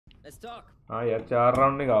हाँ यार 4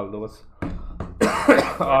 राउंड निकाल दो बस।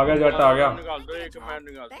 आ गया जट आ गया। निकाल दो एक मैं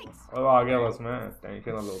निकाल दूंगा। अब आ गया बस मैं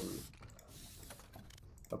टेंशन ना लो।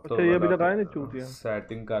 अब तो अच्छा ये अभी तक आया नहीं चूतिया।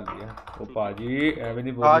 सेटिंग कर लिया वो पाजी एवे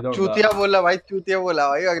नहीं हाँ बोली था चूतिया बोला भाई, चूतिया बोला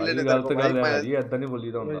भाई अगले भाई ने तेरे गलत को भाई। गल है भाई ऐसा नहीं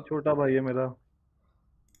बोली था भाई उनका। छोटा भाई है मेरा।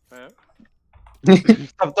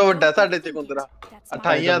 सब तो बड़ा साढ़े से कुंदरा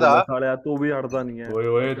 28 था। साले यार तू भी हटता नहीं है। ओए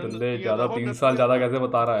ओए तुल्ले ज्यादा 3 साल ज्यादा कैसे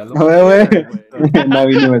बता रहा है लो। ओए ओए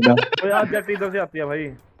नवी नहीं बता। ओ यार जट इधर से आती है भाई।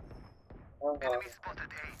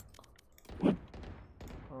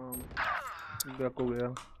 को गया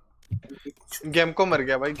गेम को मर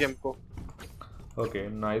गया भाई गेम को। Okay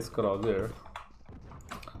nice क्रॉसर।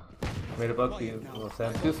 मेरे पास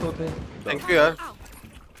 37 होते हैं। थैंक यू यार।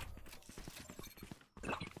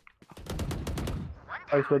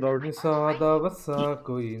 ऐसा दौड़ सादा बसा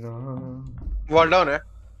कोई ना वॉल डाउन है।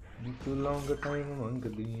 तू लॉन्ग टाइम मांग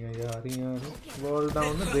दिया यारियां वॉल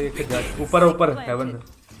डाउन देख जा ऊपर ऊपर haven.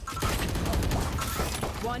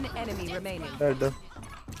 One enemy remaining. Head.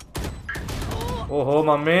 ओहो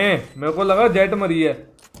मम्मी मेरे को लगा जेट मरी है।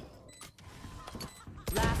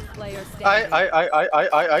 Last player आई standing. आई आई आई आई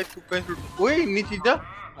आई आई तू कहीं से ओए इतनी चीज़ा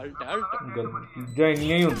अल्ट अल्ट चीज़ां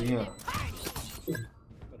इन्नियां ही होती हैं।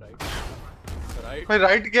 राइट भाई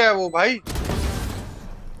राइट क्या है वो भाई।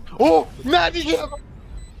 ओ मैं भी खेल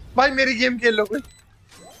भाई मेरी गेम खेल लो कोई।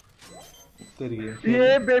 तेरी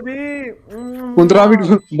ये बेबी कुंद्रा भी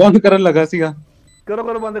बंद करने लगा सीगा। करो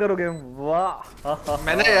करो बंद करो गेम। वाह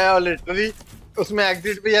मैंने यार लिटरली उसमें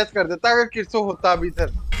एग्जिट पे यस कर देता अगर किरसो होता अभी इधर।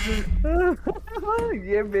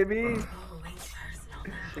 ये बेबी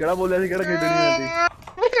केड़ा बोल रहा थी केड़ा खेलनी आती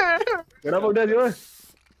केड़ा बोल रहा थी ओए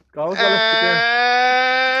काओ साला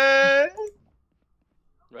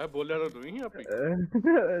मैं बोल रहा था तू ही अपनी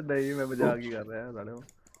नहीं मैं मजाक ही कर रहा है साले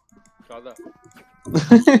सादा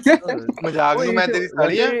मजाक में मैं तेरी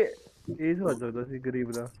साली है। ਇਹ ਸੋਚ ਸਕਦਾ ਸੀ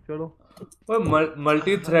ਗਰੀਬ ਦਾ ਚਲੋ ਓਏ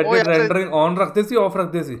ਮਲਟੀ ਥ੍ਰੈਡਡ ਰੈਂਡਰਿੰਗ ਔਨ ਰੱਖਦੇ ਸੀ ਆਫ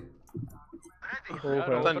ਰੱਖਦੇ ਸੀ। ऑफ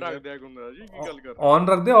रख दिया गुंडा जी की गल कर ऑन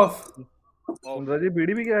रख दे ऑफ। कुंद्रा जी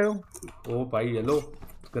बीड़ी भी क्या है ओ भाई हेलो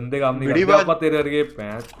गंदे काम नहीं करते आपा तेरे वर्गे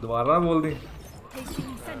पैंच दोबारा बोल दी। ये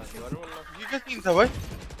क्या सीन था भाई।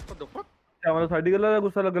 क्या मतलब साडी गल्ला दा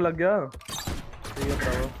गुस्सा लग गया ठीक है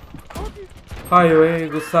भरावा। हाय ओए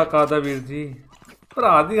गुस्सा कादा वीर जी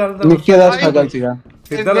भरा दी गल तो निक्के दा स्ट्रगल सीगा।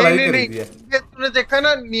 सीधा लड़ाई करी दी है। ये तूने देखा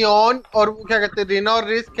ना नियॉन और वो क्या कहते हैं रेना और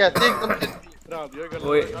रेस कैसे एकदम से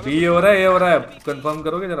ओए बी हो रहा है ए हो रहा है कंफर्म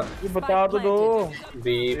करोगे जरा। ये बता तो दो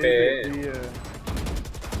बी पे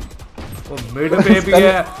ओ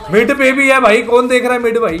मिड पे भी है भाई कौन देख रहा है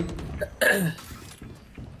मिड भाई।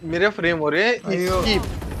 मेरे फ्रेम हो रहे हैं इसकी।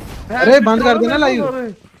 अरे बंद कर देना लाइव।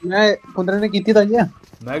 मैं कुंद्रा ने कीती था ये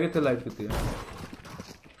मैं कितने लाइव कीती है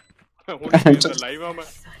लाइव मैं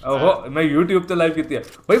ओहो मैं YouTube पे लाइव कीती है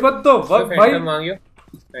भाई मत दो भाई मांगियो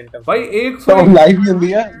भाई 100 लाइव ही होती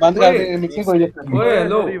है बंद कर दे नीचे कोई चक्कर नहीं। ओए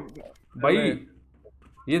हेलो भाई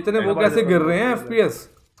ये इतने वो कैसे गिर रहे हैं FPS।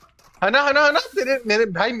 है ना तेरे मेरे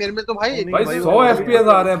भाई मेरे में तो भाई 100 FPS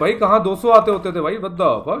आ रहे हैं भाई कहाँ 200 आते होते थे भाई what the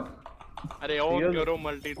fuck। अरे ऑन करो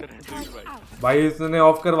मल्टी थ्रेडिंग भाई इसने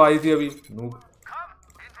ऑफ करवाई थी अभी।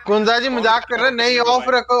 कुंद्रा जी मजाक कर रहे हैं। नहीं ऑफ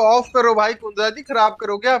रखो ऑफ करो भाई कुंद्रा जी खराब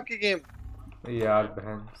करोगे आपकी गेम यार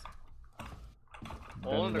बहन।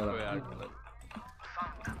 ऑन रखो यार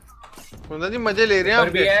कुंद्रा जी मजे ले रहे हैं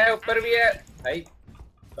ऊपर भी है भाई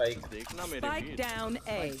भाई देखना मेरे Spike down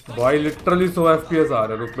A. भाई लिटरली 100 FPS आ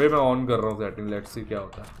रहे हैं रुक मैं ऑन कर रहा हूँ सेटिंग लेट्स सी क्या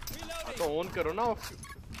होता है। तो ऑन करो ना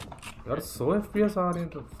यार 100 FPS आ रहे हैं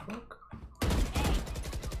तो fuck।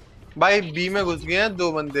 भाई बी में घुस गए हैं 2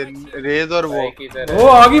 बंदे रेज और वो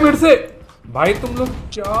आ गई मेरे से भाई तुम लोग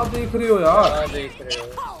क्या देख रहे हो यार।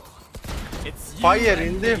 फायर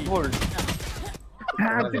इन द होल्ड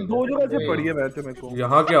दो जगह से पड़ी है मैच में को।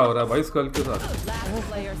 यहाँ क्या हो रहा है भाई स्कल के साथ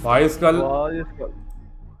भाई स्कल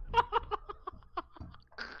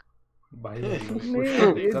भाई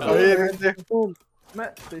मैं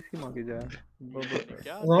तो इसकी मां की जाए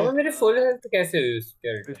वहां मेरे फुल हेल्थ कैसे हुई उस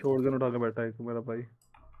कैरेक्टर छोड़ गन उठा के बैठा है मेरा भाई।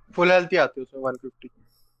 फुल हेल्थ ही आती है उसमें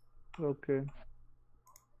 150। ओके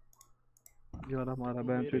यार हमारा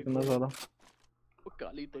बैंक पे इतना ज्यादा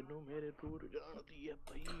काली तेनू मेरे दूर जान दी है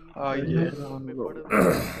भाई।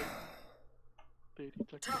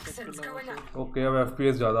 ओके अब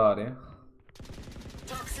FPS ज्यादा आ रहे हैं।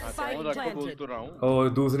 बोल तो रहा हूं ओ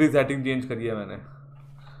दूसरी सेटिंग चेंज करी है मैंने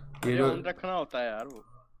ये जो रखना होता है यार वो।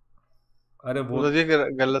 अरे वो मुझे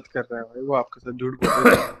गलत कर रहा है भाई वो आपके साथ झूठ बोल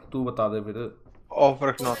रहा है। तू बता दे फिर ऑफ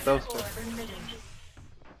रखना होता है उसको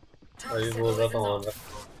भाई बोल रहा था ऑन रख।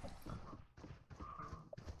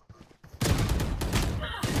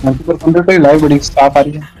 पर 100 पे लाइव बड़ी साफ आ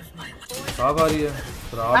रही है। साफ आ रही है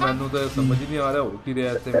खराब मैनू तो समझ ही नहीं आ रहा हो कि रहे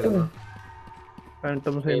ऐसे मेरे साथ।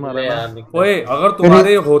 फैंटम से ही मारा ना। ओए अगर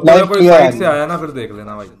तुम्हारे होते हुए कोई साइड से आया ना फिर देख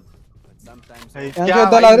लेना भाई। क्या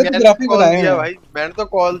लग रहा है ग्राफिक बनाए हैं भाई मैंने तो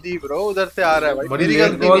कॉल दी ब्रो उधर से आ रहा है भाई बड़ी मेरी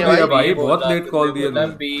लेट गलती कॉल नहीं है दिया भाई भाई बहुत लेट कॉल दिया तूने।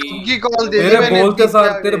 उनकी कॉल दे दी तेरे मैंने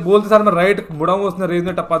बोलते सार मैं राइट मुड़ा हूँ उसने रेज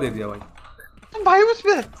ने टप्पा दे दिया भाई। भाई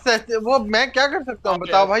उसमें वो मैं क्या कर सकता हूँ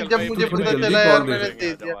बताओ भाई जब मुझे पता चला यार मैंने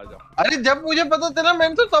दे दिया। अरे जब मुझे पता चला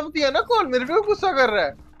मैंने तो तब दिया ना कॉल मेरे पे गुस्सा कर रहा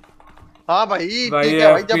है। हाँ भाई ठीक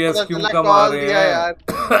है भाई जब पता चला कॉल दिया यार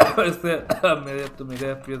इससे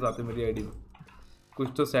मेरे एफपीएस आते मेरी आईडी में कुछ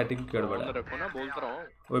तो सेटिंग गड़बड़ है। रखो ना बोलता रहा हूं।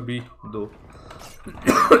 ओए बी 2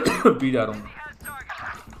 बी जा रहा हूं।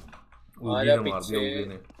 उगी ने मार दिया उगी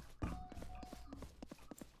ने।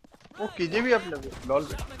 वो कीजिए भी अपने लॉल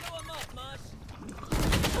पे।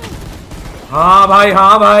 हाँ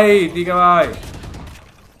भाई ठीक है भाई।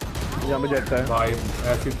 यहाँ पे जेट है भाई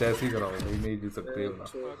ऐसी तैसी कराओ भाई नहीं जीत सकते हो ना।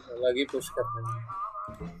 अलग ही पुश करना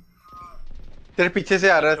है। तेरे पीछे से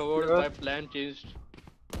आ रहा है प्लान चेंज्ड।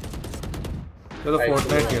 चलो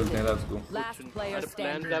फोर्टनाइट खेलते हैं let's go. Last player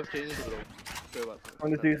plan standing. जब चेंज ब्रो कोई बात नहीं।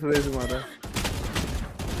 ओनली 6 वेज मारा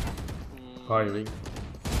हाय भाई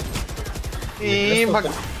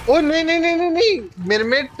ओ नहीं मेरे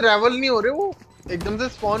में ट्रैवल नहीं हो रहे वो एकदम से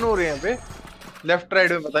स्पॉन हो रहे हैं पे लेफ्ट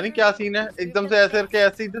राइट में पता नहीं क्या सीन है एकदम से ऐसे करके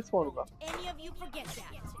ऐसे इधर स्पॉन होगा।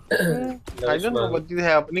 I don't know what is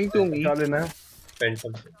happening to me. क्या लेना है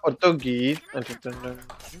फैंटम और तो गीत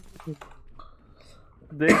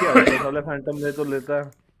देख क्या साले फैंटम ले तो लेता है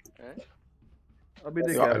अभी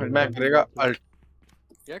देख क्या मैं करेगा अल्ट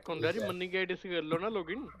यार कुंद्रा जी मन्नी की आईडी से कर लो ना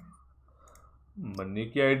लॉगिन। मन्नी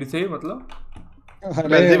की आईडी से मतलब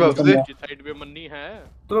साइड पे मन्नी है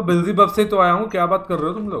तो मैं बिल्जीबब से तो आया हूँ क्या बात कर रहे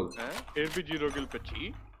हो तुम लोग। फिर भी 0 किल पे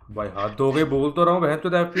छी भाई हाथ धो गए बोल तो रहा हूँ बहन तो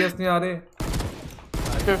एफपीएस नहीं आ रहे।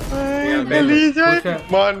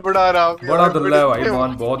 मान बढ़ा रहा हूँ बड़ा दुल्ला है भाई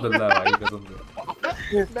मान बहुत दुल्ला है भाई कसम से।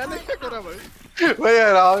 मैंने क्या करा भाई भाई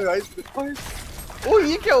आराम भाई ओ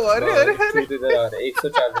ये क्या हुआ अरे इधर आ रहा है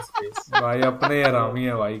 140 स्पेस भाई अपने ही हरामी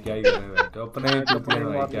है भाई क्या ही करें भाई तो अपने ही चुपके हैं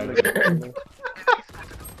भाई क्या करें।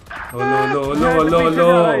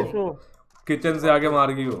 लो किचन से आगे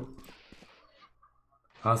मार गई वो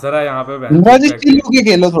हंस रहा है यहाँ पे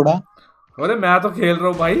खेलो थोड़ा। अरे मैं तो खेल रहा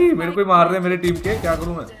हूँ भाई मेरे को ही मार रहे हैं मेरी टीम के क्या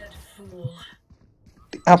करूँ मैं।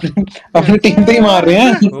 अपनी टीम पे ही मार रहे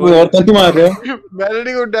हैं और तो क्यों मार रहे हो। मैंने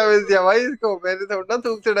नहीं कुछ डैमेज दिया भाई इसको मैंने थोड़ा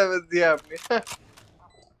धूप से डैमेज दिया आपने।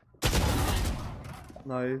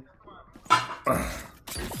 नाइस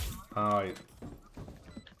हाँ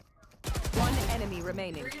One enemy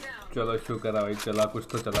remaining. चलो शुक्र है भाई चला कुछ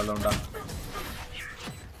तो चला लौंडा।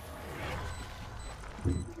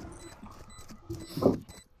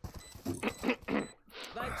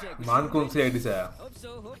 मान कौन सी आईडी से आया।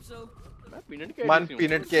 मान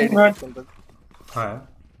पीनट की आईडी हाँ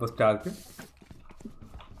बस 4 के।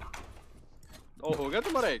 ओ हो गया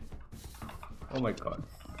तुम्हारा एक। ओ माय गॉड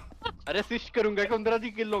अरे असिस्ट करूंगा कुंद्रा जी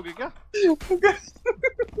किल लोगे क्या।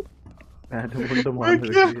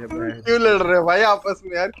 क्यों लड़ रहे हो भाई आपस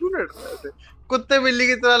में यार क्यों लड़ रहे हो ऐसे कुत्ते बिल्ली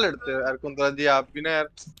की तरह लड़ते हो यार कुंद्रा जी आप भी ना यार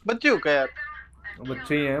बच्चे हो क्या यार।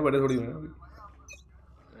 बच्चे ही हैं बड़े थोड़ी हैं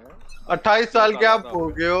 28 साल के आप हो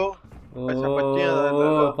गए हो।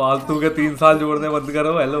 अच्छा फालतू के 3 साल जोड़ने बंद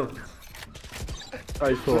करो। हेलो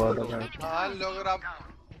हाँ लोग आप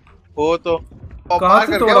हो तो कहाँ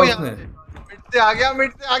से तोड़ा उसने। मिट से आ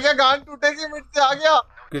गया गांड टूटेगी मिट से आ गया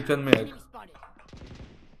किचन में एक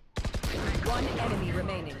One enemy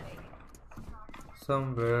remaining.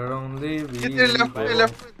 somewhere only we left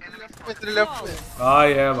में हाँ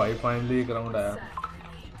ये है भाई फाइनली एक राउंड आया।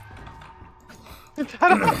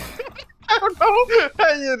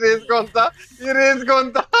 ये रेस कौन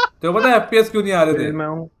था तो पता है एफपीएस क्यों नहीं आ रहे थे। मैं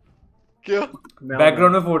हूं क्यों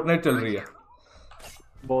बैकग्राउंड में फोर्टनाइट चल रही है।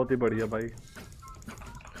 बहुत ही बढ़िया भाई।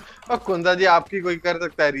 अब कुंदा जी आपकी कोई कर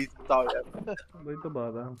सकता है रीच बताओ यार। वही तो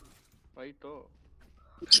बात है भाई तो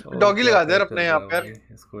डॉगी लगा दे यार अपने यहाँ पे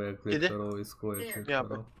इसको एक्टिवेट करो इसको एक्टिवेट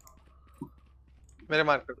करो मेरे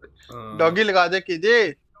मार्कर पे डॉगी लगा दे कीजिए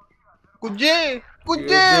कुजे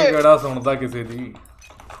गड़ा सुनता किसी दी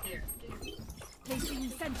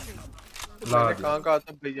कहाँ का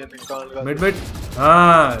आता भैया निकाल मिड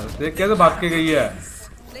हाँ देख कैसे भाग के गई है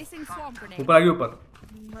ऊपर आ गई ऊपर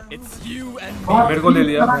मेरे को ले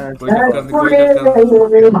लिया कोई चक्कर नहीं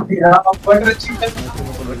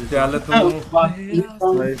चल तू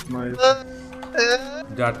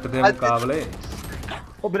जट दे मुकाबले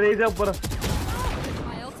ओ ब्रेज है ऊपर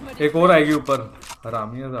एक और आएगी ऊपर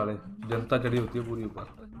हरामी है साले जनता चढ़ी होती है पूरी ऊपर।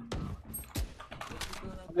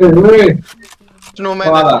 स्नोमैन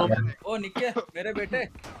ओ निके मेरे बेटे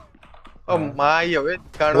ओ माँ ये ओए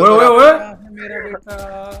ओए मेरा बेटा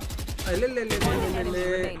ले ले ले ले ले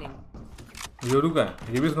योरू का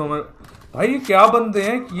है, ये भी स्नोमैन भाई। ये क्या बंदे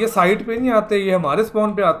हैं, ये साइड पे नहीं आते, ये हमारे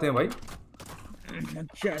स्पॉन पे आते हैं भाई।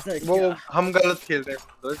 अच्छा ऐसा वो हम गलत खेल रहे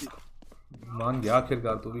हैं। मान गया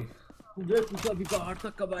आखिरकार तू भी। तुझे कुछ अभी बाहर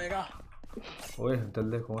तक कब आएगा? ओए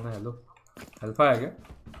डल्ले कौन है? हेलो अल्फा है क्या?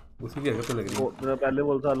 उसी की हरकत तो लग रही है। वो पहले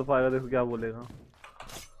बोलता अल्फा आएगा, देखो क्या बोलेगा।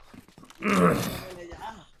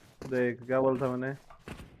 देख क्या बोलता मैंने।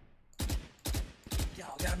 क्या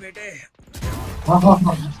हो गया बेटे?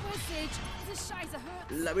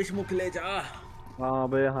 लविश मुख ले जा। हाँ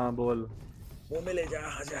बे हाँ बोल। वो में ले जा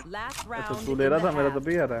आजा। अच्छा तू ले रहा था, मेरा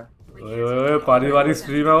तभी आ रहा है। ओए पारिवारिक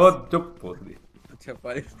स्ट्रीम है वो, चुप बोल दी। अच्छा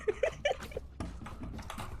पारी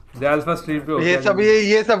जे अल्फा स्ट्रीम पे होता है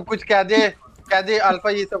ये सब कुछ कह दे अल्फा,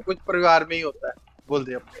 ये सब कुछ परिवार में ही होता है, बोल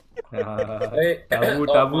दे अपने।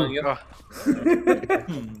 टाबू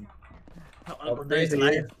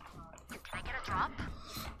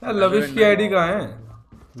लविश की आईडी कहाँ है?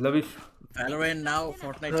 Lavish Valorant now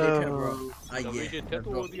Fortnite later bro। आइए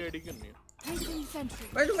तो वो दी आईडी करनी है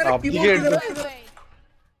भाई। तो मेरा कीबोर्ड किधर है?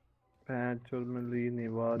 पैचल में ली नहीं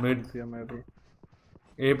बात किया मैं भी।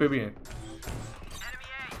 ए पे भी है,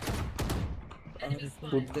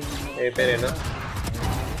 ए पे है ना।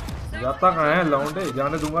 जाता कहाँ है लौंडे?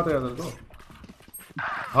 जाने दूंगा तो यार तो।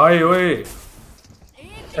 हाय ओए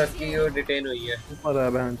सबकी वो डिटेन हुई है। ऊपर है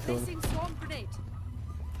बहन चोद।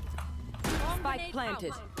 Spike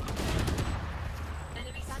planted.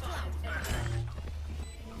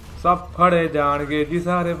 सब फड़े जाणगे जी,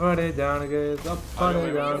 सारे फड़े जाणगे, सब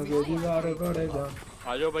फड़े जाणगे जी, सारे फड़े जान।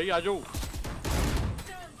 आ जाओ भाई आ जाओ।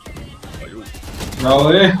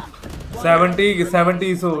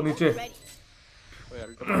 70 सो नीचे।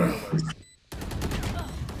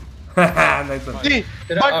 नहीं तो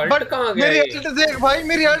बट मेरी अल्ट देख भाई,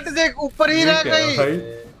 मेरी अल्ट देख ऊपर ही रह गई।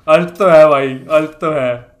 अल्ट तो है भाई, अल्ट तो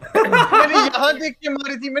है। मैंने यहाँ देख के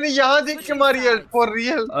मारी थी, मैंने यहाँ देख के मारी अल्ट फॉर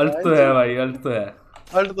रियल। अल्ट तो है भाई, अल्ट तो है,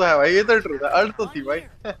 अल्ट तो है भाई, ये तो ट्रू है। अल्ट तो थी भाई।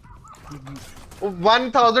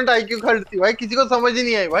 1000 आईक्यू अल्ट थी भाई, किसी को समझ ही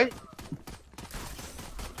नहीं आई भाई।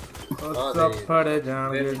 सब फड़े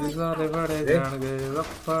जाणगे जी, सारे फड़े जाणगे, सब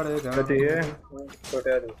फड़े जाणगे।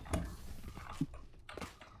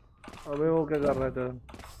 अबे वो क्या कर रहा था?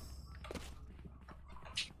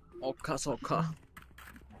 औखा सौखा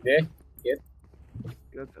ये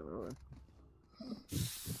क्या चल रहा है?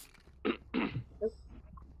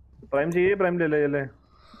 प्राइम चाहिए? प्राइम ले ले ये ले।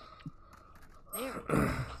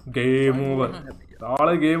 गेम ओवर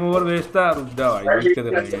साले, गेम ओवर बेचता है। रुक जा भाई, बेच के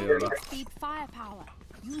देंगे ये वाला।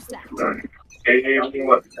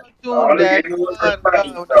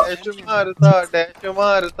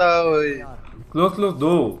 मारता ओए। क्लोज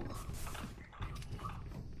दो।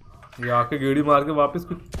 ये आके गेड़ी मार के वापस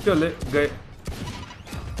चले गए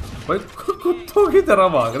भाई। कुत्तों की तरह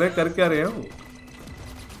भाग रहे, कर क्या रहे हो?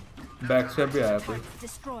 बैक स्टेप भी आया कोई,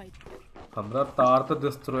 हमारा तार तो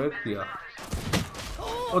डिस्ट्रॉय किया।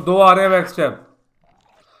 और दो आ रहे हैं बैक स्टेप।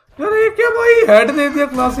 यार ये क्या भाई, हेड दे दिया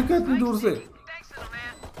क्लासिक का इतनी दूर से।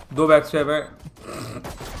 दो बैक स्टेप है।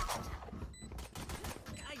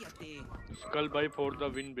 कल भाई फॉर द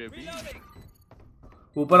विन बेबी।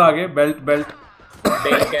 ऊपर आगे बेल्ट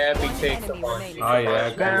देख है पीछे 105। हाँ यार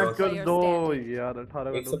कर दो यार,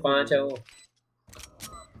 18 105 है वो।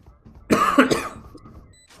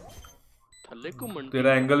 थल्ले को मंडी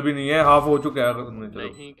तेरा एंगल भी नहीं है, हाफ हो चुका है।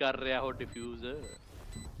 नहीं कर रहा हो डिफ्यूज,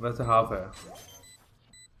 वैसे हाफ है,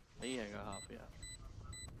 नहीं हैगा हाफ यार।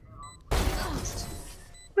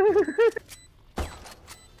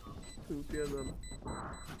 चूतिया साला,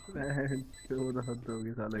 चोद हद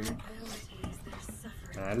होगी साले की।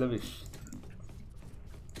 हेलो विश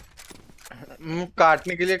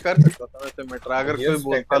काटने के लिए कर सकता था वैसे मैटर, अगर कोई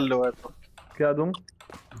बोलता लो है तो। क्या दूं?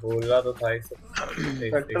 बोला तो था इसे।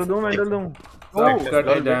 फैक्टर दूं, मेडल दूं? सब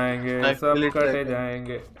कटे जाएंगे, सब कटे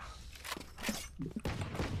जाएंगे।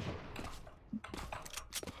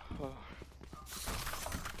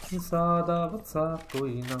 सादा बच्चा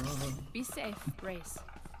कोई ना। Be safe, Race.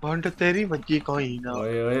 बंद तेरी बच्ची कोई ना।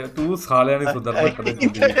 ओए ओए तू साले नहीं सुधरना कदे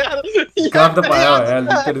जिंदगी। गंद पाया हुआ है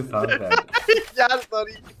लिटरली साल का यार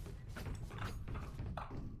सॉरी।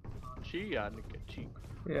 छी यार निके छी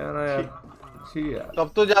यार यार छी यार।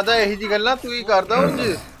 तब तो ज्यादा यही जी गल ना तू ही करदा हूं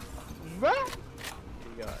जी।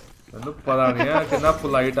 तन्नू पता नहीं है कितना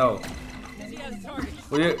पोलाइट आओ।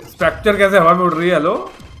 वो ये स्ट्रक्चर कैसे हवा में उड़ रही है? हेलो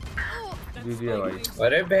जी जी है भाई।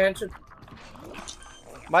 अरे बहन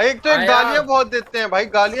भाई एक तो एक गालियां बहुत देते हैं भाई,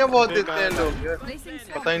 गालियां बहुत देते हैं लोग,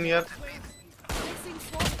 पता ही नहीं यार।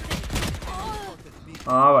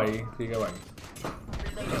 हाँ भाई ठीक है भाई।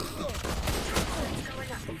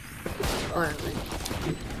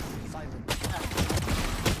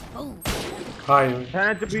 हाय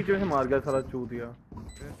हैंच पीछे से मार गया साला चूतिया।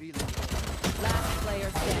 Last player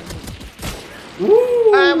standing.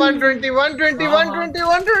 120 120 120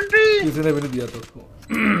 120 किसी ने भी नहीं दिया था उसको।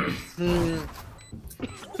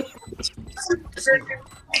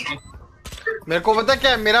 मेरे को पता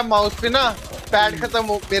क्या है, मेरा माउस पे ना पैड खत्म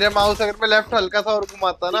हो, मेरा माउस अगर मैं लेफ्ट हल्का सा और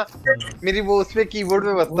घुमाता ना, मेरी वो उस पे कीबोर्ड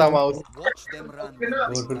पे बजता माउस। और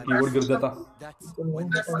फिर कीबोर्ड गिर जाता।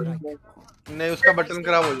 नहीं, उसका बटन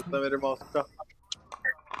खराब हो जाता मेरे माउस का।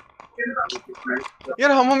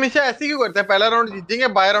 यार हम हमेशा ऐसे क्यों करते हैं, पहला राउंड जीतेंगे,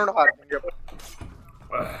 बाय राउंड हार जाएंगे।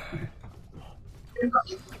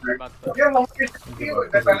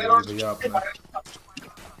 भैया आपने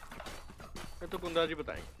तो कुंद्रा जी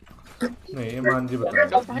बताएंगे। नहीं, ये मान जी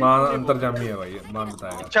बताएगा। मान अंतर्जामी है भाई, मान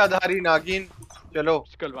बताएगा। इच्छाधारी नागिन, चलो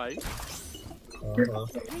कल भाई।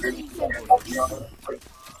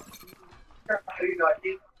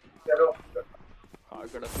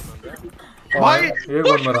 भाई ये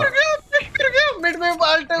कौन मरा? मिड में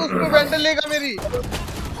बाल्ट है, उसको वेंडल लेगा मेरी।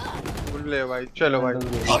 ले भाई, चलो भाई।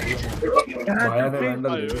 भाया ने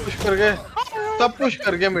वेंडल ले पुश कर गए, सब पुश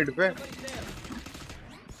कर गए मिड पे।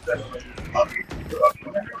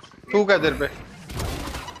 थूक है तेरे पे,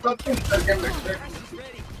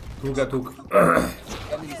 थूक है थूक।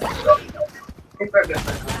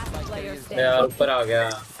 यार ऊपर आ गया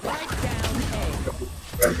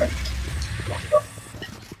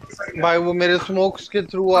भाई, वो मेरे स्मोक्स के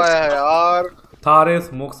थ्रू आया है यार। थारे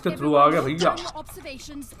स्मोक्स के थ्रू आ गया भैया।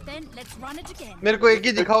 मेरे को एक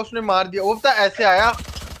ही दिखा, उसने मार दिया। वो पता ऐसे आया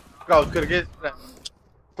क्राउच करके।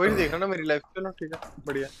 कोई नहीं देख रहा ना मेरी लाइफ। चलो ठीक है,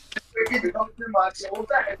 बढ़िया। एक ही दिखा, उसने मार दिया। वो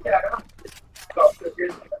पता ऐसे आया क्राउच करके।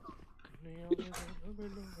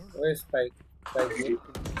 ओए स्पाइक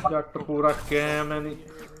जट पूरा कैम है नहीं।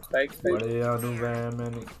 स्पाइक बड़े अनुवैम है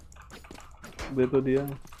नहीं। दे तो दिया।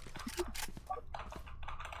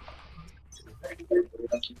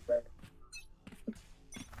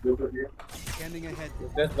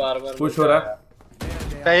 बार पुश हो रहा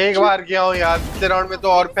है। एक बार गया हूँ यार, पिछले राउंड में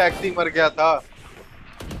तो और फैक्टिंग मर गया था।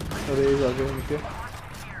 अरे आगे उनके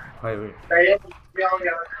हाय भाई, गया हूँ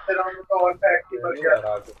यार, पिछले राउंड में तो और फैक्टिंग मर गया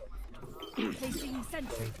था।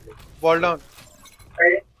 बॉल डाउन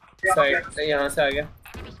साइड से यहाँ से आ गया।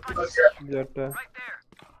 जट है।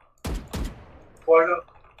 बॉल डाउन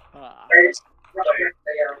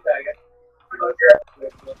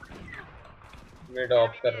मिड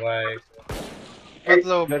ऑफ कर रहा है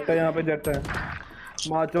मतलब। जट है यहाँ पे, जट है।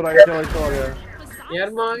 माचो राइट से आ गया यार।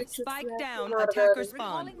 मार Spike down. Attacker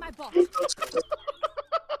spawn.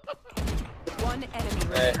 One enemy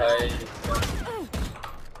हाय remaining. हाय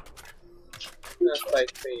स्पाइक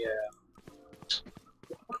पे ही है।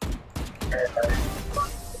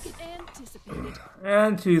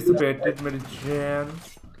 एंटीसिपेटेड मेरी जान।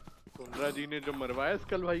 कुंद्रा जी ने जो मरवाया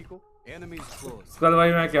स्कल भाई को। स्कल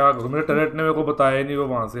भाई मैं क्या करूं, मेरे टैलेंट ने मेरे को बताया ही नहीं, वो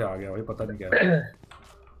वहां से आ गया भाई, पता नहीं क्या है।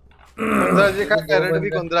 कुंद्रा जी का टैलेंट भी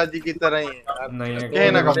कुंद्रा जी की तरह ही है यार। नहीं है,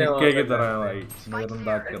 कहीं ना कहीं के की तरह है भाई,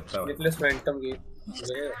 नजरअंदाज करता है। रिप्लेसमेंटम की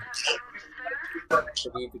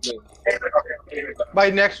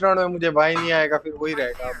भाई नेक्स्ट राउंड में मुझे भाई नहीं आएगा, फिर वही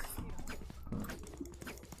रहेगा।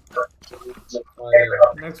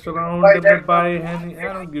 नेक्स्ट राउंड में भाई है नहीं,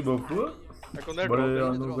 I don't give a fuck. बड़े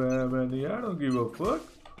अनुवैम है नहीं, I don't give a fuck.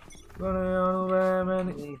 बड़े अनुवैम है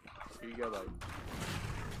नहीं। ठीक है भाई।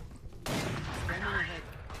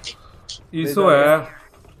 ईसो है।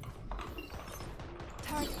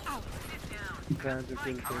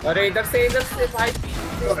 अरे इधर से भाई।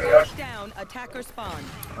 Down. Attacker spawn.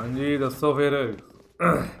 हाँ जी, दसो फिर।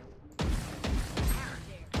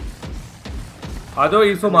 आ जाओ,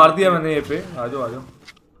 ईसो मार दिया मैंने ये पे। आ जाओ आ जाओ।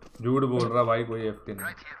 झूठ बोल रहा भाई, कोई एफके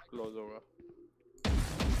नहीं। क्लोज होगा।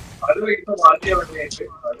 आ जाओ, ईसो मार दिया मैंने ये पे।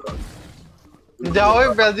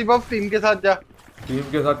 जाओ बेल्जीबफ टीम के साथ जा। टीम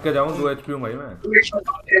के साथ क्या जाऊं, 2 एचपी हूं भाई मैं।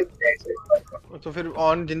 तो फिर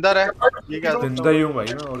ऑन जिंदा रह। ये क्या जिंदा ही हूं भाई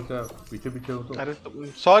मैं, और क्या पीछे पीछे हूं तो। अरे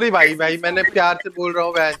सॉरी भाई, मैंने प्यार से बोल रहा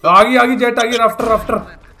हूं। आगी जेट आगी, राफ्टर।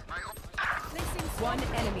 One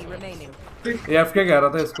enemy remaining. ये एफके कह रहा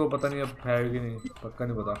था, इसको पता नहीं अब है कि नहीं, पक्का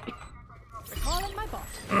नहीं पता। Calling my bot.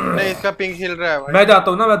 नहीं, इसका पिंग हिल रहा है भाई। मैं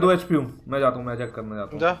जाता हूं ना, मैं 2 एचपी हूं। मैं जाता हूं, मैं चेक करने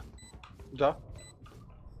जाता हूं। जा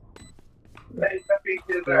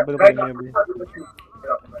यहाँ पे तो नहीं अभी।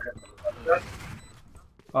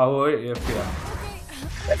 आओ एफके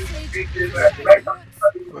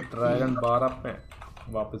ड्रैगन 12 पे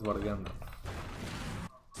वापस बढ़ गया अंदर।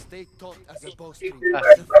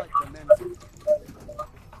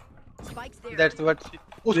 That's what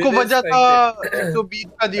उसको बजा था। 120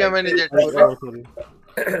 का दिया मैंने जेट को।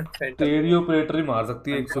 तेरी ऑपरेटर ही मार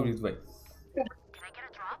सकती है 120 भाई।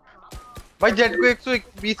 भाई जेट को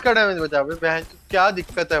 120 का डैमेज बचा बे बहन, क्या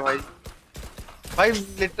दिक्कत है भाई। भाई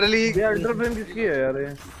लिटरली ये अल्ट्रा फ्लेम किसकी है यार?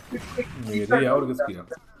 ये मेरी है और किसकी है?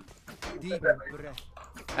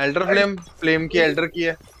 एल्डर फ्लेम की, एल्डर की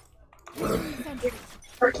है।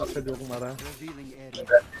 आपसे जोक मारा है।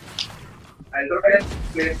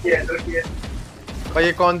 भाई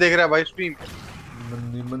ये कौन देख रहा है भाई स्ट्रीम?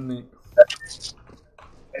 मन्नी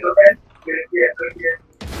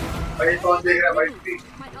भाई कौन देख रहा है भाई स्ट्रीम?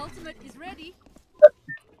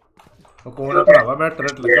 वो कौन है भरावा? मैं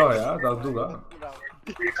टर्रेट लगा हुआ दस दूंगा।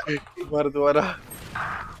 मर दोबारा।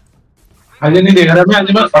 अजय नहीं देख रहा, मैं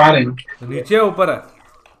अजय बस बाहर है। नीचे है ऊपर है?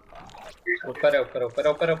 ऊपर है, ऊपर ऊपर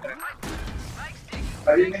ऊपर ऊपर।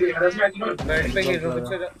 अजय नहीं देख रहा, मैं बेड पे गिर रहा हूं।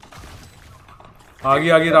 पीछे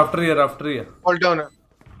आगे राफ्टर ही है। ऑल डाउन है।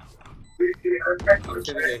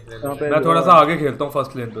 मैं थोड़ा सा आगे खेलता हूँ,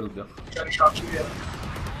 फर्स्ट लेन पे रुक जा।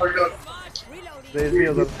 रेज भी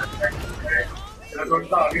उधर।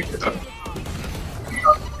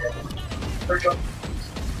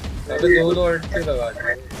 अबे दो अल्ट से लगा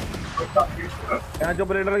दे। यहाँ जो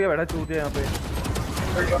ऑपरेटर लगे बैठा चूतिया यहाँ पे।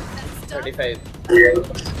 35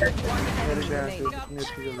 मेरी बहन से इतनी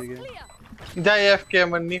अच्छी चली गई। जा एफके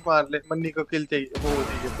मन्नी मार ले, मन्नी को किल चाहिए, वो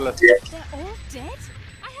चाहिए प्लस।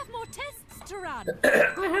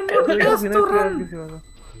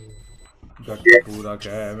 पूरा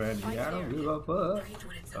क्या है मैं नहीं आ रहा गिव अप।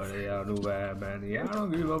 अरे यार मैं नहीं आ रहा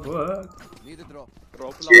गिव अप।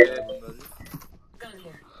 ड्रॉप ला रहा है बंदा जी।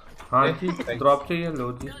 हां जी ड्रॉप चाहिए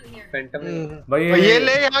लो जी। फैंटम भाई ये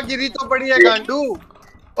ले, यहाँ गिरी तो पड़ी है गांडू।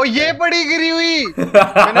 ओ ये पड़ी गिरी हुई। ये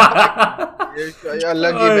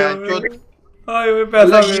अलग ही बहन चोद। हाय वो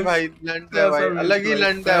पैसा अलग ही भाई लंड है भाई, अलग ही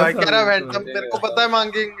लंड है भाई। कह रहा फैंटम मेरे को पता है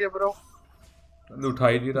मांगेंगे ब्रो।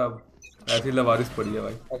 उठाई नहीं रहा, ऐसी लवारिस पड़ी है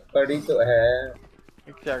भाई। पड़ी तो है,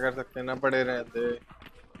 क्या कर सकते हैं ना, पड़े रहते।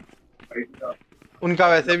 उनका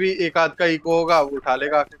वैसे भी एक आध का इको होगा, वो उठा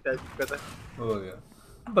लेगा। क्या दिक्कत है? हो गया,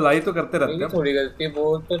 भलाई तो करते रहते हैं। थोड़ी गलती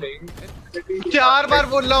बोल तो नहीं, 4 बार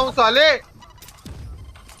बोल रहा हूँ साले।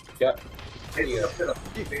 क्या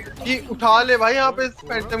कि उठा ले भाई, यहाँ पे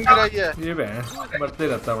फैंटम गिराई है। ये बहन मरते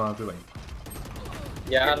रहता वहाँ पे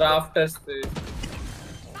भाई। यार राफ्टर्स पे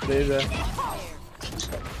रेज है,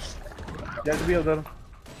 जेट भी उधर।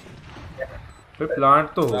 फिर प्लांट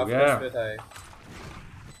तो हो गया।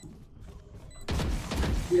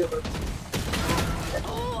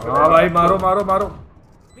 हाँ भाई मारो मारो मारो।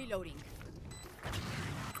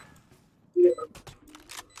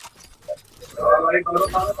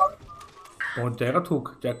 पहुंच जाएगा थूक,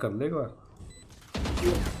 चेक कर ले एक बार।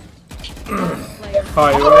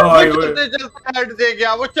 चलते चलते हेड दे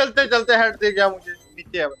गया, वो चलते चलते हेड दे गया मुझे।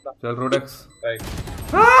 नीचे है बंदा। चल रोडेक्स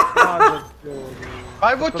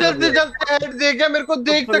भाई वो चलते चलते हेड दे गया, मेरे को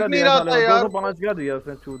देख तक नहीं रहा था यार। 205 क्या दिया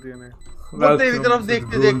उसने चूतिए ने। वो तेरी तरफ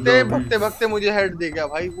देखते देखते भगते भगते मुझे हेड दे गया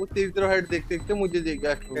भाई। वो तेरी तरफ हेड देखते देखते मुझे दे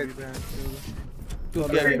गया। तू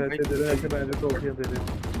क्या ऐसे पहले तो ओके दे दे।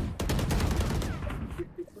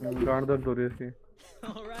 गांड दर्द हो रही है इसकी।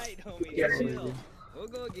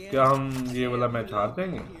 क्या हम ये वाला मैच हार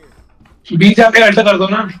जाएंगे? बीच जाके अल्ट कर दो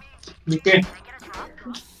ना नीचे।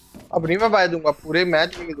 अब नहीं मैं बाय दूंगा, पूरे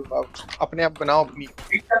मैच में नहीं दूंगा। अपने आप बनाओ अपनी।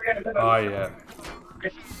 हाँ यार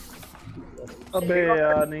अबे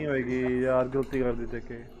यार नहीं होगी यार, गलती कर दी थे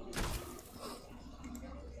के।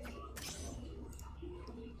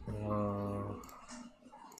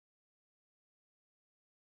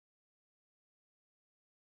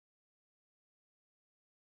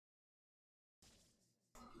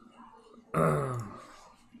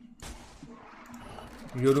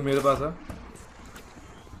 योरू मेरे पास है।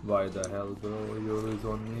 Why the hell bro? Yoru is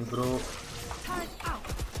on me bro.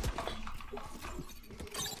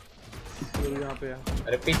 यहाँ पे है।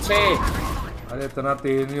 अरे पीछे। अरे इतना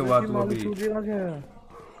तेज नहीं हुआ तू अभी। चूतिए कहाँ से है?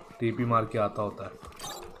 टीपी मार के आता होता है।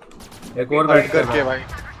 एक और बैठ करके भाई।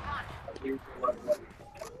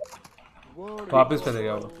 वापस चले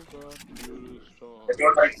गया वो।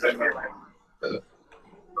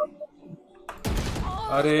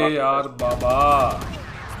 अरे यार बाबा।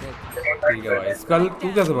 ठीक है भाई, स्कल तू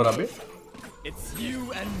कैसे भरा बे?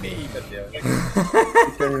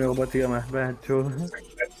 चलिए मैं बच गया मैं छोड़।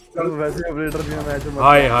 वैसे ऑपरेटर भी मैच में।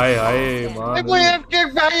 हाय हाय हाय मान। वो एफके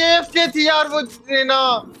भाई, एफके थी यार वो रहना।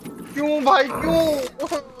 क्यों भाई क्यों?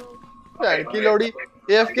 यार की लोड़ी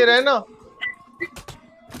एफके रहना।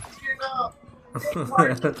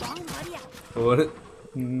 और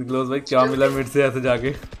निकलोस भाई क्या मिला मिड से ऐसे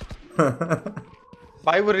जाके?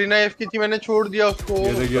 भाई वो रीना एफके थी, मैंने छोड़ दिया उसको।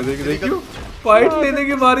 ये देखियो फाइट लेने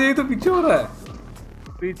की मारी है तो पीछे हो रहा है।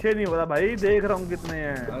 पीछे नहीं हो रहा भाई, देख रहा हूँ कितने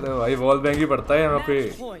हैं। अरे भाई वॉल बैंग ही पड़ता है यहाँ पे।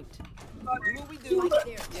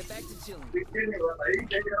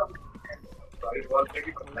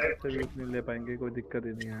 नहीं ले पाएंगे, कोई दिक्कत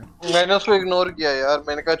ही नहीं है। मैंने उसको इग्नोर किया यार,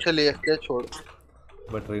 मैंने कहा चल ये छोड़।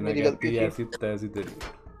 बट रीना कहती है ऐसी तैसी तेरी।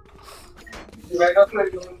 मैंने उसको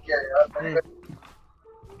इग्नोर किया यार,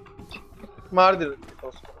 मार दे उसको।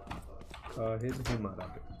 काहे नहीं मारा?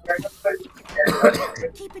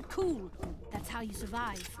 Keep it cool. That's how you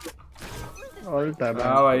survive. All time.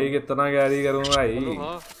 हां भाई कितना कैरी करूं भाई।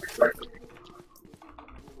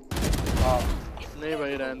 नहीं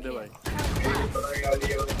भाई रहने दे भाई।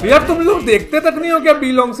 यार तुम लोग देखते तक नहीं हो क्या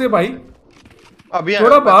बी लॉन्ग से भाई? अभी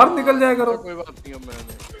थोड़ा बाहर निकल जाया करो। कोई बात नहीं।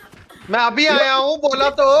 मैं अभी आया हूँ, बोला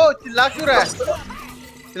तो चिल्ला क्यों रहा है?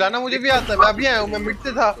 चिल्लाना मुझे भी आता है, मैं अभी आया हूँ, मैं मिड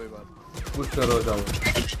से था। पुश करो जाओ।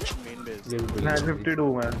 ये भी 52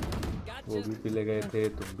 में वो भी पीले गए थे,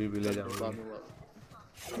 तुम भी पीले जाओगे।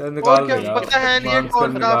 और क्या पता है नहीं है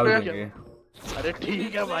कौन सा पे। अरे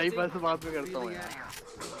ठीक है भाई, बस बाद में करता हूँ यार।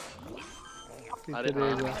 अरे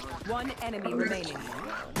one enemy remaining.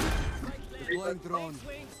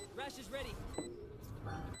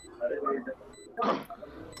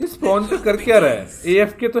 इस स्पॉन पे कर क्या रहा है?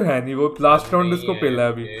 AFK तो है नहीं, वो लास्ट राउंड इसको पेला है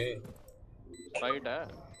अभी। राइट है,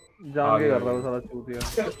 जान के कर रहा है साला चूतिया।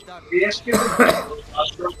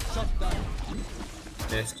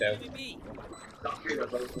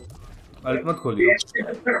 अल्ट मत खोलियो।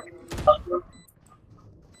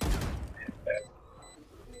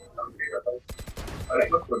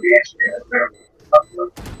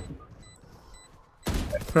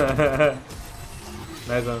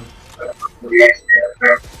 Nice one.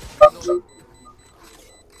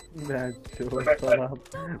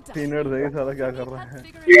 मिनट देगी साला क्या कर रहा है।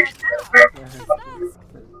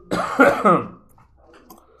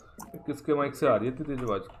 किसके माइक से आ रही है तेरी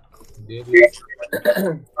आवाज?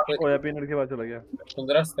 ओए पिनर के बाद चला गया।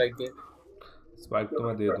 कुंद्रा स्पाइक दे। स्पाइक तो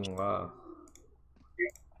मैं दे दूंगा।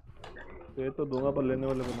 ये तो दूंगा पर लेने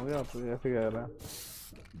वाले बनोगे आप, ऐसे कह रहा है।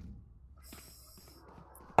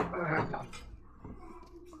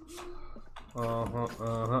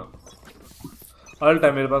 अल्ट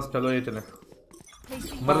है मेरे पास, चलो ये चले।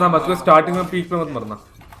 मरना मत, को स्टार्टिंग में पीक पे मत मरना।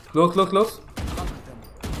 Close close close.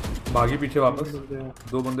 भागी पीछे वापस।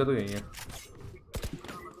 दो बंदे तो यही हैं।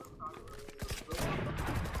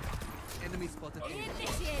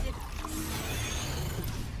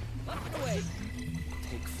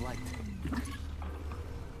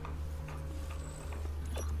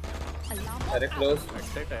 अरे क्लोज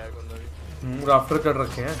राफ्टर कर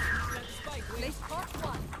रखे हैं।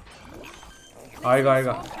 आएगा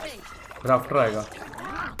आएगा, राफ्टर आएगा।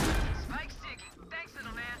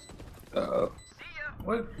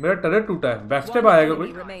 ओए मेरा टरेट टूटा है, बैक स्टेप आएगा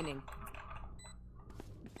कोई?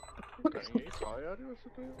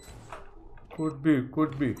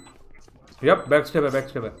 Could be. Yup back step है, बैक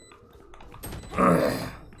स्टेप है।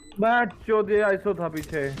 बैट चोदे आइसो था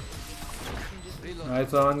पीछे।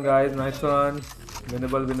 Nice one guys, nice one.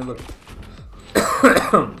 Winnable.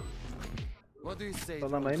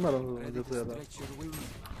 साला नहीं मारा मुझे तो ज्यादा।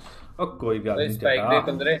 और कोई बात नहीं। स्पाइक दे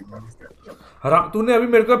कुंद्रे। हराम, तूने अभी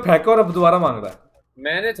मेरे को फेंका और अब दोबारा मांग रहा है।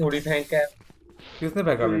 मैंने थोड़ी फेंका है। किसने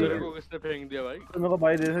फेंका मेरे को? किसने फेंक दिया भाई? तो मेरे को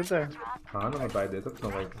भाई दे सकता है? हाँ ना, मैं भाई दे सकता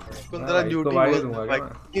हूँ भाई। कुंद्रा झूठ बोल रहा है भाई,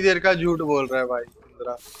 कितनी देर का झूठ बोल रहा है भाई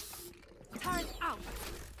कुंद्रा।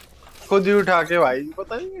 खुद ही उठा के भाई,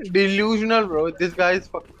 पता नहीं delusional bro, this guy is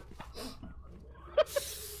fuck.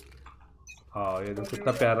 हाँ ये तो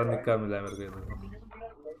कितना प्यारा निक्का मिला है मेरे को।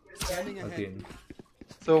 Again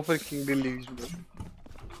so fricking delusional.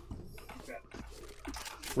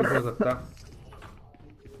 कुछ हो सकता।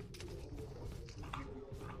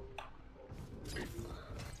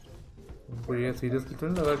 तो ये सीरियस कितना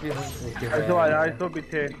लगा कि हम ओके है। तो आया तो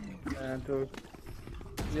पीछे तो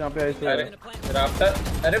यहाँ पे आए। अरे राफ्टर,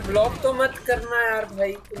 अरे ब्लॉक तो मत करना यार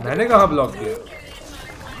भाई। मैंने कहाँ ब्लॉक किया?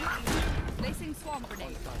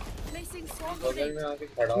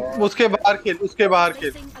 उसके बाहर खेल, उसके बाहर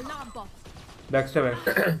खेल। बैक स्टेप है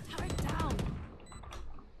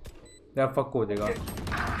या फक हो जाएगा।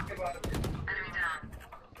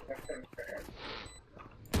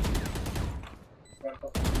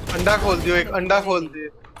 अंडा खोल दियो, एक अंडा खोल दे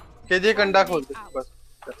केजे, एक अंडा खोल दे बस।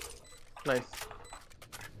 नाइस,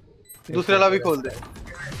 दूसरे वाला भी खोल दे।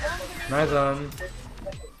 Nice one.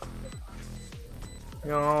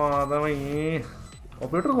 यार भाई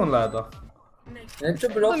ऑपरेटर कौन लाया था? मैं तो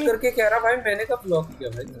ब्लॉक करके कह रहा भाई, मैंने कब ब्लॉक किया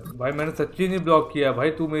भाई? भाई मैंने सच्ची नहीं ब्लॉक किया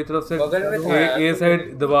भाई, तू मेरी तरफ से बगल में था ए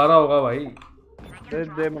साइड दोबारा होगा भाई।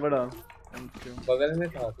 दे मगड़ा बगल में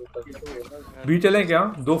था तो बी चलें क्या?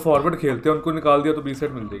 दो फॉरवर्ड खेलते हैं, उनको निकाल दिया तो बी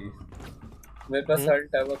साइड मिल जाएगी। मेरे पास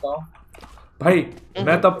अल्ट है, बताओ भाई।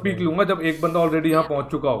 मैं तब पीक लूंगा जब एक बंदा ऑलरेडी यहाँ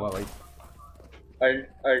पहुंच चुका होगा भाई।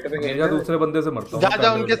 अल्ट पे या दूसरे बंदे से मरता हूं।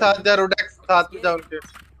 जा उनके साथ जा, रोडेक्स साथ जा उनके।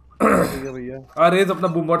 ठीक है भैया। अरे अपना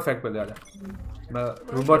बूमबॉट फेंक पहले, आजा। मैं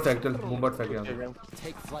बूमबॉट फेंक, चल बूमबॉट फेंक यहां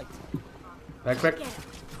फेंक।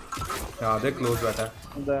 यहां देख क्लोज बैठा है।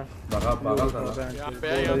 भागा साला। यहां पे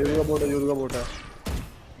यूर का बोट है।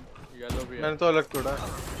 येलो भी है। मैंने तो अलग छोड़ा।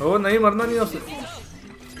 ओ नहीं, मरना नहीं उससे।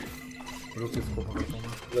 रुक, इसको पकड़ता हूं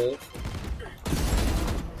मैं।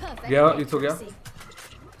 गया, इस हो गया।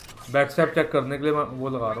 बैक स्टेप चेक करने के लिए मैं वो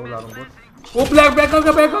लगा रहा हूं। वो ब्लैक बैक आ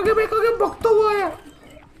गया भगता हुआ है।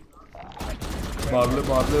 मार ले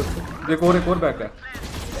उसको। एक और बैक है।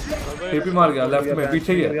 टीपी मार गया लेफ्ट में,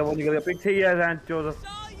 पीछे ही है। वो निकल गया, पीछे ही है रैंचो।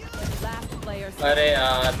 अरे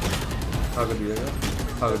यार भाग दिया।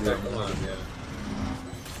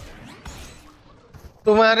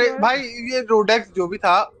 तुम्हारे भाई ये रोडेक्स जो भी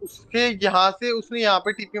था उसके यहाँ से उसने यहाँ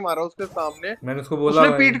पे टीपी मारा उसके सामने। मैंने उसको बोला,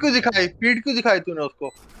 उसने पीठ क्यों दिखाई तूने उसको?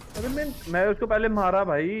 अरे मैं उसको पहले मारा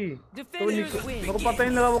भाई, तो मेरे को पता ही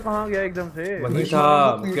नहीं लगा वो कहाँ गया एकदम से। वही था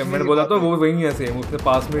क्या मैंने बोला, तो वो वही है सेम, उसने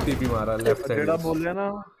पास में टीपी मारा लेफ्ट साइड। जेड़ा बोल रहा ना,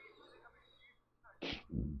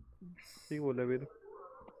 ठीक बोले वीर।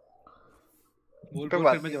 बोल फिर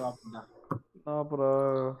मैं जवाब दूंगा। हां पर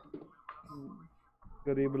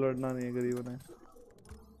गरीब लड़ना नहीं है, गरीब ने।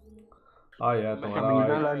 आ यार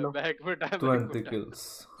तुम्हारा बैक में टाइम 20 किल्स।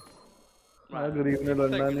 गरीब ने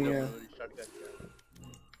लड़ना नहीं है।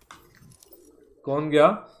 कौन गया?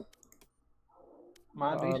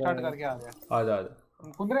 मैं रीस्टार्ट करके आ गया। आजा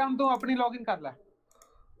कुंद्रे हम तो अपनी लॉगिन कर ले।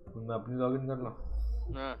 मैं अपनी लॉगिन कर ला।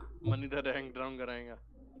 हां मनी द रैंक डाउन कराएगा।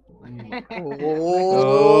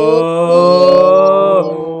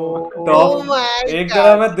 टॉप एक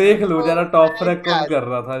जरा मैं देख लूं जरा, टॉप फ्रैग कौन कर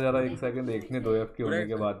रहा था, जरा एक सेकंड देखने दो। एफके होने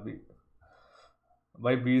के बाद भी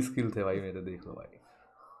भाई 20 किल थे भाई मेरे, देख लो भाई।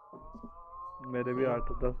 मेरे भी 8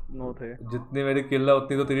 10 9 थे। जितनी मेरी किल है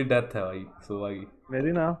उतनी तो तेरी डेथ है भाई। सोवागी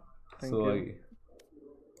मेरी ना सोवागी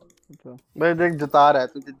भाई देख जिता रहा है,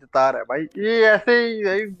 तुझे जिता रहा है भाई। ये ऐसे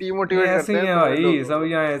ही डीमोटिवेट करते हैं भाई सब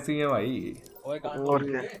यहाँ ऐसे ही है भाई। और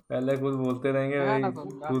क्या पहले कुछ बोलते रहेंगे भाई,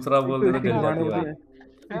 दूसरा बोलते तो जल जाती है भाई।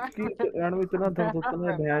 इसकी एंड में इतना दर्द होता है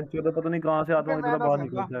बहन चोद, पता नहीं कहां से आत्मा इतना बाहर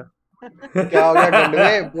निकलता है। क्या हो गया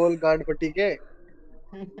गंडवे? बोल गांड पट्टी के।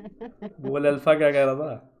 बोल अल्फा क्या कह रहा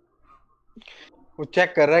था? वो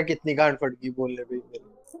चेक कर रहा है कितनी गांड फट गई बोलने पे।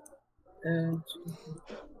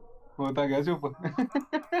 होता गया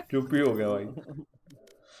चुप ही हो गया भाई।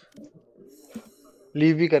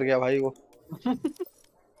 लीव भी कर गया भाई वो।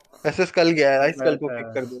 ऐसे स्कल गया है, स्कल को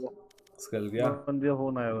पिक कर दूंगा। स्कल गया बंदे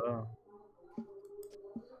फोन आएगा।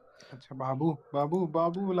 अच्छा बाबू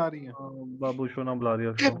बुला रही है। बाबू शोना बुला रही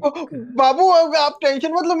है उसको। बाबू आप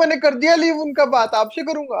टेंशन मत लो, मैंने कर दिया लीव उनका, बात आपसे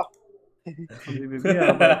करूंगा।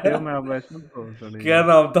 क्या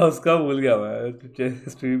नाम था उसका, भूल गया मैं,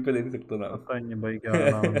 स्ट्रीम पे ले नहीं सकता नाम। पता नहीं भाई क्या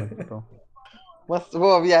नाम है तो। बस वो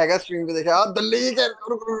अभी आएगा स्ट्रीम पे, देखा दिल्ली के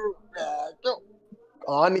क्यों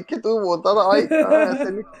कहां निके तू बोलता था भाई ऐसे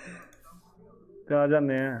नहीं क्या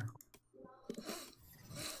जाने हैं।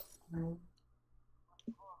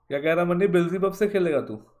 क्या कह रहा मन्नी, बेल्जीबब से खेलेगा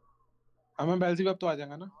तू? हाँ मैं बेल्जीबब तो आ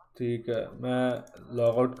जाऊंगा ना। ठीक है मैं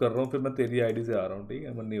लॉग आउट कर रहा हूँ, फिर मैं तेरी आईडी से आ रहा हूँ, ठीक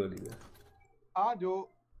है मन्नी वाली पे आ जो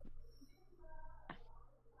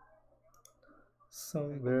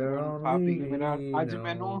आज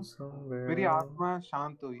मेरी आत्मा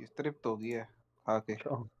शांत हुई, तृप्त हो गई है आके।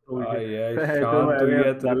 शांत हुई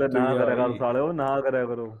है, तृप्त ना करा करो साले, वो ना करा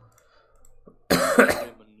करो।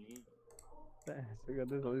 ऐसे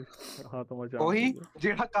कहते सॉरी हां तो मजा ओही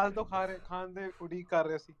जेड़ा काल तो खान दे उड़ी कर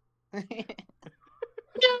रहे सी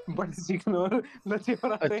बड़े चिकन और लच्छे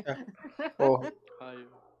पराठे। ओ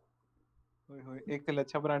ओए एक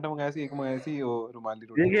लच्छा पराठा मंगाया सी, एक मंगाया सी वो रुमाली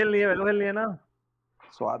रोटी। ये खेल लिए वेलो खेल लिए ना,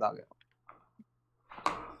 स्वाद आ गया।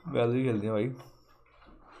 वेल ही खेलते हैं भाई।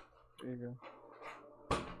 ठीक है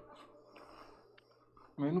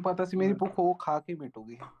मैंने पता सी मेरी भूख वो खा के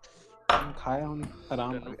मिटूगी। खाया ਹੁਣ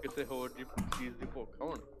ਆਰਾਮ ਨਾਲ ਕਿਤੇ ਹੋਰ ਦੀ ਚੀਜ਼ ਦੀ ਭੁੱਖ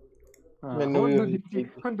ਹੁਣ। ਮੈਨੂੰ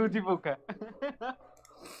ਹੁਣ ਦੂਜੀ ਭੁੱਖ ਹੈ।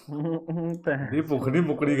 ਦੀ ਭੁੱਖ ਨਹੀਂ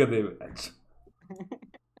ਮੁਕੜੀ ਕਦੇ।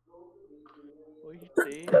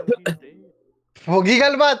 होगी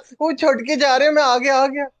गल बात, वो छोड़ के जा रहे, मैं आ गया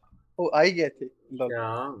वो आ ही गए थे।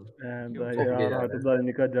 यार हटदा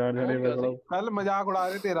निका जान जाने मतलब कल मजाक उड़ा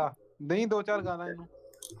रहे तेरा, नहीं दो चार गाना इन्हों।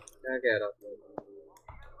 क्या कह रहा था?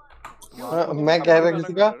 मैं कह रहा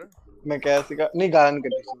किसी का, मैं कैसी का नहीं गान कर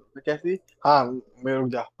दी मैं कैसी। हाँ मैं रुक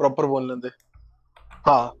जा, प्रॉपर बोलने दे।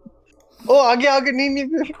 हाँ ओ आगे नहीं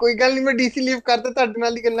कोई गल नहीं, मैं डीसी लीव करता था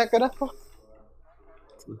नाल ही गल्ला करा।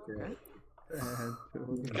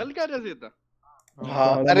 गल कर रहे थे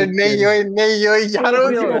हाँ अरे नहीं हो यार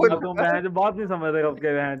तुम बहन बात नहीं समझ रहे आपके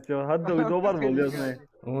बहन चो हद होगी 2 बार बोल दिया उसने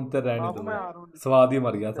ਹੁਣ ਤੇ ਰਹਿਣੀ ਤੂੰ ਸਵਾਦ ਹੀ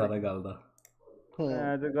ਮਰ ਗਿਆ ਸਾਰਾ ਗੱਲ ਦਾ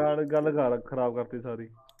मैं गल खराब करती सारी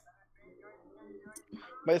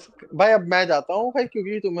भाई अब मैं जाता हूँ भाई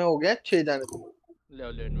क्योंकि तुम्हें हो गया 6 जाने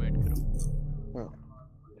ले इनवाइट करो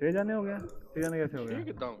 6 जाने हो गया 6 जाने कैसे हो गया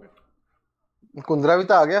कितना हो गया कुंद्रा भी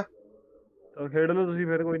तो आ गया तो खेड लो तुसी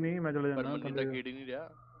फिर कोई नहीं मैं चले जाना पर मनी तक खेड ही नहीं रहा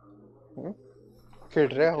खेड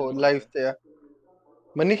रहे हो लाइव ते यार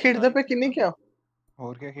मनी खेडदा पे कि नहीं क्या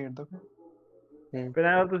और क्या खेडदा पे फिर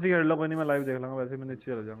यार तुसी खेड लो कोई नहीं मैं लाइव देख लूंगा वैसे मैं नीचे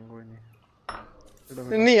चला जाऊंगा कोई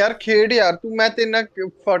नहीं यार खेड यार तू मैं तेरे ना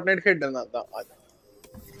फोर्टनाइट खेलना आता आज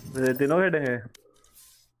तीनों खेलेंगे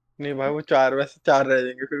नहीं भाई वो 4 वैसे 4 रह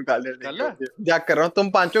जाएंगे फिर गालियां देंगे क्या कर रहा हूं तुम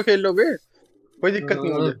पांचों खेल लोगे कोई दिक्कत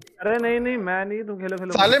नहीं मुझे अरे नहीं मैं नहीं तुम खेलो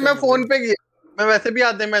साले मैं फोन पे मैं वैसे भी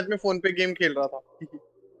आधे मैच में फोन पे गेम खेल रहा था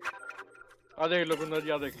आ देख लो कुंदरा जी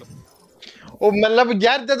आ देख लो ओ मतलब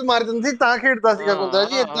यार जद मार दंदी ता खेलता सीगा कुंदरा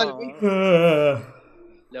जी इतना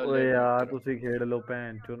ओए यार तुसी खेल लो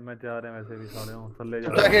भैन चोद मैं जा रहा वैसे भी साले हो थल्ले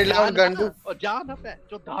जा क्या खेल रहा हूं गंडू और जा ना भैन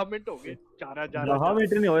जो 10 मिनट हो गए 4 10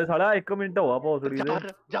 मिनट नहीं होए साला 1 मिनट हुआ भोसड़ी दे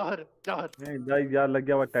जा नहीं जाई यार लग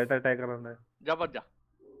गया वा टैट करने जा बच जा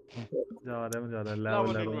रहा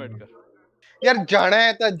लेवल यार जाना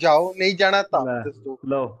है तो जाओ नहीं जाना ता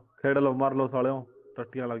लो खेड लो मार लो साले हो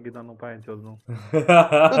टट्टियां लग गई तानू भैन चोद नु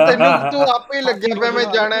तो तेनू तू आपे ही लग गया मैं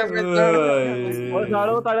जाना है मैं और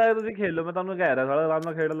सालो ताले तुसी खेल लो मैं तानू कह रहा साले आराम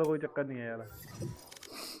से खेड लो कोई चक्कर नहीं है यार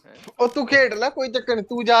ओ तू खेड ले कोई चक्कर नहीं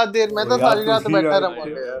तू जा देर मैं तो सारी रात बैठा रहूंगा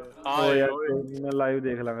यार ओ यार मैं लाइव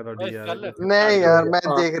देख लांगा थोड़ी यार नहीं यार मैं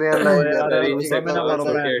देख रहा लाइव यार मैं ना मारो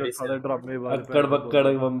साले ड्रॉप में बात अक्कड़ बक्कड़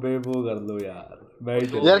बम्बे वो कर दो यार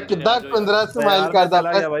यार कितना 15 स्माइल करदा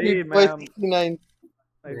भाई मैं 69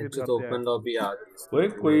 तो ओपन लॉबी आ गई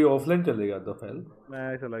कोई ऑफलाइन चलेगा तो फिर मैं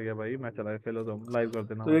चला गया भाई मैं चला गया खेलो तुम लाइव कर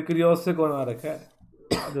देना तो ये क्रियोस से कौन आ रखा है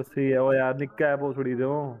जस्सी है वो यार निक्का है भोसड़ी दो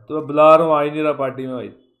तो बुला रहा हूं आ ही नहीं रहा पार्टी में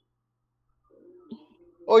भाई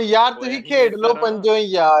ओ यार तुसी खेड लो पंजो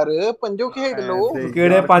यार पंजो खेड लो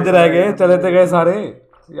केड़े 5 रह गए चले ते गए सारे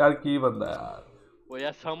यार की बंदा यार वो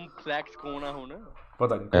यार सम फ्लैक्स कौन है हुन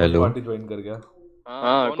पता नहीं पार्टी ज्वाइन कर गया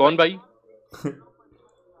हां कौन भाई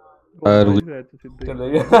चले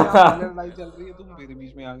गए लड़ाई चल रही है तुम मेरे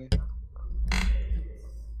बीच में आ गए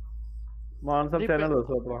मान सब चैनल हो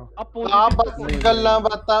अपना आप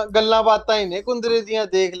गल्ला बातां ही ने कुंदरे दियां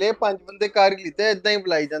देख ले 5 बंदे कार ही लेते इदां ही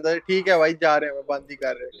बुलाई जांदा ठीक है भाई जा रहे हैं मैं बंद ही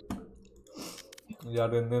कर रहे यार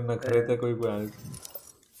इतने नखरे थे कोई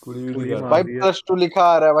कुड़ी भी नहीं भाई +2 लिखा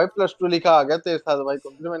आ रहा है भाई +2 लिखा आ गया तेरे साथ भाई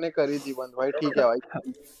कुंदरे मैंने करी थी बंद भाई ठीक है भाई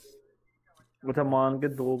अच्छा मान के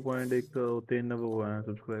 2.193 हुआ है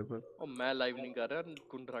सब्सक्राइबर ओ मैं लाइव नहीं कर रहा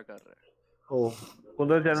कुंद्रा कर रहा है ओ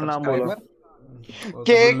कुंद्रा चैनल नाम बोलो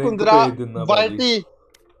के कुंद्रा वाल्टी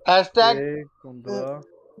हैशटैग कुंद्रा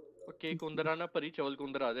के कुंद्रा ना परी चवल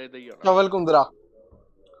कुंद्रा आ जाए इधर ही चवल कुंद्रा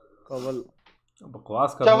कवल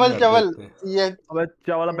बकवास कर चवल ये अबे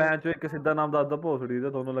चवल बैंच एक सीधा नाम दस दो भोसड़ी दे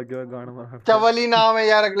दोनों लगे हुए गाने मारने चवल ही नाम है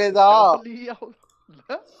यार अगले दा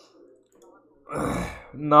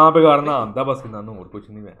ना बिगाड़ना आंदा बस इन्हां और कुछ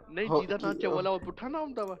नहीं मैं नहीं जीदा ना चवल और पुठा ना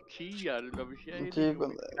हुंदा वा छी यार लविश ठीक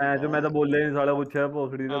हुंदा है जो मैं तो बोले नहीं साला पूछया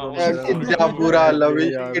भोसड़ी दे कितना बुरा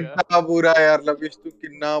लविश कितना बुरा यार लविश तू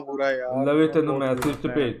कितना बुरा यार लविश तेनु मैसेज पे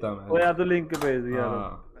भेजता मैं ओ यार तू लिंक भेज यार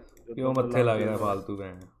क्यों मत्थे लग रहा है फालतू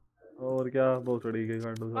में और क्या भोसड़ी के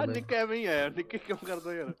गांडू साले निक्के में ही है यार निक्के क्यों कर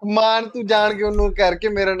दो यार मान तू जान के उन्नु करके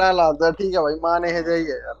मेरे नाल आता ठीक है भाई मान है जाई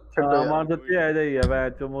है यार छड्डो यार मान सच्ची है जाई है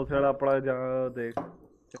बैच मूसे वाला अपना जा देख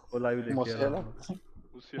वो लाइव देख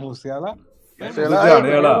मूसे वाला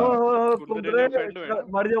जाने वाला कुंदरे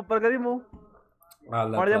मर जा ऊपर करी मुंह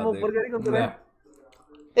मर जा मुंह ऊपर करी कुंदरे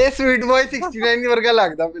ए स्वीट बॉय 69 वर्गा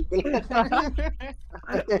लगदा बिल्कुल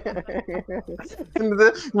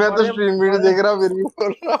मैं तो स्ट्रीम वीडियो देख रहा फिर भी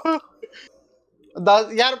बोल रहा हूं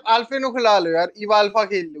 10 यार अल्फा नु खिला लो यार ईवा अल्फा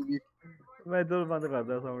खेल लूंगी मैं इधर बंद कर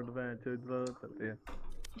दिया साउंड मैच इधर चलते हैं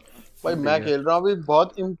भाई मैं खेल रहा हूं अभी बहुत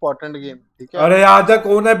इंपॉर्टेंट गेम ठीक है अरे आजा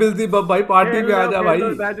कौन है बिल्दी भाई पार्टी पे आजा भाई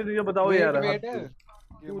मैच तुझे बताओ यार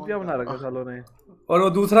क्यों क्या बना रखा सालों ने और वो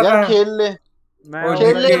दूसरा यार खेल ले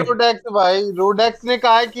खेल ले रोडेक्स भाई रोडेक्स ने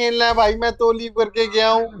कहा है खेलना है भाई मैं तो लीव करके गया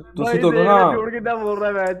हूं तुसी तो ना छोड़ के ना बोल रहा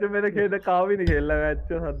है मैच मेरे खेल का भी नहीं खेलना मैच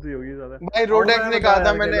हद ही होगी ज्यादा भाई रोडेक्स ने कहा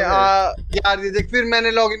था मैंने यार ये देख फिर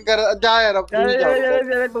मैंने लॉगिन कर जा यार अब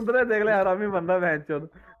यार कुंदरा देख ले हरामी बंदा मैच चोद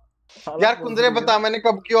यार कुंदरे बता मैंने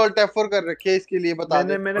कब की ऑल्ट F4 कर रखी है इसके लिए बता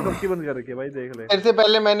दे। मैंने कब की बंद कर रखी है भाई देख ले। तेरे से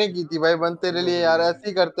पहले मैंने की थी भाई बंद तेरे लिए यार ऐसे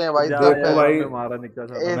ही करते हैं भाई। देख भाई मारा निकला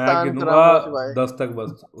था मैं गिनूंगा 10 तक बस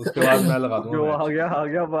उसके बाद मैं लगा दूंगा। जो आ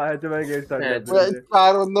गया मैच में गेम स्टार्ट कर दिया।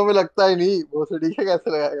 4 बंदों में लगता ही नहीं वो सड़ी के कैसे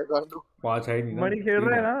लगाएगा कांडू। 5 है ही नहीं ना। मणि खेल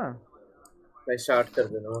रहे हैं ना मैं स्टार्ट कर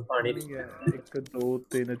देना पानी 1 2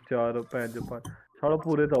 3 4 5 साला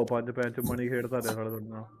पूरे तो 5 मणि खेलता रहे साला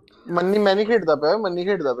तुमने। मन्नी मैं नहीं खेलता पे मन्नी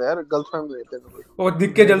खेलता पे यार गर्लफ्रेंड लेते हैं। ओ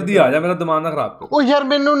दिख के जल्दी आ जा मेरा दिमाग ना खराब कर। ओ यार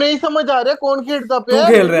मेनू नहीं समझ आ रहा कौन खेलता पे। तू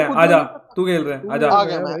खेल रहा है आजा तू खेल रहा है आजा। आ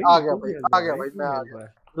गया भाई मैं आ गया।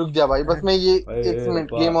 रुक जा भाई बस मैं ये 1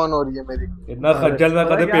 मिनट गेम ऑन हो रही है मेरी। इतना खज्जल मैं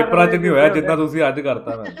कदे पेपर च नहीं होया जितना तुसी आज करता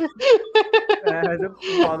मैं। ऐसे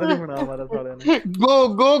पागल ही बना हमारा साले ने। गो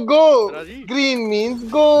ग्रीन मींस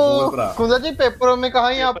गो। कुंदा जी पेपरों में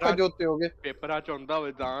कहां ही आप खजोते होगे। पेपर आ चोंदा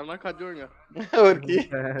होवे जान ना खजोएगा और की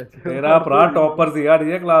तेरा भरा टॉपर सी यार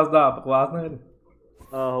ये क्लास दा बकवास ना कर।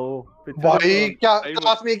 आहो भाई क्या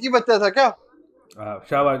क्लास में एक ही बच्चा था क्या।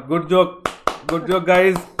 शाबाश गुड जोक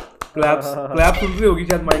गाइस। क्लैप सुन रही होगी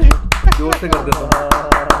शायद माइक जोर से कर देता हूं।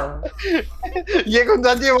 ये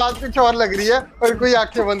कुंदा जी आवाज कुछ और लग रही है और कोई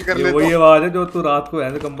आंखें बंद कर लेता। वही आवाज है जो तू रात को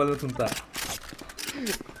ऐसे कंबल में सुनता है।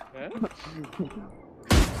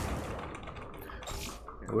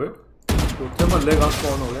 ओए तुझसे मल्ले का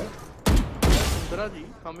कौन हो गया। कुंदरा जी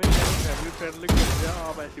हमें फैमिली फ्रेंडली कर दिया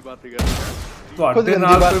आप ऐसी बातें कर रहे हैं। तो अड्डे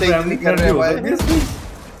नाल पे फैमिली कर रहे हो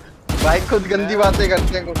भाई खुद गंदी बातें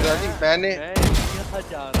करते हैं कुंदरा जी। मैंने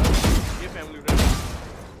जा रहा ये फैमिली फ्रेंड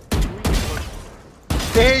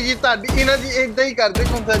ਤੇ ਜੀ ਤੁਹਾਡੀ ਇਹਨਾਂ ਦੀ ਇਦਾਂ ਹੀ ਕਰਦੇ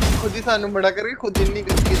ਕੁੰਦਾ ਜੀ ਖੁਦ ਹੀ ਸਾਨੂੰ ਬੜਾ ਕਰਕੇ ਖੁਦ ਇੰਨੀ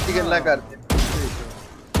ਕੀਤੀ ਗੱਲਾਂ ਕਰਦੇ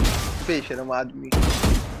ਬੇਸ਼ਰਮ ਆਦਮੀ।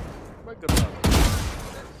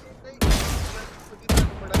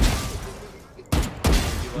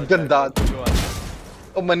 गंदा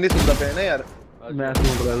ओ मन नहीं सुनता पे ना यार। मैं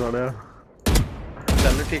सुन रहा साला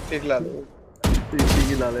चलो ठीक ला लो ठीक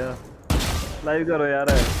ही ला लिया। लाइव करो यार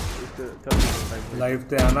लाइव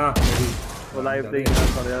ते आना वो लाइव ते ही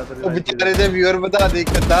कर यार तेरे। ओ बेचारे दे व्यूअर बता दे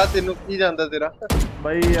कदा तेनु की जानदा तेरा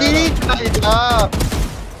भाई यार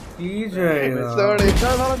की चाहिदा सोड़े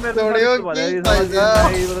साला मेरे सोड़ियो की चाहिदा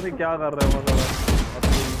नहीं पता नहीं क्या कर रहे हो मतलब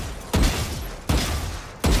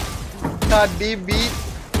साडी भी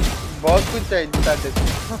बहुत कुछ चाहिए साडे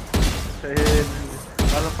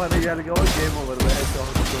अल्फा ने यार क्या गेम ओवर है।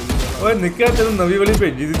 ओए निक्का तेनु नवी वाली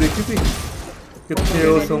भेजी थी देखी थी कितने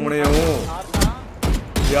हो सोमने हो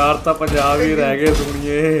यार ता पंजाब ही रह गए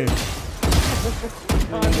सुनिए।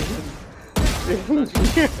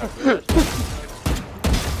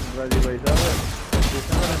 राजी भाई साहब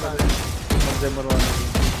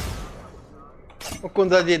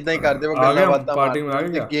कुंदा जी इतना ही कर दे वो गल्ला बातें पार्टी में आ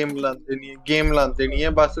गया गेम लाते नहीं है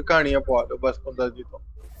बस कहानियां पवा दो बस कुंदा जी तो।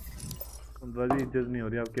 कुंदा जी इज्जत नहीं हो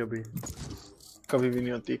रही आपकी अभी कभी भी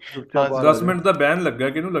नहीं होती। 10 मिनट ਦਾ ਬੈਨ ਲੱਗਾ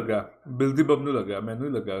ਕਿਹਨੂੰ ਲੱਗਾ ਬਿਲਦੀ ਬੱਬ ਨੂੰ ਲੱਗਾ ਮੈਨੂੰ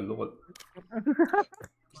ਹੀ ਲੱਗਾ ਲੋਕਲ।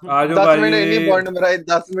 ਆਜੋ ਭਾਈ 10 ਮਿੰਟ ਨਹੀਂ ਬੌਂਡ ਮਰਾਏ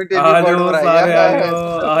 10 ਮਿੰਟ ਨਹੀਂ ਬੌਂਡ ਮਰਾਏ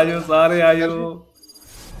ਆਜੋ ਸਾਰੇ ਆਜੋ।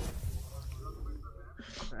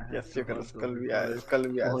 यस कल भी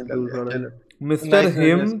आया मिस्टर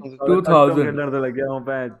हिम 2000 खेलਣ ਤੇ ਲੱਗਿਆ ਹਾਂ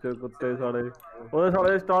ਭੈਣ ਚ ਕੁੱਤੇ ਸਾਲੇ ਉਹਦੇ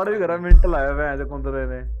ਸਾਲੇ ਸਟਾਰਟ ਵੀ ਕਰਾ ਮਿੰਟ ਲਾਇਆ ਭੈਣ ਚ ਕੁੰਦਰੇ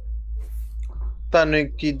ਨੇ। ਤੁਹਾਨੂੰ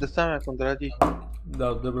ਕੀ ਦੱਸਾਂ ਮੈਂ ਕੁੰਦਰਾ ਜੀ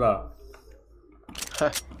ਦੱਸ ਦੇ ਭਰਾ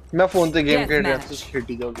मैं फोन पे गेम खेल रहा था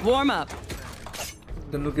खेटी जाओगे वार्म अप।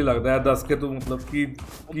 ਤੈਨੂੰ ਕੀ ਲੱਗਦਾ ਹੈ ਦੱਸ ਕੇ ਤੂੰ ਮਤਲਬ ਕੀ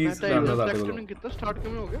ਕਰਨਾ ਚਾਹते हो कितना स्टार्ट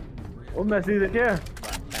किਵੇਂ ਹੋ ਗਿਆ। ਉਹ ਮੈਸੇਜ ਦੇਖਿਆ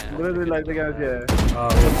ਮੇਰੇ ਤੇ ਲੱਗਦਾ ਕਿਆ ਸੀ ਹੈ।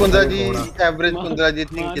 कुंदरा जी एवरेज कुंदरा जी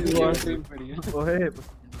थिंक कितनी ओए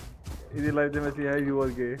इधर लाइव में मैसेज है यू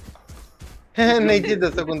आर गे नहीं जी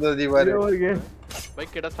दसो कुंदरा जी बारे यू आर गे भाई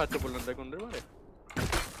केड़ा सच बोलन दा कुंदरे बारे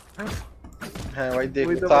है भाई देख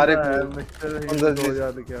सारे कुंदरा जी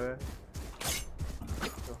याद क्या है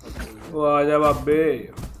ਉਹ ਆ ਜਾ ਬਾਬੇ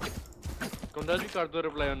कुंदरा जी कर दो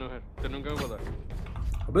रिप्लाई ਉਹਨੂੰ ਫਿਰ ਤੈਨੂੰ ਕਿਉਂ ਪਤਾ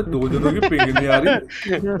अबे दो जनों की पिंग नहीं आ रही।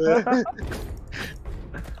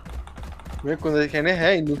 मैं कुंदरा जी कहने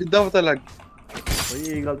हैं इन्हें कितना पता लग भाई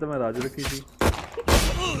ये गल तो मैं राजू रखी थी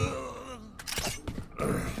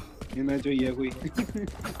ये मैच हुई है कोई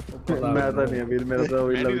मैं तो नहीं वीर मेरा तो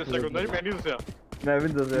वही लग मैं नहीं दसया मैं भी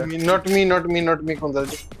दसया not me कुंदरा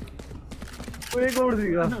जी वो एक और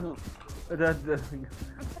सीगा अच्छा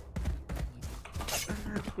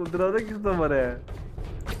कुंदरा तो किस तो मरे है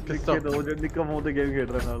निक्के दो जो निक्का मुंह ते गेम खेल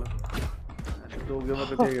रहा नाल दो गेम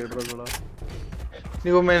पे खेल रहा थोड़ा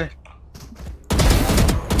नहीं वो मैंने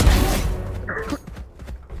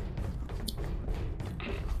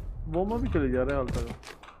वो में भी चले जा रहे हाल तक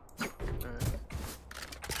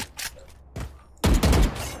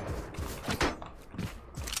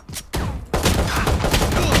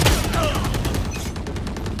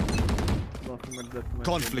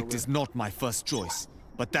conflict is not my first choice,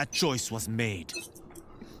 but that choice was made.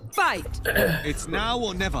 Fight. It's now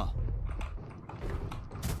or never.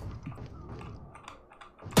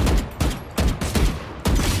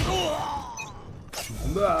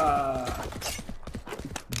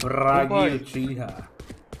 Bragi Chiha.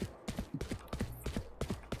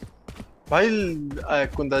 भाई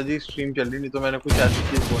कुंदा जी स्ट्रीम चल रही, नहीं तो मैंने कुछ ऐसी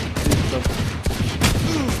चीज बोली।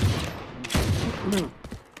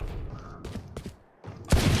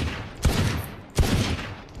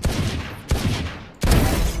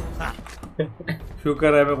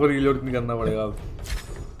 शुक्र है मेरे को रीलोड नहीं करना पड़ेगा अब।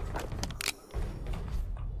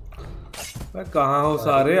 मैं कहाँ हो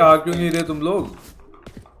सारे, आ क्यों नहीं रहे तुम लोग?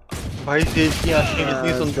 भाई तेज की आंखें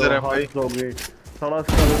कितनी सुंदर है भाई। हो गई साला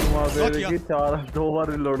स्कल मार दे कि 2 बार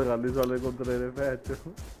रीलोड कर ली साले को तेरे रे पैच।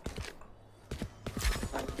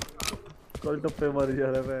 कल टप्पे मार जा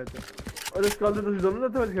रहा है पैच। और इस कल तो दोनों ने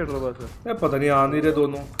तो खेल रहे बस। मैं पता नहीं आ नहीं रहे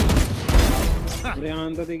दोनों। अरे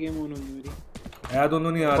आंदा ते गेम ऑन होनी मेरी। है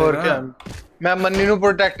दोनों नहीं आ और रहे क्या? मैं मन्नी को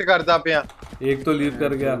प्रोटेक्ट करता पे। एक तो लीव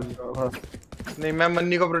कर गया। नहीं मैं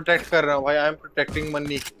मन्नी को प्रोटेक्ट कर रहा हूँ भाई। आई एम प्रोटेक्टिंग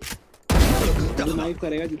मन्नी। तू नाइफ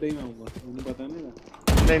करेगा जितना ही मैं आऊंगा, मुझे पता नहीं ना।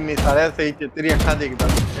 नहीं सारे सही है, तेरी अखा देखदा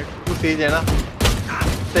तू तेज है ना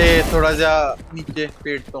ते थोड़ा जा नीचे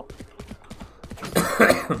पेट तो।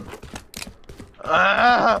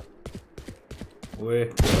 ओए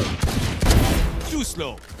Too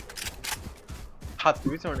slow. हाथ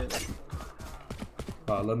भी सोने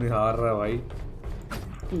साला नहीं हार रहा है भाई।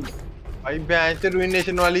 भाई बेंच से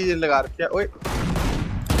रुइनेशन वाली लगा रखी है। ओए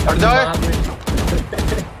हट जाओ।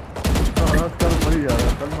 कल मर जा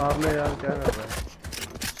रहा, कल मार ले यार, क्या कर रहा है?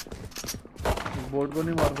 बोर्ड को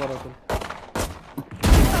नहीं मार पा रहा तुम।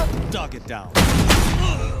 Target down.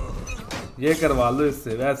 ये करवा लो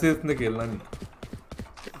इससे, वैसे इसने खेलना नहीं।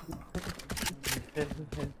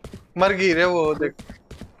 मर गई रे वो, देख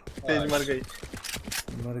तेज मर गई।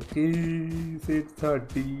 मरकी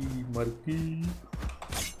 630 मरकी।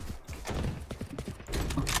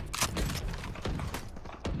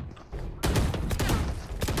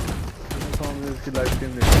 इसकी लाइव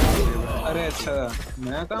स्ट्रीम देख। अरे अच्छा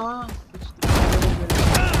मैं कहाँ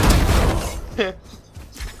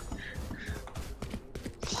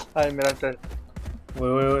हाय मेरा टर्न। ओए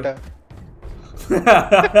ओए ओए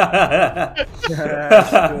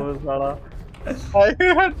वो साला हाय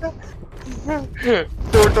मेरा टर्न।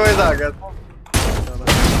 टोटोइज आ गया था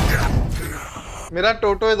मेरा।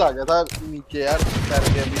 टोटोइज आ गया था नीचे यार, तैर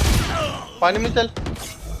के अभी पानी में। चल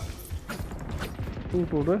तू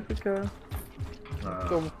टोटोइज से क्या?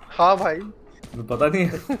 तुम हाँ भाई मुझे पता नहीं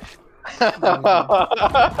है।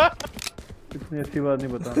 इतनी अच्छी बात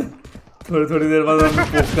नहीं बताना। थोड़ी देर बाद मैं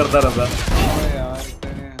पोस्ट करता रहता। ओए यार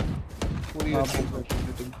पूरी अच्छी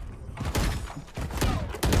तुम।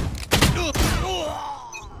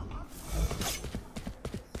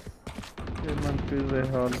 ये मन फिर रहे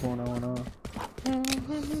हाल होना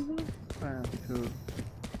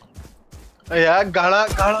यार गाड़ा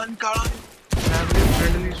फैमिली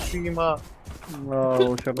फ्रेंडली स्ट्रीम।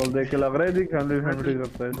 वो शक्ल देख के लग रहा है जी फैमिली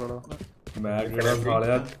करता है थोड़ा। मैं केड़ा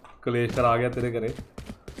सालिया कलेश करा गया तेरे घरे।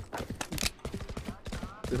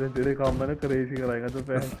 तेरे जेड़े काम मैंने कलेश ही कराएगा तो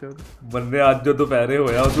पैसे बंदे आज जो दोपहरे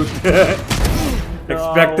होया तू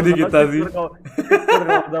एक्सपेक्ट नहीं कीता सी। बड़ा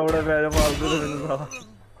पैसे मार दे मैंने साला।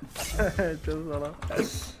 चल साला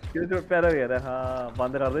क्यों जो पैरा गया है। हां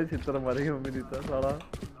बंद कर दे, चित्र मारेगी मम्मी दी तो साला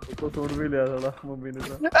उसको छोड़ भी लिया साला मम्मी ने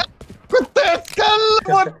तो। कुत्ते स्कल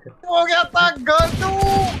हो गया था गंदू।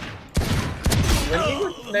 मन्नी को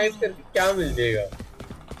स्नाइप करके क्या मिल जाएगा?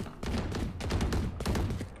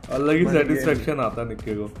 अलग ही सेटिस्फेक्शन आता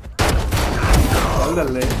निक्के को। चल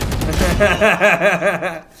ले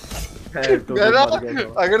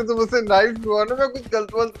अगर तुम उसे नाइफ हुआ ना मैं कुछ गलत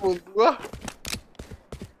बोल दूंगा।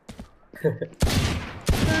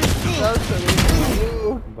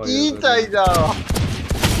 की चाहिए जा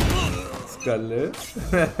स्कल।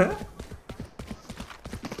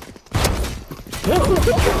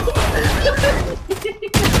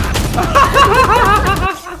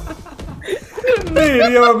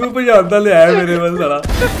 मेरी मम्मी पजांदा ले आया मेरे बल साला।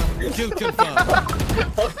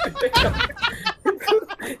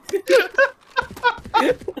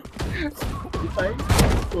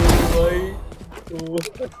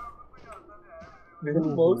 मेरे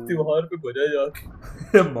माउस त्योहार पे बजा जा।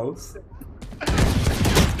 माउस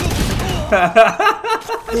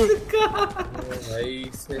भाई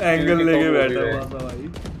एंगल लेके बैठा हुआ था भाई।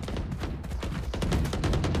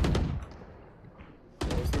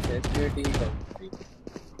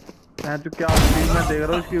 मैं तो क्या स्क्रीन में देख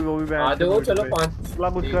रहा हूँ उसकी वो भी बैठ। आ जाओ चलो 5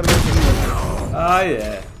 कुछ कर ले। आ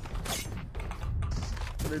ये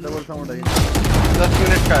डबल साउंड आई 10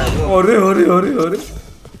 मिनट का है वो। अरे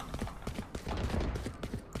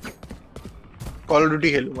कॉल ऑफ ड्यूटी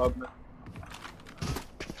खेलूंगा अब मैं।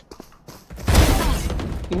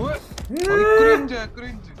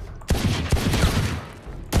 क्रिंज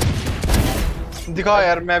दिखा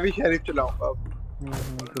यार, मैं भी शरीफ चलाऊंगा अब।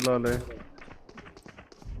 चला ले।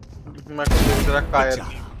 मैं कुछ तेरा कायर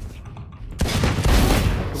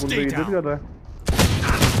गुंडे इज्जत कर रहा है।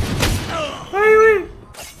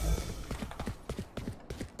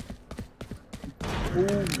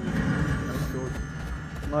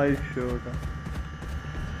 Nice shot.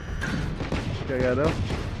 क्या कह रहे हो?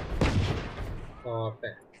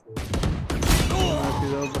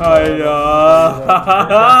 हाय यार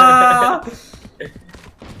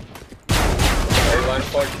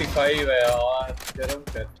 145 है यार, गरम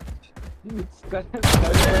कर।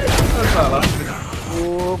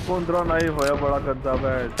 वो कुंद्रा नाइफ होया बड़ा गंदा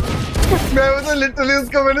बैट। मैं वो तो लिटरली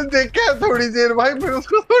उसका मैंने देखा है थोड़ी देर भाई, मैंने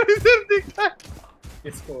उसको थोड़ी देर देखा है।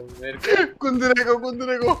 इसको मेरे को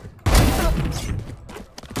कुंदरे को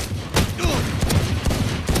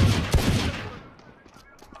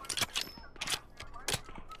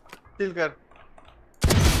चिल कर।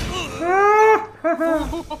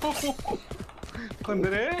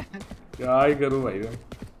 कुंदरे क्या ही करूं भाई मैं।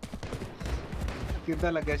 कितना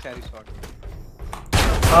लगा शायरी शॉट?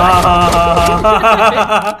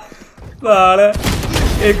 साले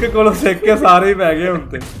एक कोलो सेक के सारे ही पै गए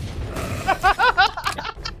उनते।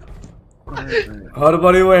 हर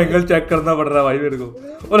बारी वो एंगल चेक करना पड़ रहा है भाई मेरे को,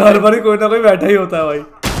 और हर बारी कोई ना कोई बैठा ही होता है भाई।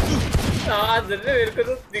 मेरे को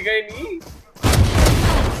तो दिखा ही नहीं।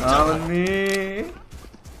 हाँ बन्नी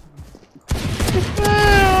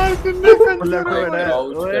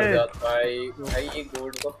भाई ये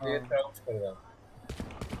गोल्ड का प्लेयर क्राउच कर रहा।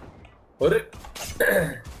 और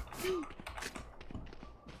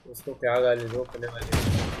उसको क्या गाली दो अपने वाले।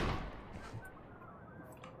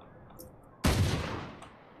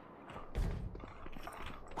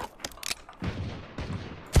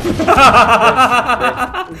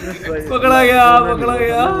 पकड़ा गया।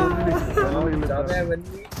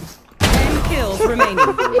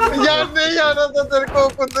 यार नहीं आना था तेरे को,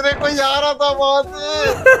 कुंदरे को यार आता वहां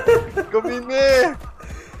से कमीने।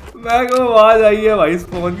 मैं को आवाज आई है भाई,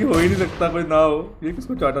 स्पॉन की हो ही नहीं सकता कोई ना हो। ये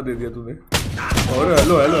किसको चाटा दे दिया तूने? और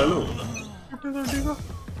हेलो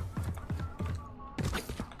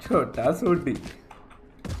छोटा सोटी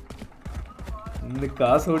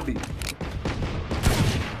निकाह सोटी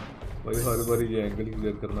भाई। हर बार ये एंगल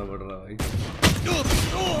क्लियर करना पड़ रहा है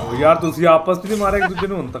भाई। यार तुसी आपस में मारे एक दूसरे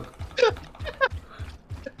ने उन तक।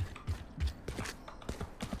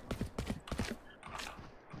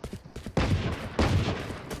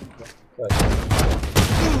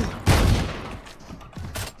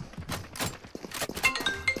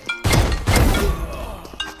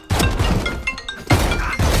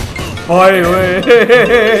 भाई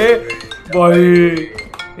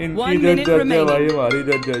इनकी जज है भाई, हमारी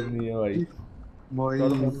जज नहीं है भाई।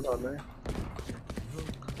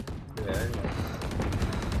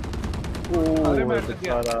 अरे मैं तो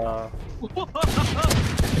क्या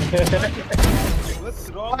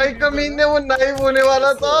भाई कमीने वो नाइफ होने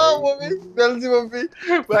वाला था, वो भी जल्दी वो भी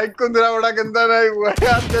भाई। कुंदरा बड़ा गंदा नाइफ हुआ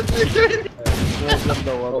यार, जज लेके बहुत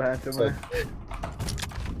गंदा हुआ मैच में।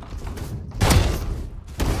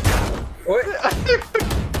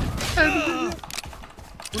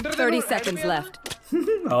 30 seconds left.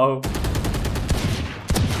 आओ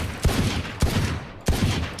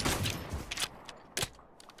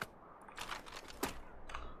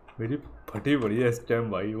मेरी फटी पड़ी है इस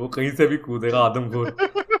टाइम भाई। वो कहीं से भी कूदेगा आदमखोर,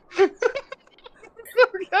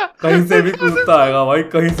 कहीं से भी कूदता आएगा भाई,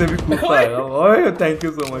 कहीं से भी कूदता आएगा भाई। Thank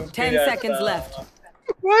you so much. 10 seconds left.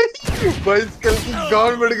 भाई कल की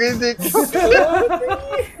गांड बढ़ गई देख।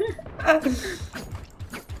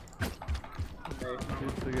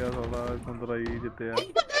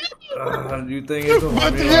 जीतेंगे तो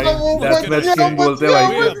हम बोलते हैं भाई।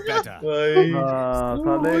 हाँ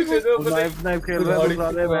साले नाइफ खेल रहे हैं,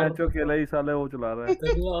 साले मैच जो खेला ही साले वो चला रहा है।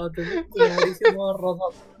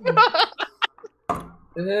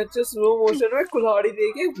 स्लो मोशन में कुल्हाड़ी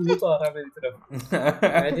देके भूत आ रहा है मेरी तरफ।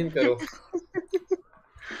 इमेजिन करो।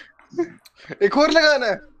 एक और लगाना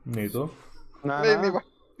है? नहीं तो नहीं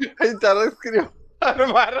भाई चलो स्क्रीन अरे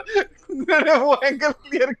मार। मैंने वो एंगल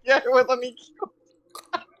क्लियर किया है, पता नहीं क्यों।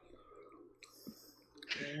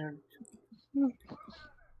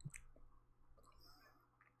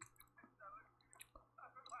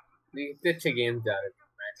 इतने अच्छे गेम जा रहे थे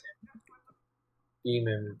मैच है। टीम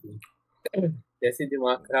एमवीपी जैसे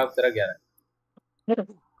दिमाग खराब तरह गया है।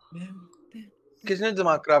 किसने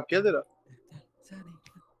दिमाग खराब किया तेरा?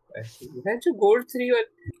 है जो गोल्ड 3 और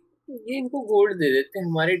ये इनको गोल्ड दे देते हैं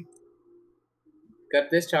हमारे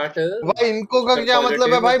करते स्टार्ट। भाई इनको का क्या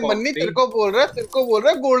मतलब है भाई? मन्नी तेरे को बोल रहा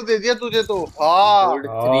है गोल्ड दे दिया तुझे तो। हाँ गोल्ड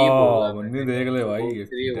 3 बोला मन्नी देख ले भाई,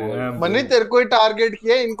 मन्नी तेरे को ही टारगेट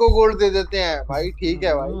किया, इनको गोल्ड दे देते हैं भाई। ठीक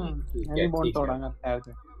है भाई, नहीं बोल तोड़ांगा पैर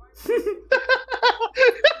से।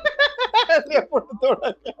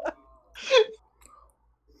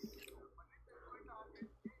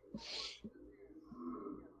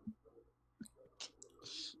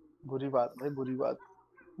 बुरी बात भाई, बुरी बात।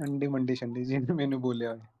 अंडी मंडी शंडी जी ने मैंने बोले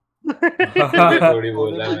थोड़ी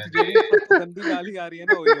बोला मैंने, गंदी गाली आ रही है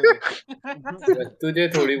ना वही। तुझे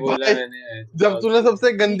थोड़ी बोला मैंने। जब तूने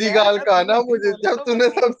सबसे गंदी गाल कहा ना मुझे, जब तूने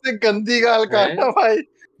सबसे गंदी गाल कहा ना भाई,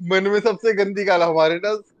 मन में सबसे गंदी गाल। हमारे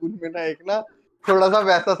ना स्कूल में ना एक ना थोड़ा सा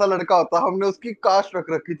वैसा सा लड़का होता, हमने उसकी कास्ट रख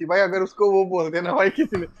रखी थी भाई। अगर उसको वो बोल देना भाई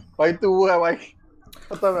किसी ने, भाई तू वो है भाई,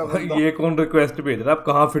 पता है। ये कौन रिक्वेस्ट भेज रहा है? अब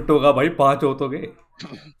कहाँ फिट होगा भाई? 5 हो तो गए,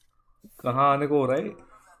 कहाँ आने को हो रहा है?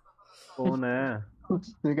 कौन है?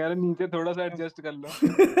 ये कह रहे नीचे थोड़ा सा एडजस्ट कर लो।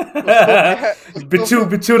 बिच्छू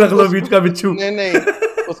बिच्छू रख लो, बीच का बिच्छू। नहीं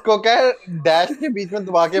उसको क्या है, डैश के बीच में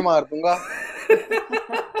दबा के मार दूंगा।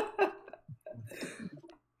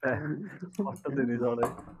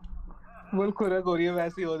 बोल खुरा गोरिया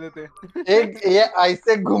वैसे हो देते। एक ये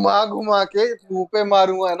ऐसे घुमा घुमा के मुंह पे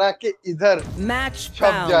मारूंगा ना कि इधर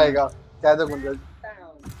छप जाएगा। क्या था कुंद्रा?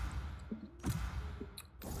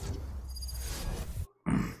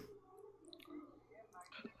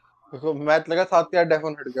 देखो मैच लगा 7 यार,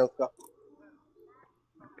 डेफन हट गया उसका।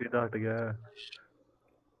 किधर हट गया है?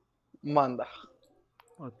 मांदा।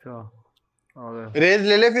 अच्छा आ गया। रेज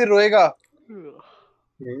ले ले फिर रोएगा।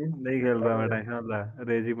 नहीं खेल रहा मैं, टेंशन ले,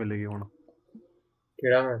 रेज ही मिलेगी हुन।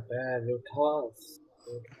 केड़ा मारता है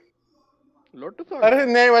लोटस। अरे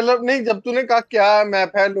नहीं मतलब नहीं, जब तूने कहा क्या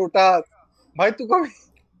मैप है लोटस, भाई तू कभी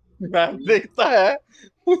मैप देखता है?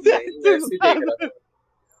 मुझे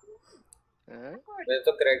मैं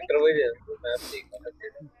तो कैरेक्टर वही दे दूं, मैप देखा।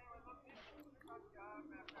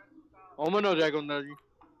 ओमन हो जाएगा कुंद्रा जी।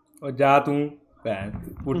 और जा तू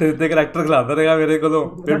पुट्ठे सीधे कैरेक्टर खिलाता रहेगा मेरे को,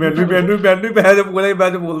 तो फिर मैं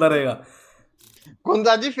मैच बोलता रहेगा।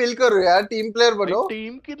 कुंद्रा जी फील करो यार, टीम प्लेयर बनो।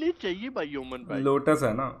 टीम के लिए चाहिए भाई ओमन भाई। लोटस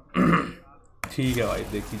है ना। ठीक है भाई,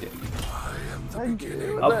 देखी जाएगी।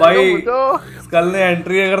 अब भाई कल ने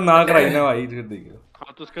एंट्री अगर ना कराई ना भाई, फिर देखिए।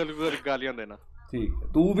 हाँ तो उसके लिए गालियां देना। ठीक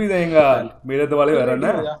है, तू भी देगा मेरे दिवाले हो रहा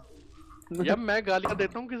ना। जब मैं गालियां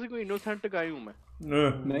देता हूँ किसी को, इनोसेंट गाय हूँ मैं।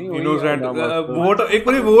 इनोसेंट वोट एक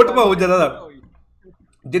बारी वोट पाओ जरा,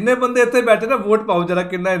 जिन्ने बंदे इतने बैठे ना वोट पाओ जरा,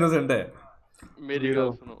 कितना इनोसेंट है। मेरी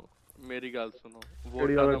गल सुनो वोट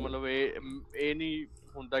का मतलब ए नहीं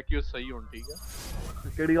ਹੁੰਦਾ कि वो सही होन। ठीक है,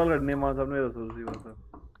 केड़ी गल करनी मान साहब ने दसो तुसी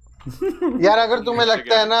बस। यार अगर तुम्हें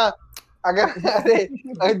लगता है ना, अगर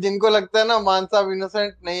जिनको लगता है ना मान साहब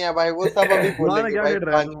इनोसेंट नहीं है भाई, वो सब अभी बोलेंगे क्या भाई। खेल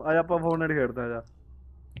रहा है तू? आज ਆਪਾਂ फोर्टनाइट खेलते हैं, जा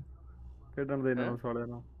खेलने देना उस वाले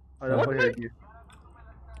ना। आज ਆਪਾਂ खेलिए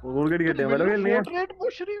और गेट खेलते हैं, वाला खेलनी है। फोर्टनाइट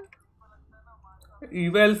पूछ रही हूं।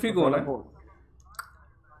 ईवा एल्फी कौन है?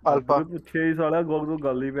 अल्फा पूछे ही साला गोग तो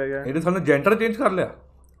गल ही पै गया। ਇਹਦੇ ਸਾਨੂੰ जेंडर चेंज कर लिया?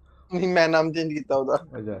 नहीं मैं नाम चेंज किया ਉਹਦਾ।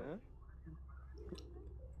 अच्छा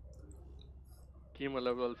की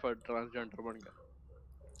मतलब अल्फा ट्रांसजेंडर बन गया?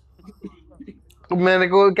 मेरे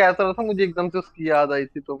को कैसा रहा था, मुझे एकदम से उसकी याद आई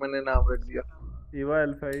थी तो मैंने नाम रख दिया। ईवा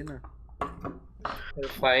अल्फा ही ना,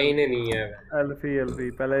 रिफाइन नहीं है एल्फी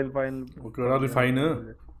पहले रिफाइन उठा रिफाइन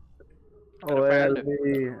ओ एल्फी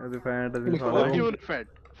refined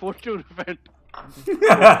Fortune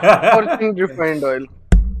refined oil.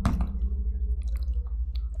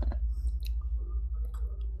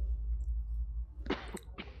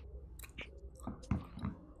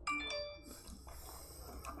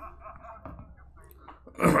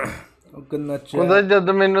 Kundra जद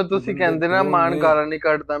मैनू तुसी कहंदे ना मान गाला नहीं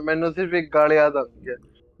कटदा, मैनू सिर्फ एक गाल याद आती है।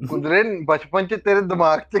 कुंद्रे बचपन च तेरे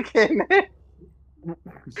दिमाग च खेने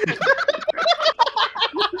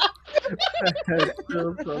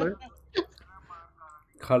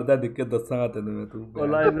खड़दा दिक्कत दसांगा तेनू मैं, तू ओ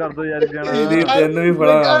लाइव कर दो यार गाना। तेरी तेनू भी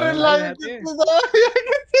फड़ा अरे लाइव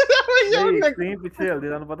नहीं पीछे जल्दी,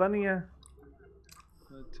 थानू पता नहीं है।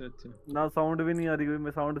 अच्छा ना साउंड भी नहीं आ रही कोई,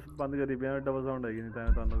 मैं साउंड बंद करी पिया, डबल साउंड आएगी नहीं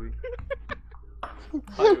ताने तानो भी।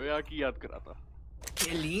 अरे यार की याद करा था।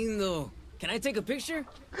 Qué lindo. Can I take a picture?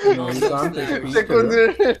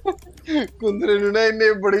 कुंद्रे नु ना इन्ने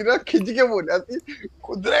बड़ी ना खिंच के बोलिया सी,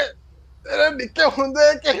 कुंद्रे तेरा निक्के हुंदे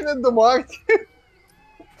किने दिमाग च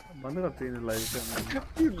बंद करती है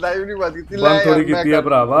लाइव नहीं बात की बंद थोड़ी कीती है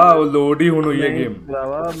भरावा, वो लोड ही हुन होई है गेम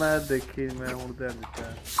भरावा। मैं देखी, मैं हुन ध्यान दित्ता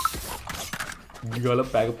गल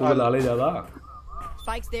पैक पूरा ला ले ज्यादा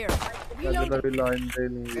Spikes there.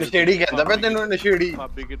 ਨਸ਼ੇੜੀ ਕਹਿੰਦਾ ਮੈਂ ਤੈਨੂੰ ਨਸ਼ੇੜੀ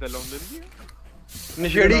ਭਾਬੀ ਕਿਤੇ ਲਾਉਂਦੇ ਨਹੀਂ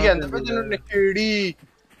ਨਸ਼ੇੜੀ ਕਹਿੰਦਾ ਮੈਂ ਤੈਨੂੰ ਨਸ਼ੇੜੀ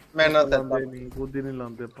ਮੈਂ ਨਾ ਨਹੀਂ ਬੁੱਧੀ ਨਹੀਂ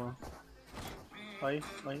ਲਾਉਂਦੇ ਆਪਾਂ ਆਈ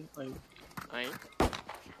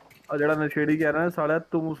ਆ ਜਿਹੜਾ ਨਸ਼ੇੜੀ ਕਹਿ ਰਿਹਾ ਸਾਲਿਆ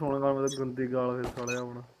ਤੂੰ ਸੁਣੇਗਾ ਮਤਲਬ ਗੰਦੀ ਗਾਲ ਫਿਰ ਸਾਲਿਆ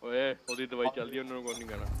ਹੁਣ ਓਏ ਉਹਦੀ ਦਵਾਈ ਚੱਲਦੀ ਉਹਨਾਂ ਨੂੰ ਕੋਈ ਨਹੀਂ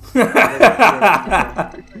ਕਹਿਣਾ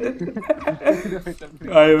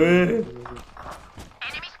ਆਏ ਓਏ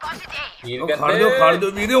ਖੜ ਦੋ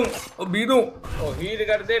ਵੀਰੋ ਉਹ ਵੀਰੋ ਉਹ ਹੀਲ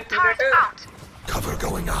ਕਰ ਦੇ ਪੀਨਟ Cover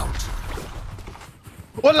going out.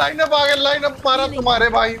 वो लाइनअप आ गया लाइनअप मारा तुम्हारे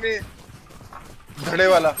भाई ने धड़े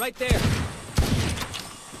वाला Right there.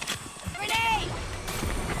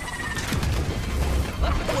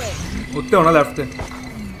 उत्ते होना लेफ्ट से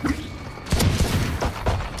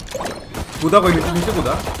कूदा कोई नीचे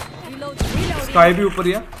कूदा स्काई भी ऊपर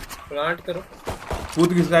ही है प्लांट करो कूद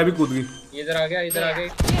गई स्काई भी कूद गई इधर आ गया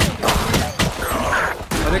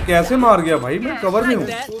अरे कैसे मार गया भाई मैं कवर में हूँ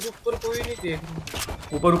ऊपर कोई नहीं देख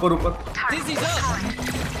ऊपर ऊपर ऊपर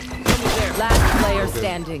Last player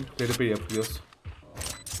standing. तेरे पे FPS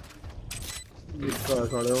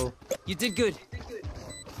You did good.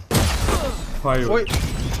 Five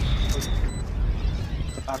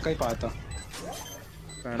आका ही पाता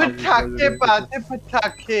पटाखे पाते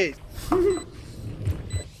पटाखे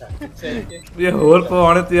ये होल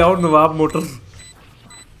पवाने ते आओ नवाब मोटर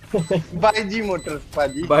बाईजी मोटर्स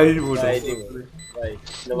पाजी बाईजी मोटर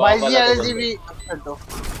बाईजी वाली जी भी हटो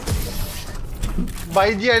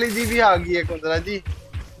बाईजी वाली जी भी आ गई है कुंद्रा जी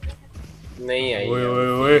नहीं आई ओए ओए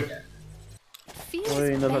ओए ओए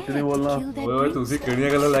इन्हें सच नहीं बोलना ओए ओए तुसी केड़ियां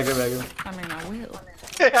गल्लां लेके बैठ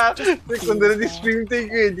गए यार ते कुंद्रा दी स्ट्रीम ते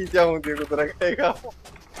ही जी चाहूं ते कुंद्रा कहेगा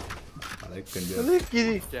अरे कंजर की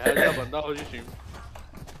जी जहर का बंदा हो जी स्ट्रीम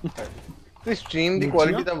तो स्ट्रीम दी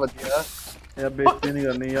क्वालिटी तो बढ़िया यार बेइज्जती नहीं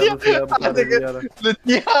करनी यार तुसी यार बता दे यार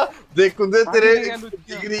लुचिया देख कुंद्रा तेरे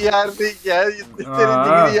जिगरी यार थे क्या तेरी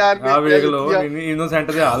जिगरी यार हां देख लो इनोसेंट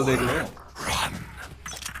दे हाल देख लो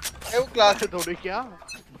ए वो क्लास से थोड़ी क्या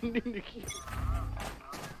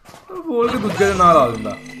बोल के दूसरे दे नाल आ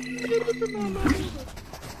दिंदा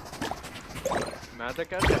मैं तो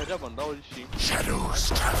क्या सहजा बंदा हो जी स्ट्रीम Shadows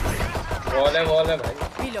traveling. वॉल है भाई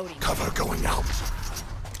Reloading. Cover going out.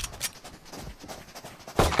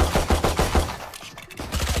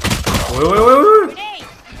 ओए ओए ओए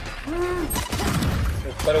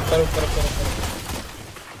ऊपर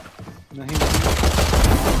नहीं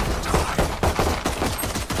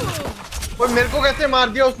ओए मेरे को कैसे मार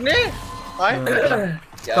दिया उसने हाय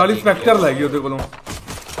साली स्पेक्टर लगी ओदे कोलों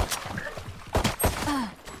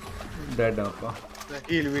डेड आपका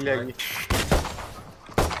हील भी लगी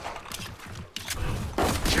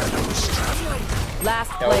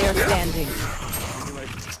Last player standing.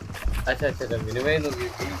 अच्छा मिनिमाइज हो गई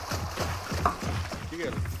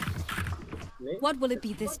What will it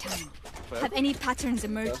be this time? Have any patterns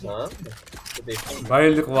emerged yet? भाई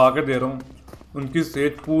लिखवा के दे रहा हूँ उनकी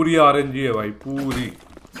सेज पूरी आरएनजी है भाई पूरी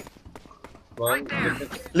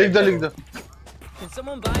लिख दो Can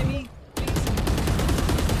someone buy me?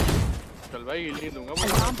 चल भाई हिल नहीं दूंगा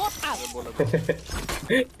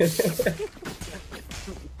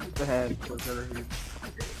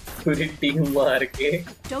पूरी टीम मार के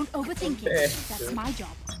Don't overthink it. That's my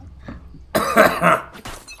job.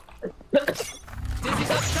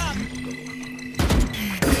 Dizzy's up top.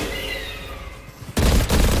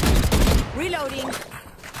 Reloading.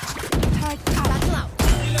 Turret battle out.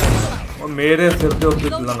 और मेरे सिर पे उसके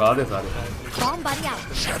लंगा दे सारे Bomb buddy out.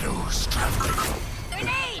 Shadows traveling.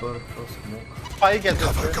 भाई कैसे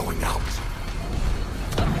Cover going out.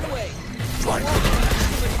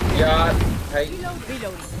 यार भाई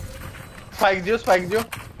Reloading. स्पाइक दियो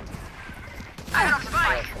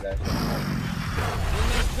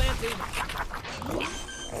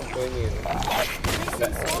कोई नहीं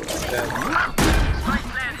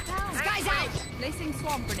Sky's out. Placing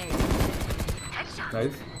swamp grenade.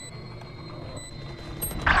 Nice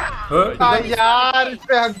यार इस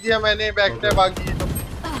पे हक दिया मैंने बैक से भागी तो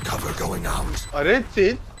Cover going out. अरे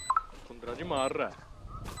चीज कुंद्रा जी मार रहा है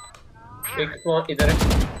एक स्पॉट इधर है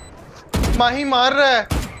माही मार रहा है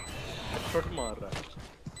शॉट मार रहा है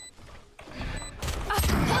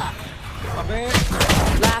अबे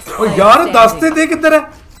ओ यार दास्ते दे किधर है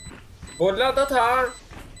बोला तो था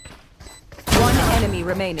One enemy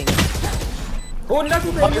remaining. बोला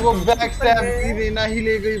तो भाई वो बैक स्टैब की रेना ही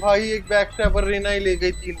ले गई भाई एक बैक स्टैबर रेना ही ले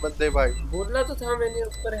गई 3 बंदे भाई बोला तो था मैंने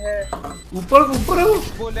ऊपर है ऊपर है वो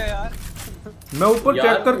बोले यार मैं ऊपर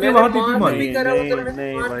चेक करके वहां टीपी मारी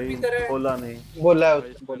नहीं भाई बोला नहीं बोला है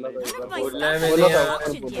बोला है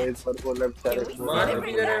बेचारे मार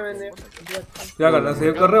भी करा मैंने क्या करना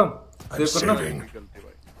सेव कर रहे हो सेव करना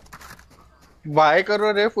भाई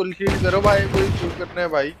करो रे, फुल शील्ड करो भाई, कोई शूट करना है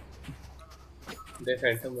भाई। दे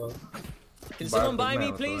फैंटम आओ। Can someone buy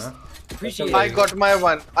me please? Appreciate I got my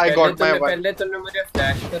one. I got my one. पहले तुमने मुझे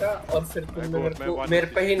फ्लैश करा और फिर तुमने मेरे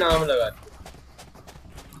पे ही नाम लगा दिया।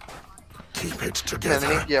 मैंने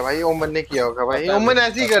नहीं किया भाई, ओमन ने किया होगा भाई। ओमन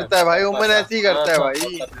ऐसे ही करता है भाई, ओमन ऐसे ही करता है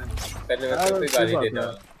भाई। पहले मैं तो कोई गाली देता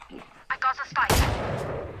हूँ।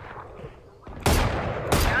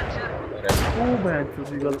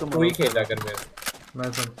 तू ही खेला कर मेरे।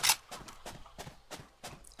 मैं सुन।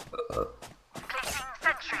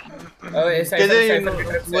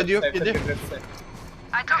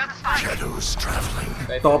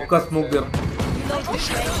 टॉप का smoke they.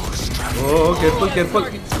 Oh careful careful.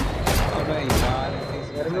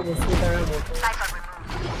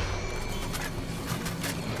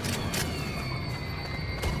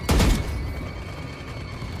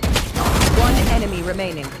 One enemy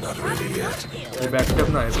remaining. Not ready yet. Back step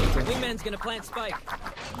ना है सबसे। Wingman's gonna plant spike.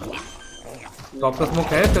 Top का स्मोक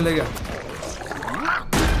है, चले गया।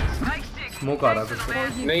 स्मोक आ रहा है सबसे।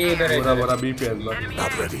 नहीं इधर है। बड़ा बी पे है इस बार।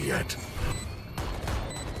 Not ready yet.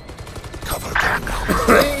 Cover going out.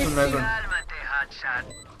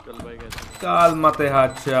 काल मते हाथ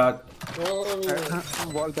शॉट।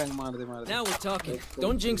 वॉल बैंग मार दे। Now we're talking.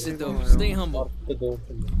 Don't jinx it though. Stay humble.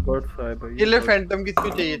 ये ले फैंटम किसको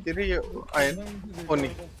चाहिए तेरे? ये आए ना होनी।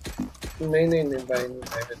 नहीं भाई नहीं है।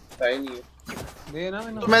 दे ना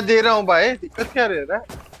मैंने। तो मैं दे रहा हूँ भाई, दिक्कत क्या रह रहा है?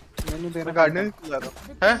 मैंने दे रहा। गार्डन चला रहा हूँ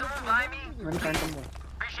हैं? मैंने फैंटम दे।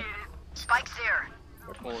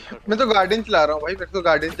 मैं तो गार्डन चला रहा हूँ भाई, मेरे तो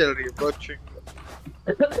गार्डन चल रही है बहुत अच्छी।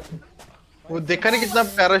 वो देखा नहीं कितना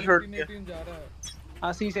प्यारा शॉट किया।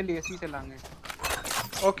 हाँ सी से लिए, सी से लाएंगे।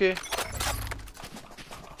 Okay.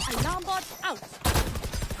 Alarm bot out.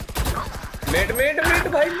 Met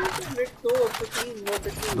भाई मेट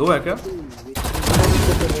दो है क्या?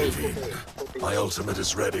 My ultimate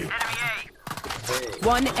is ready.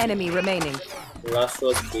 One enemy remaining. Last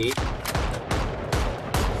was B.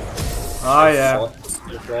 Ah yeah.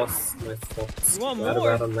 It was nice shot. You want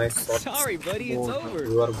more? Nice shot. Sorry, buddy, it's over.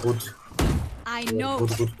 You are good. I know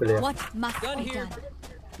Good player. what must be done.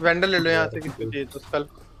 Vendor ले लो यहाँ से किसको चाहिए तो school.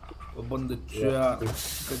 वो बंदे चा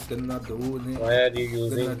कितना दूर है। Why are you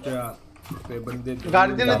using? पे बंदे।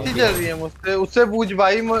 गार्डन अच्छी चल रही है मुझसे, उससे पूछ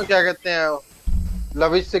भाई क्या कहते हैं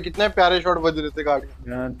लविश से कितने प्यारे शॉट बज रहे थे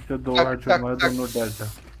गार्डन। यहाँ तो दो हेडशॉट मारे, दोनों डैश है।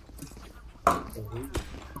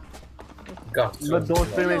 मैं दो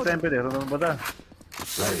स्प्रे में एक टाइम पे दे रहा हूँ, पता है?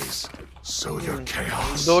 Blaze, sow your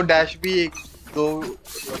chaos. दो डैश भी, एक दो।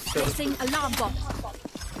 Placing alarm bot.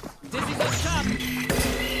 Dizzy's up top.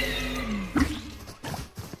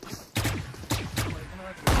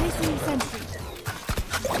 Placing sentry.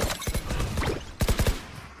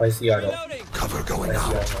 I see आ रहा। Cover going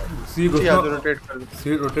out. सी रोटेट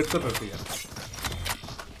कर रही है।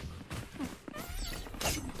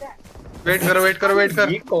 वेट करो।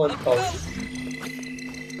 ये कौन था?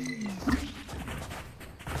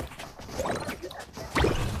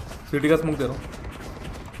 सिटी का स्मोक दे रहा हूँ।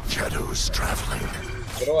 Shadows traveling.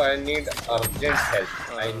 Bro, I need urgent help.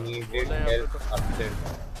 I needed help urgent.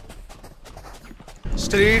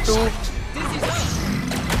 3, 2.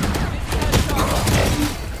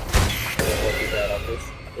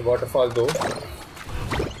 Waterfall दो।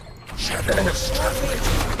 Shadows traveling.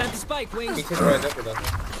 Plant the spike, wings. पीछे से आजा खुदा।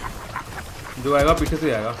 जो आएगा पीछे से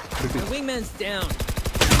आएगा। The wingman's down.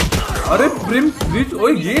 अरे ब्रिम ब्रिज,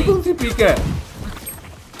 ओए ये कौन सी पीक है?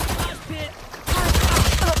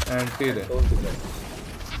 एंटी रे।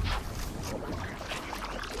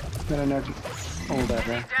 मेरा नेट ऑन कर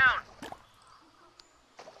रहा है।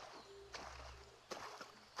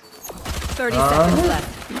 30 seconds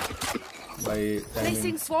left. भाई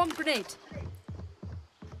Placing swarm grenade.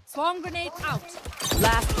 Swarm grenade out.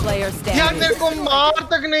 Last player यार standing. मेरे को मार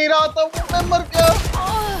तक नहीं रहा था, वो मैं मर गया।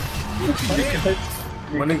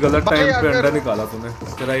 मैंने गलत टाइम पे अंडा निकाला तूने।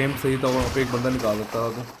 तेरा एम सही था, वहाँ पे एक बंदा निकाल सकता था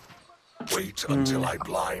तू। Wait until I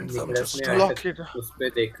blind them to stay. उस पे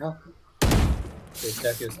देखा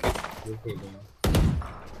सोचा कि उसके वो खेलूंगा।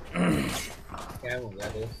 क्या हो गया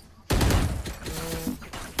दोस्त?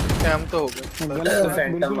 कैम तो हो गया।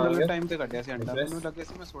 बिल्कुल गलत टाइम पे कट गया से अंडा। मैंने लगे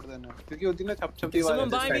से मैं छोड़ देना क्योंकि होती ना छप छप दीवार।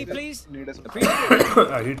 Someone buy me please.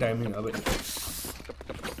 आही टाइमिंग अबे।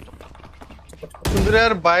 सुंदर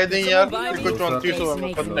यार बाय दें यार, मेरे को 3400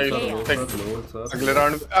 में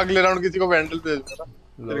 27। अगले राउंड किसी को वेंडल भेज देना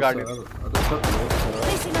तेरे गाड़ी।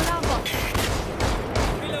 Placing alarm bot.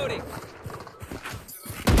 Reloading.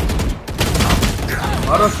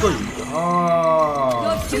 मारो उसको।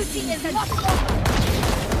 Your duty is not.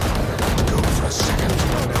 Go for a second.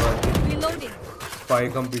 Reloading.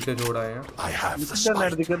 Spike हम पीछे छोड़ आए हैं। I have the कितना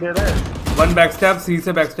नेट spike. दिक्कत दे रहा है। वन बैक स्टैप, सी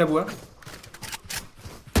से बैक स्टैप हुआ।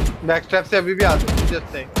 बैक स्टेप से अभी भी आ सकती है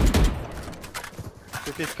जस्ट नहीं,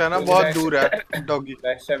 क्योंकि इसका ना बहुत दूर है डॉगी।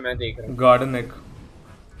 बैक स्टेप मैं देख रहा हूँ। गार्डन एक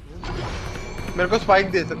मेरे को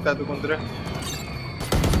स्पाइक दे सकता है तू कुंद्रे?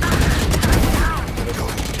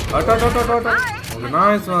 हट।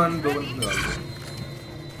 Nice one. दो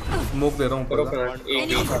स्मोक दे रहा हूँ ऊपर।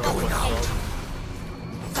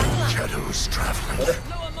 Shadows traveling.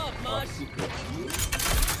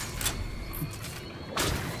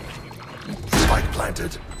 Spike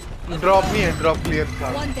planted. Drop नहीं है, ड्रॉप क्लियर था।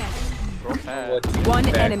 One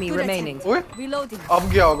enemy remaining. ओए Reloading. अब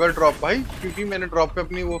गया होगा ड्रॉप भाई, क्योंकि मैंने ड्रॉप पे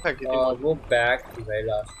अपनी वो फेंकी थी। वो बैक थी भाई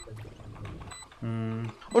लास्ट में।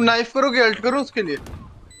 वो नाइफ करोगे, अल्ट करो उसके लिए।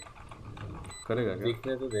 करेगा क्या?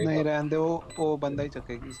 देखने तो देख। नहीं रहने दे, वो बंदा ही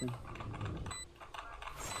चकेगी इसे।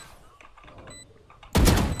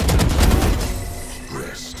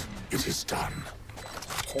 Rest. It is done.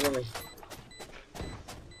 चलो भाई।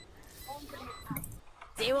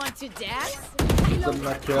 Do you want to dance?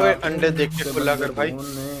 ओए अंडे देख के खुला कर भाई।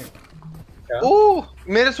 ओह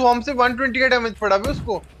मेरे स्वॉर्म से 120 का डैमेज पड़ा भी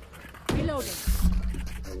उसको। Reloading.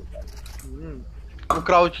 वो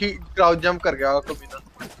क्राउच जंप कर गया कभी ना।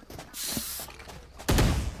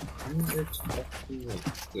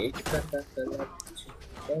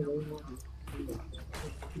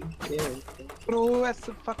 Bro, as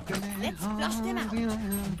a fucking Let's flush them out.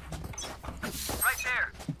 Right there.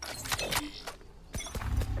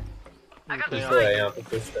 तो है यहाँ पे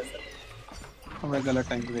पुश कर सकते। हमें गलत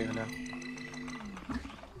टाइम पे देख लिया।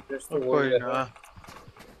 कोई ना।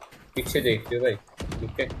 पीछे देखते हो भाई,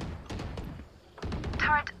 ठीक है?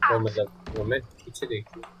 वो मतलब वो मैं पीछे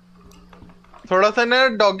देखती हूँ। थोड़ा सा ना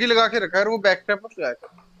डॉगी लगा के रखा है, वो बैक स्टेप मत लगाया कर।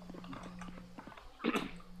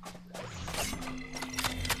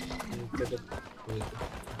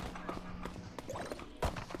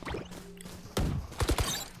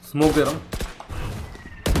 स्मोक दे रहा हूँ।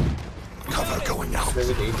 Cover going out.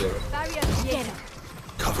 Barrier here.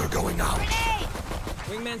 Cover going out.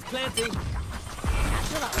 Wingman's planting.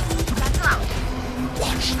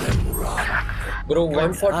 Watch them run. Bro,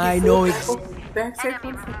 140. I know it's. Back side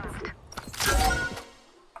 140.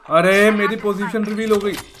 अरे मेरी पोजीशन रिवील हो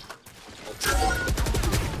गई।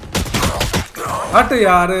 हट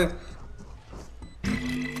यार,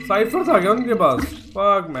 साइफर्स आ गया उनके पास।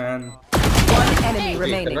 Fuck man. One enemy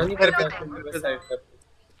remaining.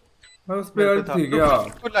 उस पे अल्ट थी क्या?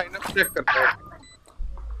 उसको लाइनअप चेक करता है।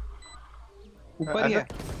 ऊपर ही है।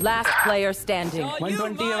 Last player standing.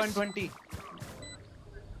 120 है 120।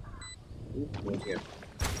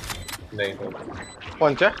 नहीं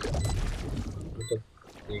पहुंचा?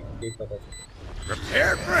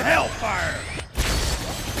 Prepare for hellfire.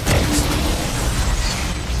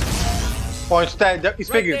 पहुंचता है जब इस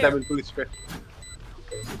पे गिरता है, बिल्कुल इस पे।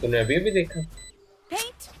 तूने अभी भी देखा?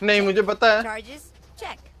 Paint. नहीं मुझे पता है। Charges.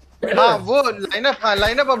 Check. हाँ वो लाइनअप, हाँ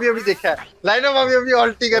लाइनअप अभी देखा है। लाइनअप अभी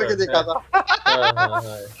ऑल्टी करके देखा था। हाँ।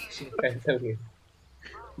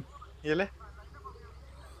 ये ले।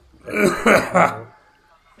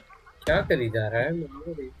 क्या करी जा रहा है?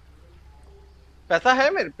 पैसा है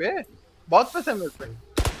मेरे पे, बहुत पैसा है मेरे पे।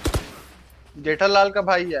 जेठालाल का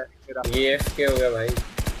भाई है मेरा। ये एफके हो गया भाई।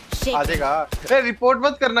 आ जाएगा। अरे रिपोर्ट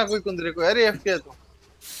मत करना कोई कुंद्रे को। अरे एफके है तो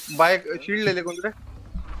बाइक शील्ड ले ले कुंद्रे।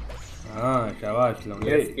 हाँ शाबाश लंगे।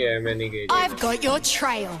 एफके है, मैं नहीं गई। I've got your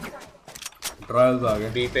trail. Trials आ गए।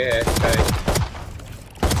 बी पे है स्काई।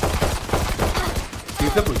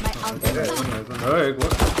 किसे पूछ? एक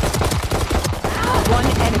बार। One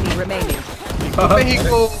enemy remaining.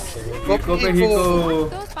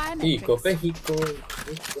 हिको पे हिको।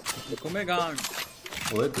 में गांड।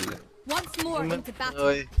 ओए तू ले। Once more into battle.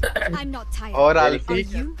 I'm not tired. और अल्फी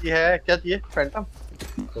की है, क्या चाहिए? फैंटम।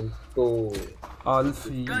 तो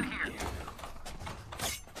अल्फी।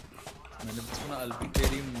 मैंने सुना अल्फी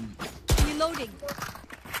तेरी। Reloading.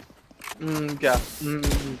 क्या?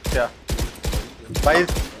 क्या? भाई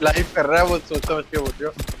लाइव कर रहा है वो, सोच समझ के बोल रहे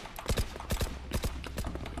हो।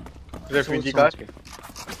 रेफ्यूजी का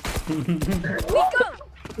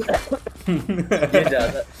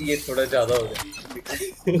ये थोड़ा ज्यादा हो गया।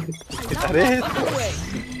 अरे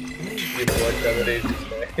ये बहुत ज्यादा रेट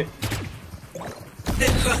है।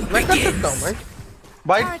 मैं कर सकता हूँ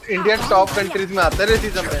भाई इंडिया टॉप कंट्रीज में आता है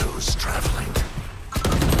रेसिज्म में।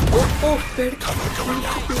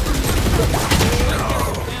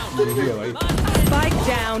 Spike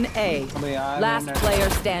down A. Last player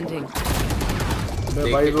standing.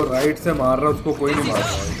 भाई वो राइट से मार रहा है, उसको कोई नहीं मार रहा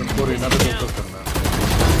है। सबको रीना पे फोकस करना है।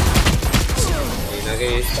 रीना के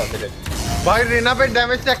इस पासे लगी। भाई रीना पे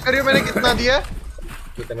डैमेज चेक करियो मैंने कितना दिया है।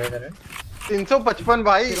 कितना कर रहा है? 355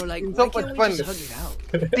 भाई 355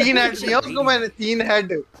 3 हेड दिया उसको मैंने 3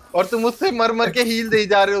 हेड और तुम उससे मर मर के हील दे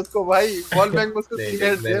जा रहे हो उसको भाई बॉल बैंक उसको 3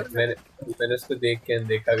 हेड दिया मैंने उसको देख के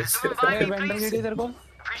देखा वेंडर गिरी तेरे को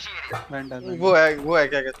वो है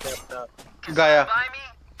क्या कहते हैं अपना गाया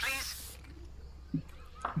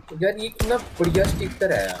यार ये कितना बढ़िया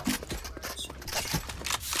स्टिकर है यार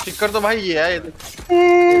स्टिकर तो भाई ये है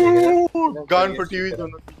गन फटी हुई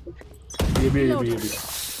दोनों ये भी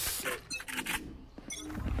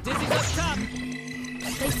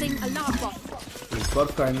Placing alarm bot. इस बार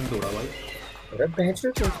टाइमिंग थोड़ा भाई अरे बेंच पे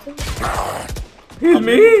चलते हिल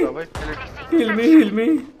मी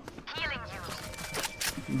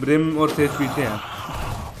ब्रिम और सेज पीछे हैं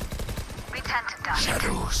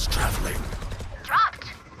Shadows traveling.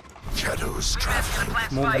 Shadows traveling.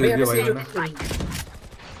 Smoke दे दिया भाई ना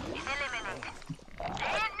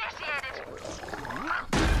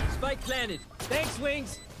Spike planted. Thanks,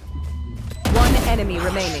 wings. One enemy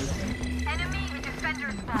remaining.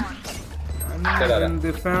 and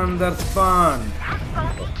defend their spawn.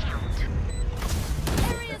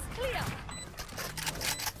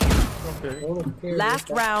 Okay. Last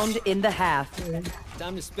round in the half.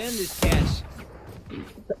 Time to spend this cash.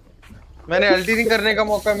 मैंने अल्टी नहीं करने का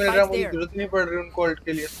मौका मिल रहा मुझे जरूरत नहीं पड़ रही उनको अल्ट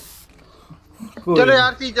के लिए चलो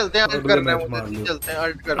यार सी चलते हैं अल्ट करना है मुझे सी चलते हैं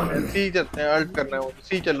अल्ट करना है सी चलते हैं अल्ट करना है मुझे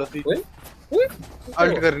सी चलो सी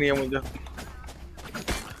अल्ट करनी है मुझे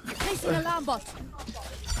Placing alarm bot.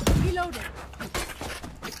 Reloading.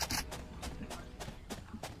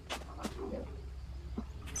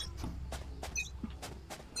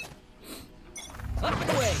 Up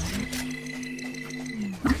the way.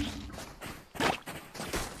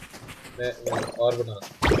 और बना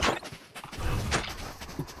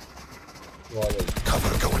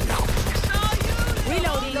Cover going out.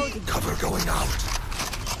 Reloading. Cover going out.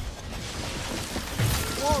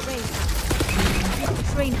 War range.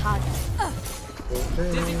 Train hard.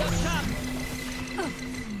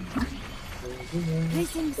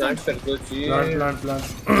 Placing plant कर दो जी plant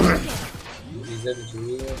diesel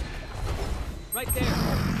ji Right there.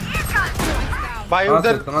 भाई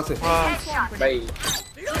उधर कहां से भाई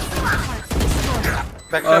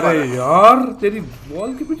अरे यार तेरी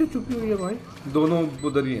वॉल के पीछे छुपी हुई है भाई दोनों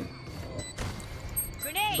उधर ही हैं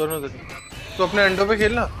दोनों उधर तो अपने अंडों पे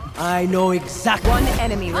खेलना I know exactly. One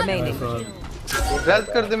enemy remaining. Raise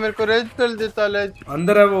कर दे मेरे को रेज कर दे तालेज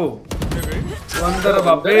अंदर है वो अंदर है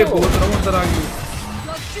बाबे बोल रहा हूं अंदर आ गई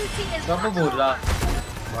कब बोल रहा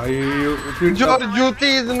भाई your duty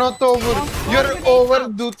is not over you're over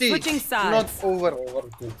duty Switching sides. not over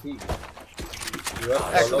duty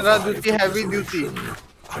extra duty heavy duty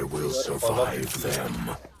I will survive them.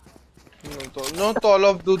 not all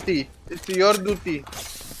of duty it's your duty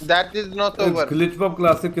that is not over glitch pop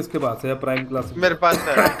classic किसके पास है या prime classic मेरे पास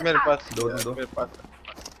है मेरे पास दो मेरे पास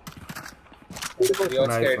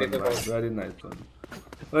very nice one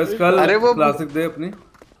बस कल अरे वो क्लासिक दे अपनी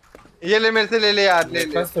ये ले मेरे से ले ले यार ले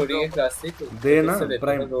बस थोड़ी है क्लासिक दे ना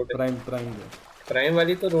प्राइम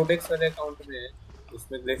वाली तो रोडेक्स वाले अकाउंट में है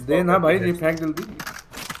उसमें ग्लिच दे ना भाई ये फेंक जल्दी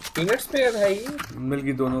पीनट्स पे है भाई मिल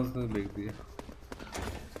गई दोनों से बेच दिए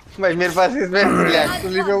भाई मेरे पास इसमें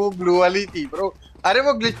एक्चुअली में वो ब्लू वाली थी ब्रो अरे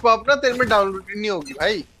वो ग्लिच पॉप ना तेरे में डाउनलोड नहीं होगी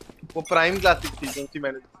भाई वो प्राइम क्लासिक थी जो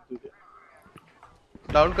मैंने तुझे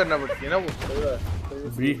डाउन करना पड़ती है ना वो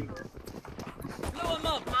बी वो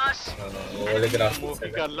वाले ग्राफ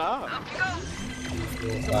कर ला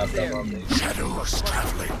Shadows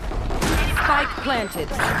traveling. Spike planted.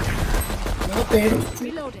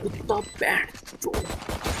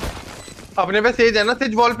 अपने पे सेज है ना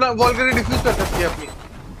सेज वॉल करके डिफ्यूज कर सकती है अपनी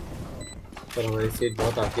पर हमारी सेज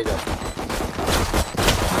बहुत आगे जाती है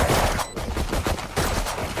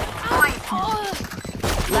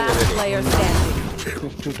Last player standing.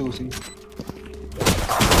 2-2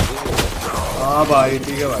 हां भाई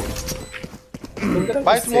ठीक है भाई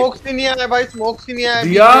भाई स्मोक से नहीं आया भाई स्मोक से नहीं आया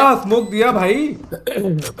दिया स्मोक दिया भाई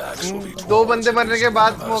दो बंदे मरने के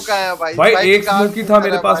बाद स्मोक आया भाई भाई एक स्मोक ही था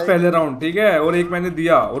मेरे पास पहले राउंड ठीक है और एक मैंने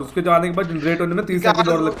दिया और उसके जाने के बाद जनरेट होने में 30 सेकंड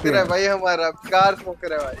और लगते हैं भाई हमारा कार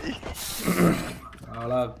स्मोकर है भाई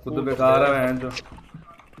आला खुद बेकार है बहन जो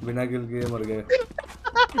बिना किल किए मर गए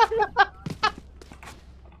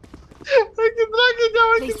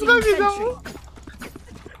कितना की जाओ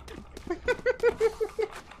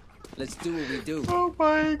Let's do what we do. ओ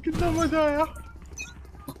भाई कितना मजा आया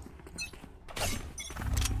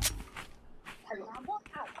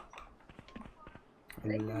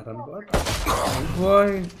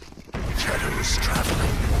boy Shadows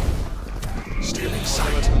traveling. Stealing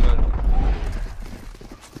sight.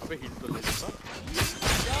 अबे हिट तो ले लेगा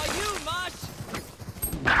Yo, you, Mosh.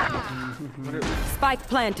 Spike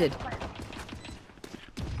planted.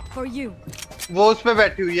 For you. वो उस पे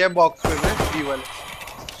बैठी हुई है बॉक्स पे में बी वाले।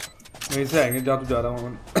 वहीं से आएंगे जा तू जा रहा हूँ।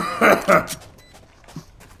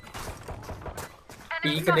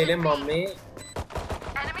 पीक ले ले मम्मी।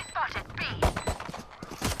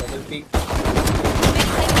 Double peak.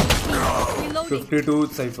 52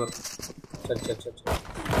 साइफर। चल।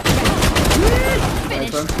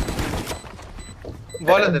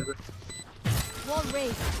 बॉल है तेरे। Wall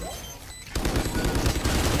raised.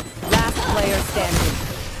 Last player standing.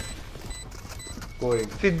 कोई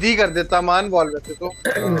सीधी कर देता मान बॉल वैसे तो।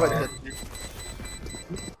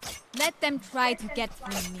 Let them try to get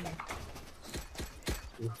through me.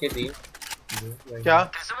 इसके दी। क्या?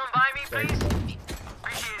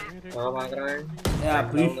 कहाँ भाग रहा है?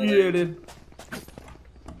 Appreciated.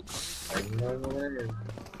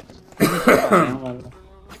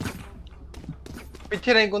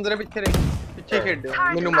 पीछे नहीं कुंदरे पीछे नहीं पीछे खेल दो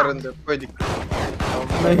मेनू मरन दे कोई दिक्कत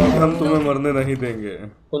नहीं हम तुम्हें मरने नहीं देंगे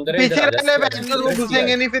पीछे रहने बैठने वो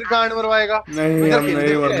घुसेंगे नहीं फिर गांड मरवाएगा नहीं हम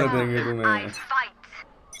नहीं मरने देंगे तुम्हें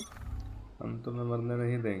हम तुम्हें मरने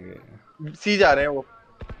नहीं देंगे सी जा रहे हैं वो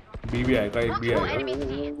बी भी आएगा एक भी आएगा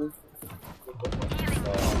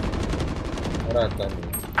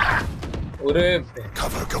अरे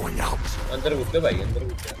cover going out अंदर घुस ले भाई अंदर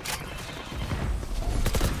घुस ले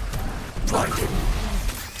blinding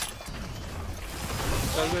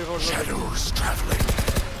shadows traveling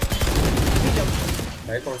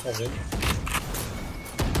भाई कौन सा गेम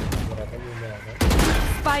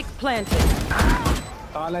Spike planted.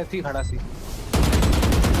 काला थी खड़ा सी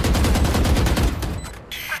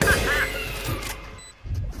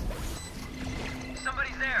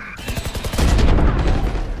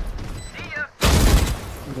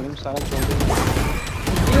सारा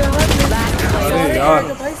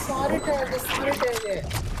भाई सारे टैग है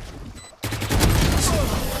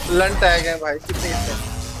लन टैग है भाई कितने हैं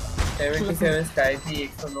 77 स्काई थी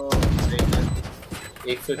 109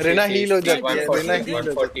 106 रेना हील हो जाती है रेना हील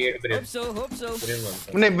 148 ब्रिम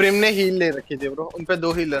नहीं ब्रिम ने हील ले रखी थी ब्रो उन पे दो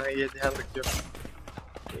हीलर हैं ये ध्यान रखियो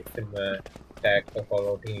फिर मैं टैग का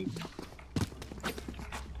फॉलो थी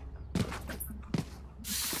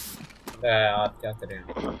आप क्या करें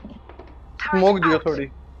स्मोक दियो थोड़ी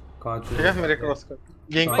कहां ठीक है मेरे क्रॉस कर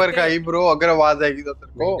गेंग पर का ही ब्रो अगर आवाज आएगी तो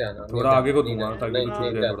तेरे को थोड़ा आगे को दूंगा ताकि कुछ हो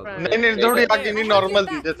जाए थोड़ा नहीं थोड़ी आगे नहीं नॉर्मल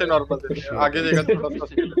थी जैसे नॉर्मल थी आगे जाएगा थोड़ा सा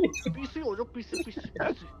पीसी हो जो पीसी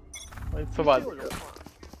भाई सब बात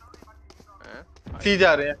सी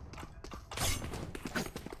जा रहे हैं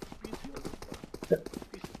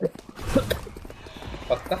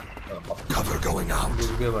पक्का cover going out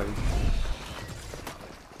रुक गए भाई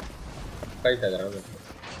कई लग रहा है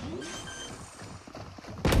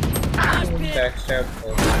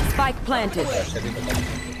Spike planted.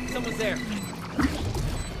 Someone's there.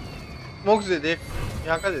 Smokes दे देख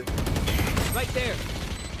यहां का दे Right there.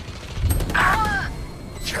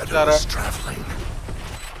 shadows traveling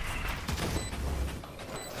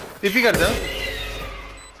TP कर दे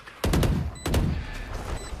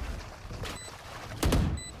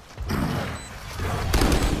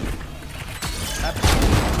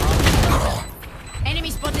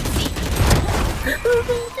Enemy spotted C.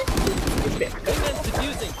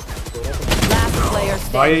 Last player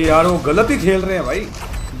भाई standing. यार वो गलत ही खेल रहे हैं भाई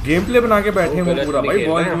गेम प्ले बना के बैठे हैं वो पूरा भाई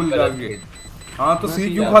बॉल भूल जाके हां तो सी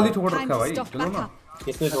क्यों खाली छोड़ रखा है भाई चलो ना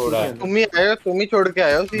किसने छोड़ा है तुम ही आए हो तुम ही छोड़ के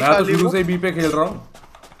आए हो सी मैं तो शुरू से ही बी पे खेल रहा हूं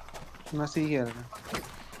मैं सी खेल रहा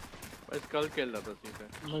बस कल खेल रहा था सीधे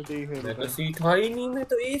मैं तो सी था ही नहीं मैं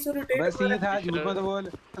तो ए से रोटेट मैं सी था झूठ मत बोल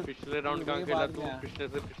पिछले राउंड कहां खेला तू पिछले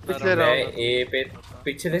से पिछले मैं ए पे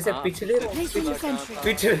पिछले से पिछले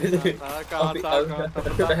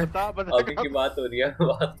अभी की बात हो रही है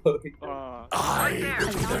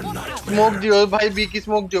स्मोक दियो भाई बी की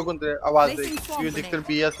स्मोक दियो कौन तेरे आवाज दे यू दिखकर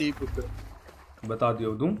बी या सी पूछ बता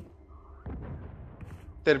दियो दूं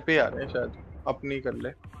तेरे पे आ रहे हैं शायद अपनी कर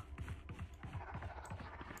ले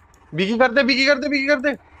बीकी कर दे बीकी कर दे बीकी कर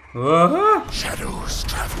दे shadows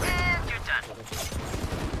traveling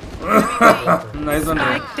nice one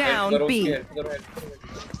Spike down B.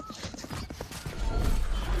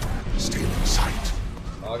 stealing sight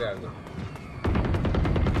आ गया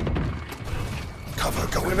cover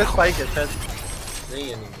मेरे going पे out स्पाइक है शायद नहीं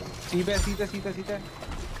है नहीं सीधे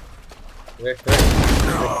वेट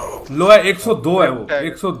लो है 102 है वो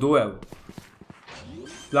 102 है वो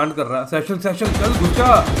प्लांट कर रहा है सेशन चल गुस्सा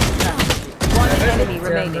One enemy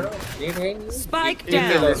remaining. Spike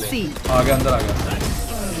down C. आ गया अंदर आ गया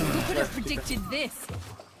Who could have predicted this?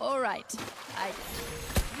 All right.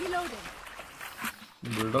 Reloading.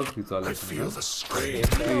 Bulldog की चाल है feel the strain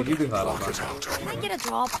तेजी दिखा रहा block it out Can I get a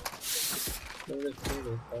drop?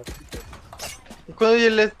 कोई ये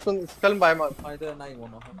ले कल बाय मार फाइटर नहीं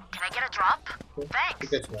होना है। Can I get a drop?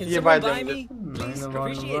 Thanks. ये बाय देंगे।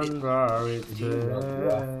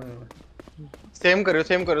 सेम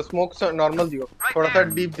करो स्मोक नॉर्मल दियो, थोड़ा सा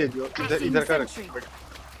डीप दे दियो, इधर का रख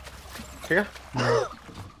ठीक है।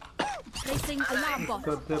 Placing alarm bot.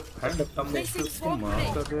 Placing swarm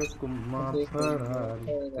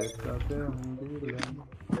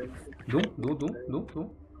दो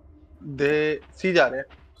दे सी जा रहे हैं।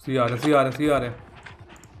 सी आ रहे हैं।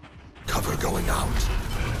 Cover going out.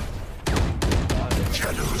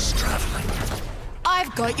 Shadows traveling.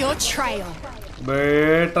 I've got your trail. Bay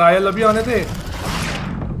trial अभी आने थे।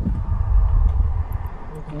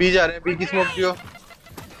 बी जा रहे हैं, बी की स्मोक दियो।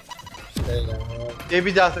 ए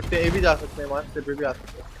भी जा सकते हैं, वहां से भी आ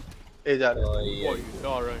सकते हैं। ए जा रहे हैं।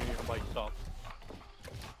 भाई साहब।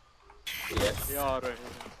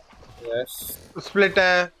 यस स्प्लिट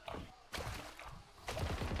है।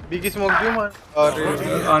 बी की स्मोक दियो मान और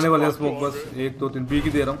आने वाले स्मोक बस 1 2 3 बी की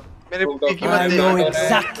दे रहा हूं। मेरे बी की मत दे।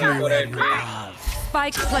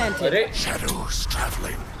 Spike planted. अरे Shadows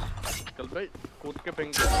traveling. चल भाई कूद के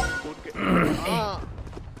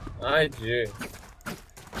आज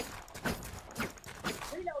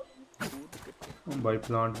भाई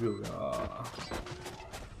प्लांट भी हो गया।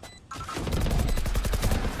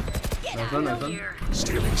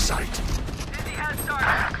 Stealing sight.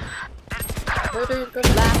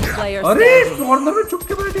 Last player अरे standing. कॉर्नर में छुप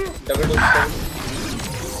के बैठे। डबल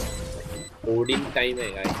कोडिंग टाइम है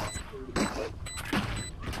गाइस।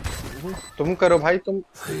 तुम करो भाई तुम।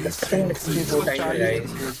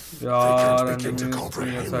 यार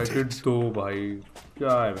एक्साइटेड तो भाई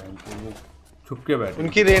क्या है बहन वो छुप के बैठे।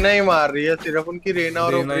 उनकी रेना ही मार रही है, सिर्फ उनकी रेना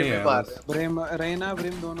और रेना ही ओपन है मार। रेना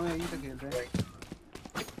ब्रिम दोनों यही तो खेल रहे हैं।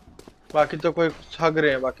 बाकी तो कोई छग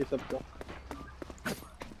रहे हैं बाकी सब तो।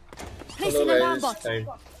 Placing alarm bot.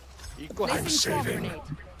 I'm saving.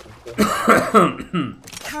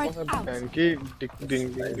 Turret out. इनकी डिंग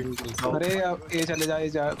अरे अब ए चले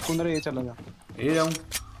जा, कुंद्रा ए चला जा। ए जाऊं।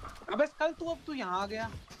 अबे कल तू यहाँ आ गया।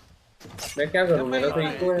 मैं क्या करूं, मेरा तो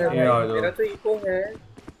इको है।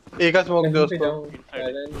 ए का स्मोक दो उसको।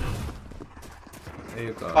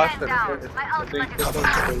 एक फास्ट कर।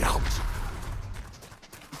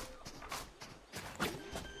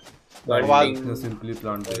 सिंपली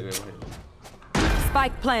प्लांट दे गए भाई।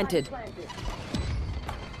 Spike planted.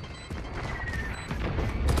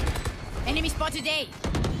 Enemy spotted A.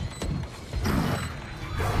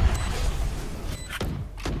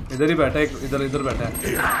 इधर ही बैठा है, इधर बैठा है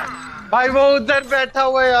भाई। वो उधर बैठा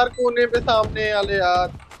हुआ है यार कोने पे सामने वाले यार।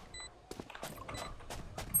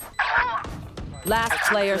 Last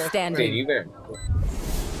player standing.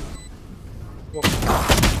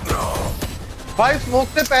 भाई स्मोक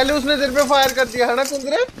से पहले उसने तेरे पे फायर कर दिया है ना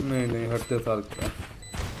कुंद्रे? नहीं हटते साल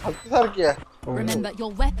किया। Remember,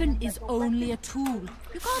 your weapon is only a tool.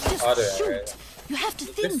 You can't just shoot. You have to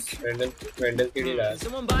think.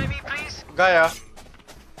 Someone buy me, please. गाया।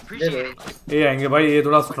 ये आएंगे भाई, ये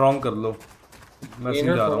थोड़ा स्ट्रांग कर लो। मैं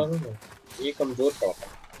सीधा जा रहा हूँ। ये कमजोर था।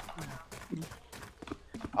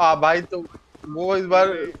 भाई तो वो इस बार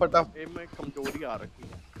फटाफट में कमजोरी आ रखी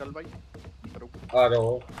है। चल भाई आ रहा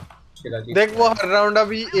हूँ। देख वो हर राउंड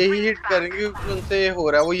अभी यही हिट करेंगे क्योंकि उनसे ये हो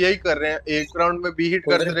रहा है, वो यही कर रहे हैं। एक राउंड में बी हिट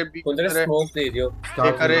करते रहे, बी करते रहे। स्मोक दे दियो।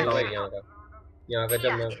 करे यहाँ का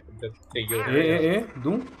जब चाहिए ए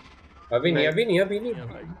दूं? अभी नहीं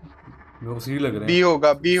मेरे को सी लग रहा है। बी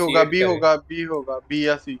होगा बी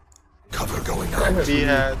या सी। Cover going out. बी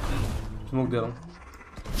है। स्मोक दे रहा हूँ।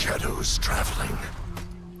 Shadows traveling.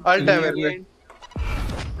 अल्ट है मेरे पे।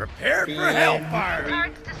 Prepare for hellfire.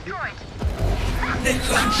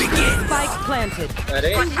 Spike planted.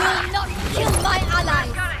 अरे You will not kill my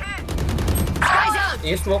allies. Guys out.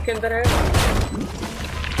 ये स्मोक के अंदर है।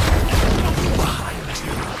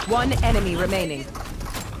 One enemy remaining.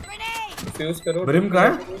 फ्यूज करो। ब्रिम कहाँ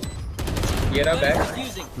है? ये रहा bag.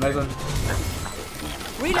 Nice one.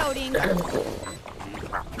 Reloading.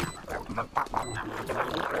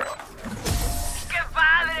 Get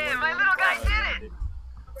padre, my little guy did it.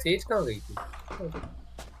 Says कहाँ गई थी?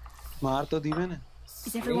 मार तो दी मैंने।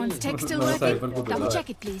 Is everyone's tech still working? Double check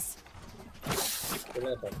it, please.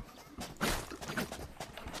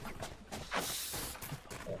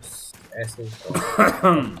 ऐसे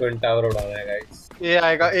ट्विन टावर उड़ाना है गाइस। ये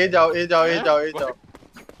आएगा। ए जाओ।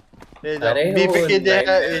 बी पे के जे है।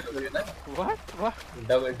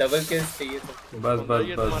 डबल किल चाहिए तो बस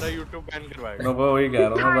ये तुम्हारा YouTube बैन करवाएगा। मैं वही कह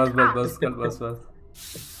रहा हूँ। बस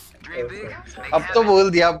अब तो बोल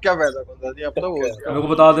दिया, अब क्या फायदा कुंद्रा जी, अब तो बोल दिया। मेरे को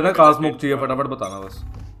बता देना कहाँ स्मोक चाहिए, फटाफट बताना बस।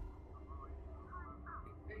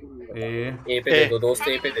 ए पे दे दो दोस्त,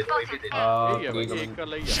 ए पे दे दो, ए पे दे दो। एक कर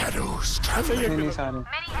लिया। Shadows traveling. नहीं सारे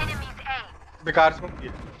बेकार स्मोक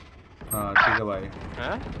किया। हाँ ठीक है भाई।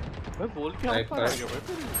 हैं भाई बोल के आप पर आ गए भाई।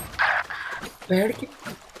 बैठ के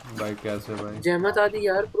भाई कैसे भाई? जहमत आदि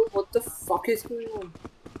यार bro, what the fuck is going on?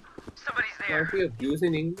 Can't we abuse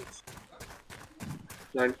in English?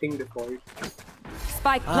 Planting default.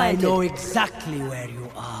 Spike planted. I know exactly where you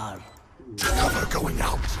are. Cover going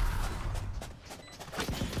out.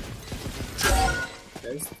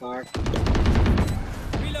 Let's start.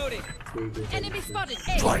 Reloading. Enemy spotted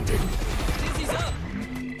A. Blinding. Dizzy's up.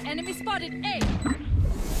 Enemy spotted A.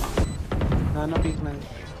 ना peak में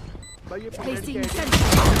Placing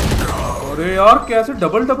अरे यार कैसे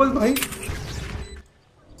double भाई?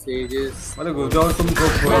 Sages. अरे घुस जाओ तुम को।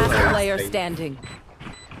 Last player standing.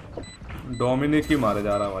 डोमिनिक ही मारे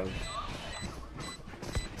जा रहा भाई।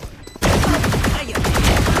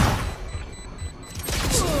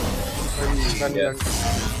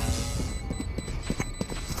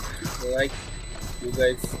 Like you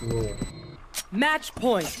guys know. Match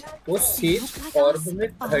point. वो सेज ऑर्ब में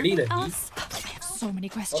खड़ी रही। So many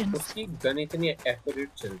questions. उसकी गन इतनी एक्यूरेट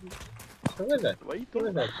चल रही है। समझ रहा है? वही तो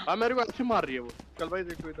मेरे को अच्छी मार रही है वो। कल भाई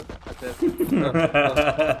देखो इधर।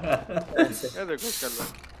 अच्छा ये देखो कल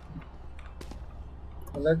भाई।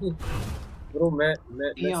 हालांकि ब्रो मैं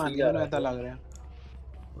ये आने वाला ऐसा लग रहा है।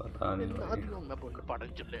 पता नहीं भाई। मैं बोल पढ़न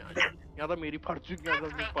चले आज। या तो मेरी फट चुकी है, तो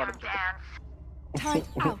मैं पढ़न चले।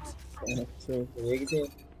 एक दे।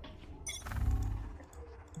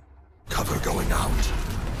 Cover going out.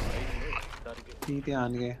 सीधे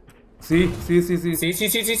आन गए। सी।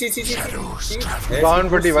 कौन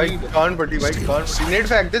पट्टी भाई, कौन पट्टी भाई, कौन पट्टी? नेट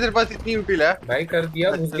फेंक दे, तेरे पास इतनी यूटिल है भाई। कर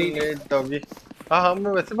दिया मुझे नेट डॉगी। हाँ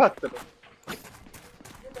मैं वैसे बात कर रहा हूँ।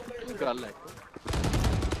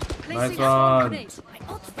 नाइस वन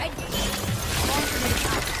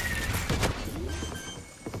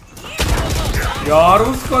यार।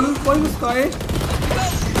 उसका है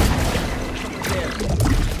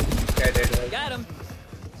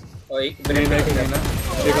और एक नहीं ना।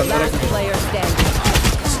 एक अंदर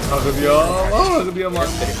भाग दिया मार।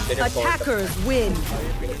 Attackers win.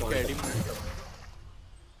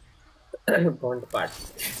 Bond part.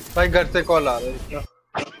 भाई घर से कॉल आ रहा है इसका।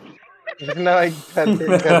 ना भाई घर से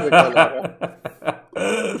कॉल आ रहा है।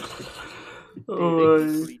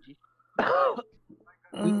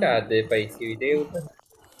 की कादे पैसे दे ऊपर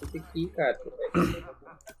की कादे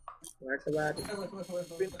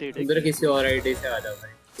उधर किसी और आईडी से आ जाओ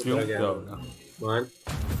भाई। क्यों क्या होगा? मान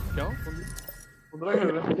क्यों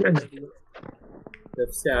जब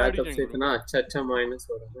से आया तब से इतना अच्छा माइनस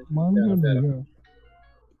हो रहा है।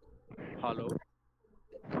 हेलो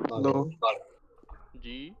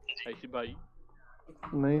जी ऐसी भाई।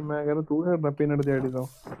 नहीं मैं कह रहा तू है मैं पिनट जेडी था।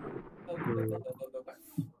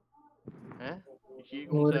 हैं ये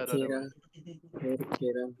कौन सा तेरा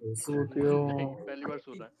पहली बार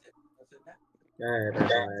सुन रहा है। क्या है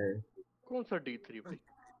रहा है? कौन सा D3 भाई?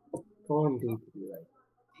 कौन D3 भाई?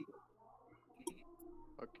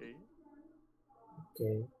 ओके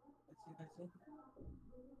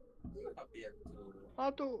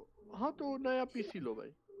हाँ तो नया पीसी लो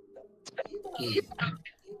भाई।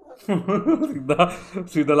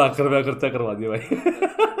 सीधा लाख रुपया खर्चा करवा दिया भाई।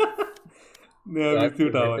 नया पीसी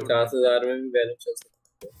उठा भाई। 50,000 में भी बैलेंस चल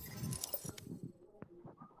सकता है।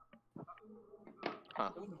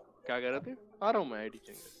 हाँ क्या कह रहे थे? आ रहा हूँ मैं आईडी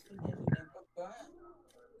चेंज।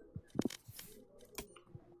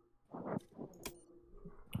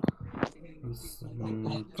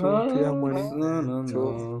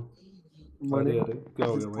 मणि क्या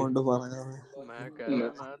हो गया भाई? मैं कह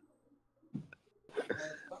रहा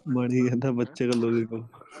मणि कहता बच्चे का लोगे को।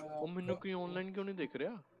 वो मैंने कहीं ऑनलाइन क्यों नहीं देख रहा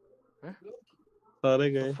हैं? सारे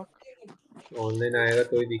गए। ऑनलाइन आएगा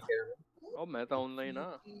तो ही दिखेगा। और मैं तो ऑनलाइन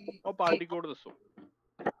हां। और पार्टी कोड दसो।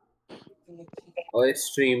 और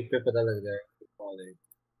स्ट्रीम पे पता लग जाएगा।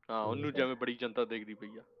 हां उन्नु जमे बड़ी जनता देख रही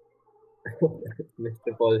भैया।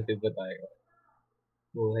 मिस्टर पॉजिटिव बताएगा।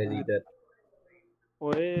 वो है लीडर।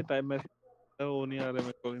 ओए टाइम में वो नहीं आ रहे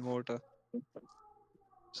मेरे को रिमोट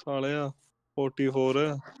साले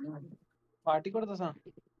 44 पार्टी कोड दसा।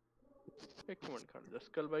 एक मिनट खड़ जा।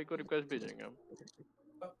 कल भाई को रिक्वेस्ट भेजेंगे हम।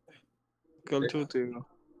 कल छूटेगा।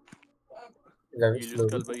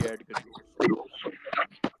 कल भाई ऐड करेंगे।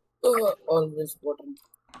 ऑलवेज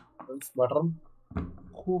बॉटम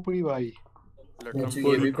खोपड़ी भाई।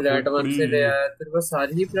 ये भी फ्लैट वन से ले आया। तेरे पास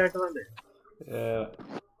सारी ही फ्लैट वन है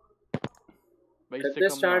भाई। इससे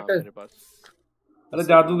कम ना मेरे पास। अरे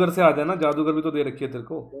जादूगर से आ जाना। जादूगर भी तो दे रखी है तेरे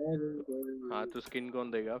को। हाँ तो स्किन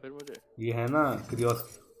कौन देगा फिर मुझे? ये है ना क्रियोस।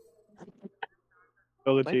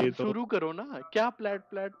 शुरू करो ना। क्या प्लेट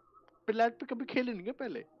प्लेट पे कभी खेले नहीं है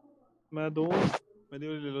पहले? मैं दो मेरी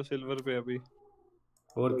वाली ले लो सिल्वर पे अभी।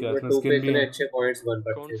 और क्या इसमें स्किन भी है? अच्छे पॉइंट्स बन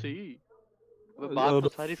रखे। कौन सी? अबे बात तो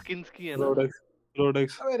सारी स्किन्स की है ना।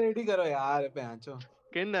 रोडेक्स। अबे रेडी करो यार पैंचो।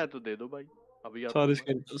 स्किन है तो दे दो भाई। अभी आप सारी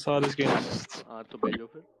स्किन। हां तो भेजो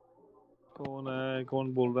फिर। कौन है कौन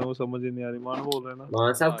बोल रहा है वो समझ ही नहीं आ रही। मान बोल रहे हैं ना।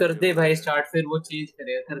 मान साहब कर दे भाई स्टार्ट फिर वो चेंज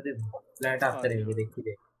करेगा कर दे फ्लैट आप करेंगे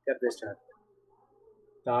देखिए कर दे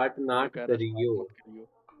स्टार्ट ना करियो।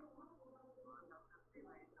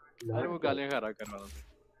 अरे वो गालियां खा रहा कर रहा था।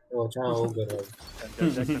 ओ अच्छा वो कर रहा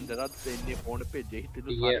जरा तेने फोन पे जे तेरे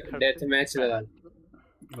ये डेथ मैच लगा।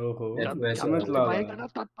 ओहो डेथ मैच लगा भाई ना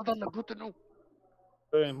पता लगो तेनु।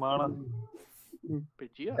 ए मारा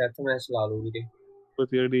पेचिया डेथ मैच ला लो रे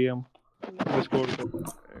पतिया डीएम डिस्कॉर्ड पे।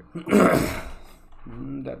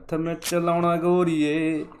 डेथ मैच चलाउणा गोरीए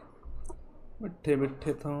मिठे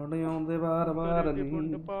मिठे थाने आउंदे बार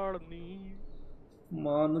नी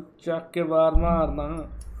मां नू ਚੱਕ ਕੇ ਬਾਰ ਮਾਰਨਾ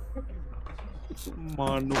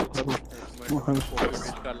ਮਾਰ ਨੂੰ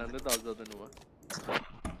कर लेंदे 10 ਤੈਨੂੰ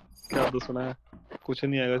क्या दसना है कुछ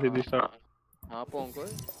नहीं आएगा सीधी स्टार्ट। हां पोंको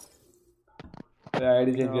ते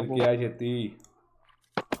आईडी चेंज करके आ छेती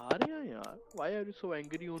आ रहे हैं यार। Why are you so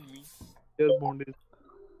angry on me यार बॉन्ड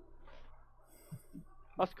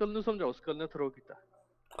अस्कल ਨੂੰ ਸਮਝਾਓ। अस्कल ਨੇ ਥਰੋ ਕੀਤਾ।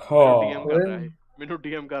 हां डीएम कर रहा है ਮੈਨੂੰ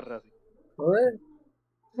डीएम कर रहा ਸੀ। ओए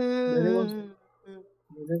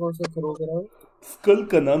मैंने कौन सा थ्रो करा? स्कल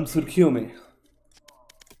का नाम सुर्खियों में।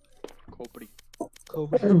 खोपड़ी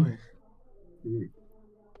में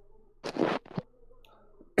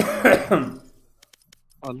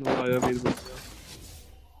आलू आया वीर बच्चा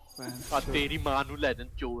आ तेरी मां ਨੂੰ ਲੈ ਜਨ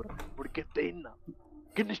ਚੋਰ ਮੁੜ ਕੇ ਤੈਨਾਂ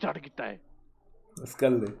ਕਿੰਨੇ ਸਟਾਰਟ ਕੀਤਾ ਹੈ?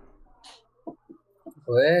 स्कल ने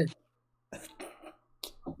ओए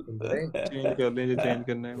चेंज कर ले जो चेंज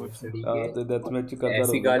करना है कुछ। हां तो डेथ मैच करता रहो।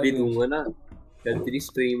 ऐसी गाली दूंगा ना कल तेरी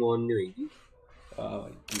स्ट्रीम ऑन नहीं होगी। हां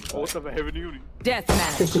भाई वो तो वह भी नहीं होनी। Death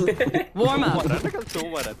match. Warm up. कल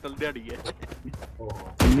सोमवार है तल दिहाड़ी है।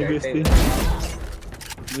 इतनी बेइज्जती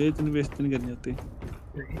वे इतनी बेइज्जती नहीं करनी होती।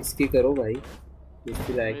 इसकी करो भाई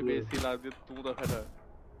इसकी लायक बेइज्जती ला दे तू तो फिर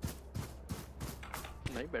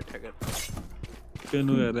नहीं बैठा कर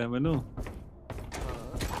केनु यार है मैनू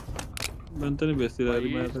मैं तो नहीं बेइज्जती ला रही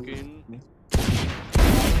मैं तो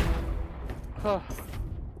हां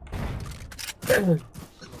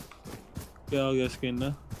क्या हो गया स्किन ना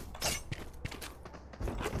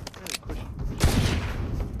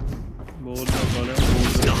बोल ना बोले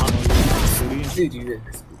जी जी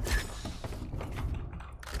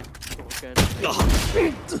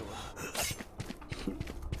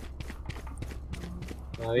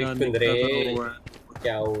कुंद्रे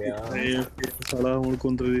क्या हो गया साला हुन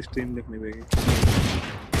कुंद्रे दी स्ट्रीम देखनी पड़ेगी।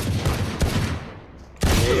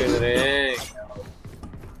 कुंद्रे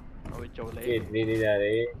अबे चौले कितनी नहीं जा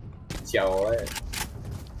रहे चौल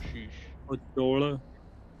ओ चौल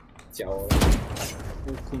ओ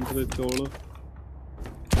कुंद्रे चौल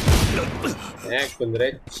ए कुंद्रे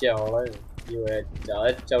चौल ये है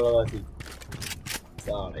ज्यादा चौल थी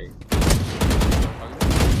साले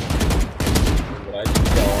कुंद्रा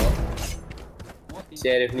चौल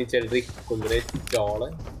शेरिफ नहीं चल रही कुंद्रे चौल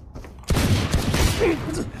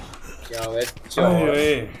क्या है चौल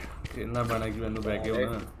कितना बना कि मैंने बैग के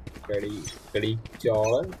होना कड़ी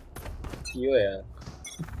चौल क्यों यार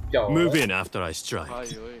Move in after I strike.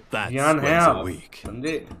 That's ज्ञान है once आप a week.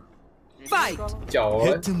 समझे? Fight. Chawl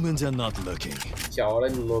Hit them when they're not looking. Chawl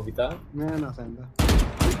Nobita मैं ना सेंदा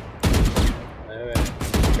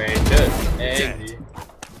वेंडर ए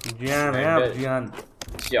ज्ञान है आप ज्ञान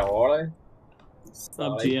चौल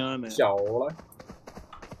अब जियान है चौल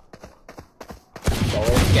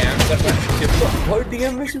कैम कर रहा है शिफ्ट और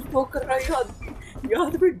डीएम में शिफ्ट कर रहा है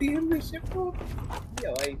याद में डीएम में शिफ्ट हो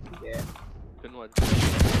या भाई ठीक है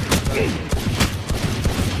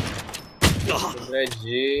अरे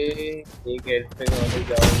जी एक हेल्थ पे वाले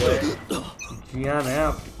जाओगे ज्ञान है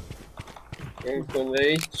आप एक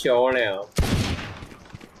कुंदरी चौड़ है आप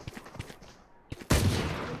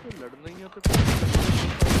लड़ना ही है तो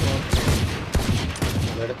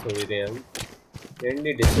लड़ थोड़ी रहे हम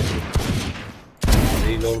एंडी डिस्कशन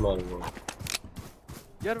रीलोड मारूंगा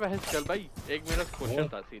यार वह चल भाई एक मेरा क्वेश्चन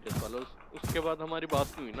था सीरियस वाला उसके बाद हमारी बात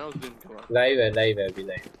नहीं हुई ना उस दिन के बाद लाइव है अभी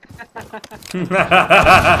लाइव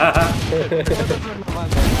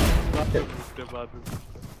उसके बाद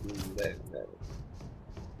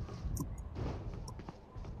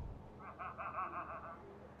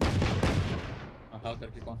हाँ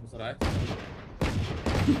करके कौन सा सर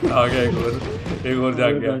आ गया एक और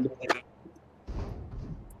जाग गया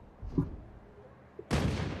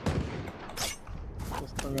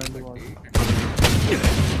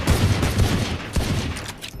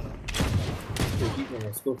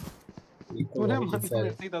इसको तूने मन में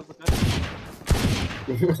ऐसे ही था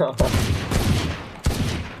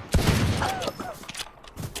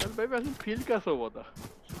चल भाई वैसे फील कैसा हुआ था?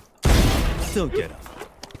 Still get up.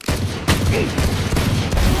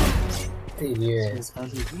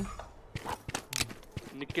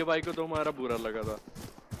 निक्के भाई को तो हमारा बुरा लगा था।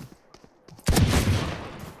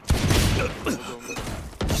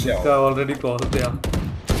 इसका ऑलरेडी कॉल पे आ।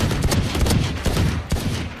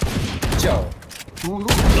 जाओ।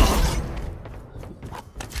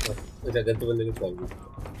 जगत तो बंदे को call.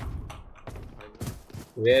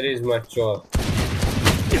 Where is my chop?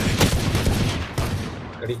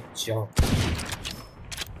 अरे जाओ।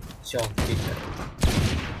 जाओ ठीक है।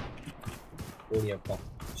 कोई अपना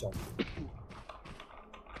जाओ।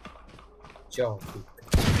 जाओ ठीक है।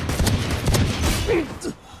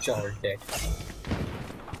 जाओ डेड।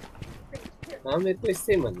 हाँ मेरे को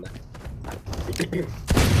इससे मरना।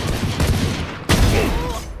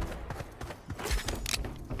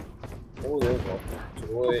 ओए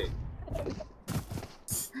ओए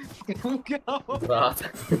क्या हो?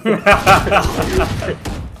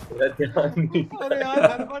 अरे यार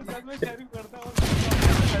हर बार जब मैं शेयरिंग करता हूँ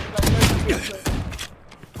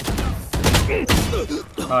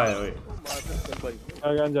हाय ओए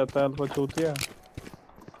क्या जाता है अल्फा चूतिया।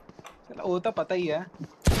 चलो वो तो पता ही है।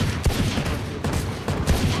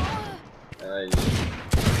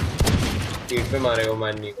 पीठ पे मारेगा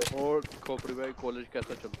माननी को। और खोपड़ी भाई कॉलेज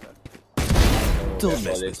कैसा चलता है?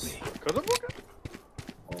 कॉलेज खत्म हो गया?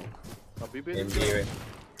 अभी भी MBA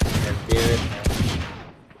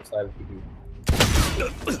साल की।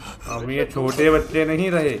 हम ये छोटे बच्चे नहीं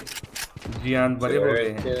रहे, जियान बड़े हो गए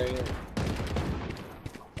हैं।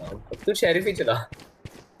 तू शेरिफ ही चला।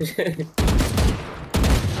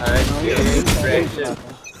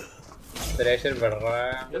 प्रेशर बढ़ रहा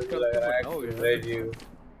है, मुझे लग रहा है रेज्यू।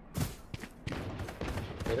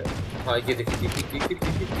 हाँ ये देखिए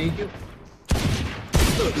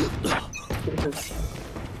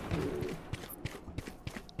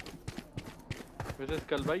वैसे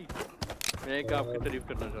कल भाई मैं एक आपकी तारीफ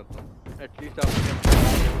करना चाहता हूँ। एटलीस्ट आपने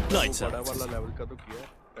बड़ा वाला लेवल का तो किया है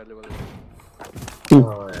पहले वाले।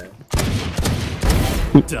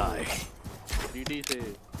 Die. 3D से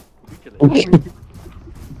भी चले।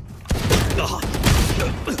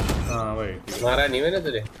 हाँ भाई मारा नहीं मैंने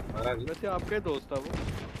तुझे, मारा नहीं। वैसे आपका ही दोस्त था वो।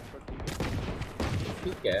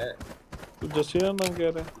 ठीक है। तू जसिया नाम कह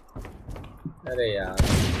रहा है? अरे यार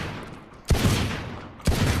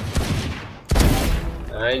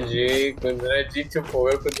हाँ जी कुंद्रा जी चुप हो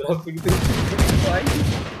गए। कुंद्रा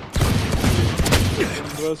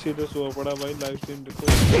सीधे सो पड़ा भाई। लाइव स्ट्रीम देखो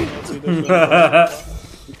सीधे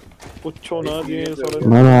पूछो ना जी सारे।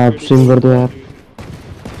 मैंने आप स्ट्रीम कर दो यार।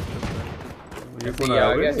 ये कौन आया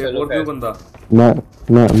भाई? एक और क्यों बंदा?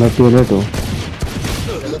 मैं पीलेट हूँ।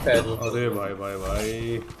 अरे भाई भाई भाई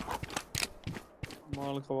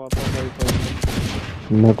माल खवाता भाई।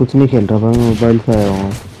 मैं कुछ नहीं खेल रहा भाई, मैं मोबाइल से आया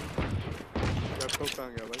हूँ।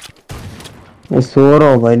 मैं सो रहा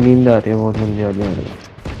हूँ भाई, नींद आ रही है बहुत मंदी वाली।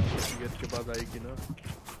 के बाद आएगी ना।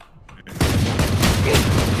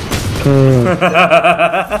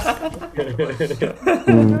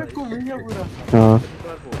 हाँ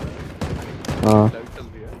हाँ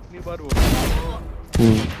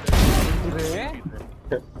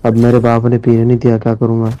अब मेरे बाप ने पीने नहीं दिया, क्या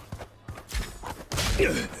करूँ मैं?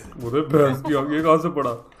 मुझे भैंस की आगे कहाँ से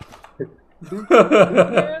पड़ा?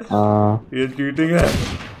 हाँ ये चीटिंग है।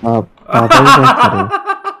 आप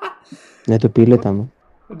नहीं तो पी लेता मैं।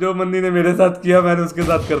 जो मन्नी ने मेरे साथ किया मैंने उसके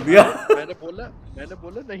साथ कर दिया। मैंने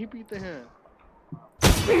बोला नहीं पीते हैं।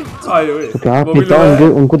 आए हुए तो क्या पीता हूँ?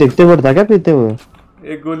 उनको देखते हुए था क्या पीते हुए?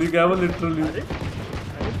 एक गोली क्या वो लिटरली।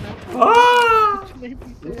 नहीं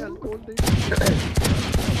पीते अल्कोहल नहीं।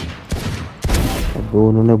 अब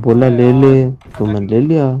उन्होंने बोला ले ले तो मैं ले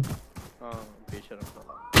लिया।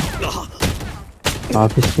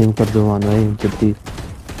 आप स्ट्रीम कर दो मान भाई जल्दी।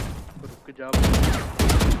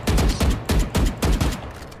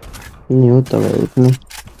 नहीं होता भाई इतना।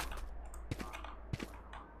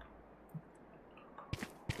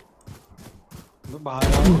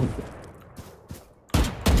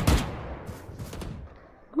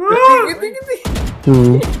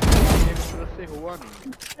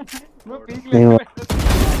 नहीं हुआ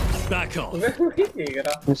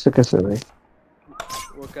ऐसे कैसे भाई?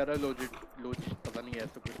 वो कह रहा है लॉजिक पता नहीं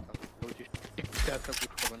ऐसा कुछ था। लॉजिक ऐसा कुछ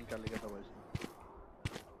पता नहीं क्या लिखा था वैसे।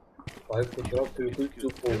 भाई कुछ बिल्कुल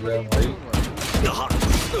चुप हो गया भाई।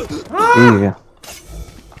 ठीक है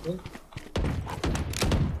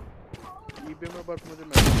ईबे में बस मुझे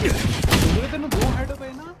मैसेज तेरे 2 हेड पे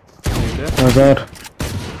ना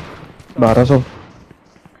 1200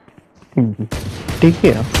 ठीक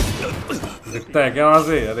है दिखता है क्या वहाँ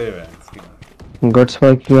से? अरे गट्स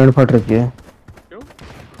फाइव की एंड फट रखी है। क्यों?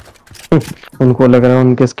 उनको लग रहा है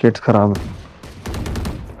उनके स्केट्स खराब है।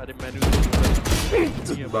 अरे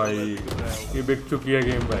भाई ये बिक चुकी है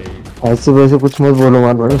गेम भाई। ऐसे वैसे कुछ मत बोलो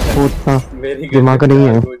मार भाई, उसको उतना दिमाग नहीं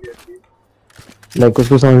है। लाइक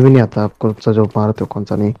उसको समझ भी नहीं आता आपको सा जो मारते हो कौन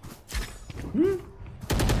सा नहीं।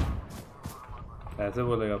 ऐसे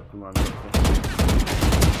बोलेगा आप तुम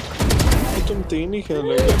तुम 3 ही खेल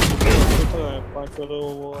रहे हो।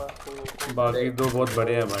 बाकी 2 बहुत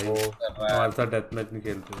बड़े हैं भाई, हमारे साथ डेथ मैच नहीं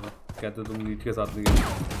खेलते हो। कहते तुम नीच के साथ नहीं खेलते।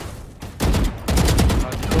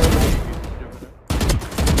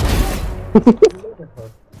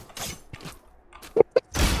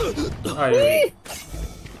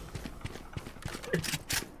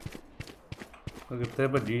 तो कितने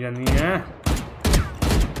बजी जानी है?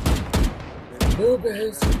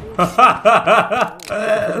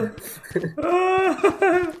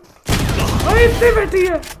 इतनी बैठी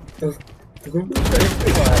है।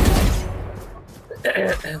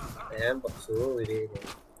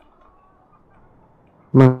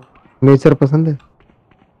 नेचर पसंद है?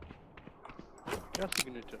 क्या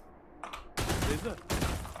सिग्नेचर? रेजर?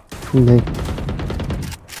 नहीं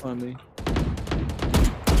नहीं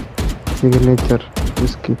सिग्नेचर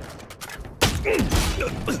इसकी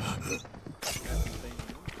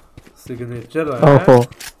सिग्नेचर है। ओहो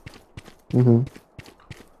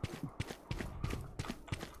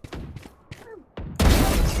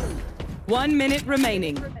 1 minute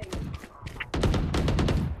remaining.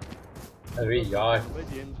 अरे यार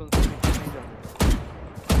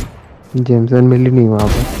जेमसन मिली नहीं वहाँ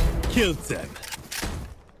पे। Kill them.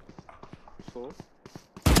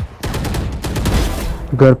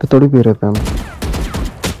 घर पे थोड़ी पी रहे थे हम।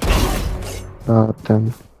 रात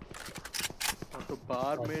में तो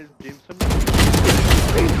बार में जेमसन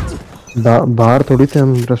बाहर थोड़ी थे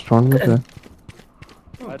हम, रेस्टोरेंट में थे।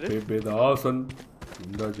 अरे बेदासन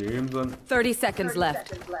द जेमसन। 30 seconds left.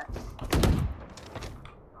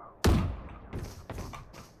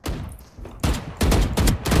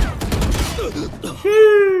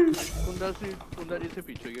 कुंडा जी से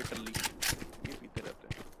पीछे ये टल्ली ये पीते रहते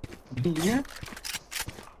हैं।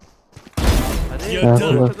 अरे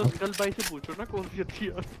तो स्कल भाई से पूछो ना कौन सी अच्छी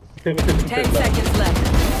है। 10 seconds left.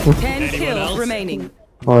 10 kills remaining.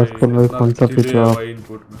 और इसको भाई कौन सा पीछे आप?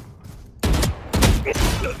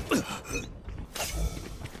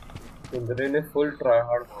 कुंद्रे ने फुल ट्राई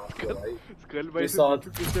हार्ड मार दिया भाई। स्कल भाई से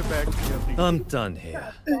किससे बैक किया थी? I'm done here.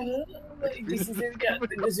 किसी से क्या कुछ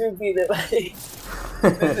भी पी ले भाई।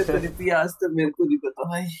 मैंने तो नहीं पिया आज तक, मेरे को नहीं पता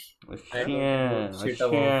भाई।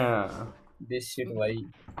 दिस शिट भाई।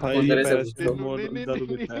 कुंद्रे से पूछो।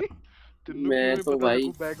 मैं तो भाई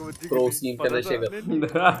प्रोसीन का नशे कर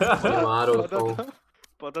बीमार होता हूँ।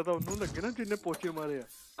 पता था उन्होंने लगे ना जिन्हें पोचे मारे हैं।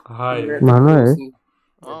 हाय मानो है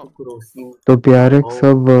तो प्यारे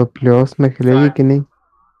सब प्लेऑफ्स में खेलेगी कि नहीं?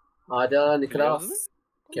 आजा निकला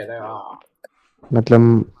क्या रहा? मतलब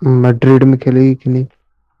मैड्रिड में खेलेगी कि नहीं?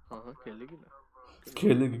 हाँ खेलेगी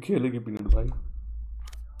ना। खेलेगी पीनट भाई।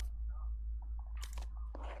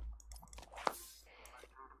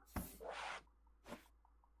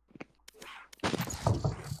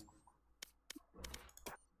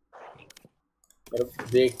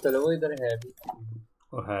 देख तो लो इधर है भी।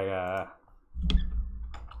 ओ हैगा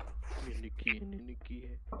ये निकी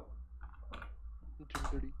है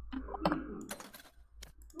जिंदड़ी।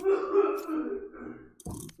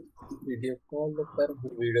 वीडियो कॉल पर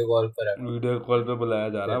है। वीडियो कॉल पे बुलाया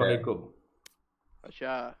जा रहा है भाई को।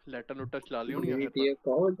 अच्छा लेटर नोटर चला लियो नहीं वीडियो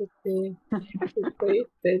कॉल पे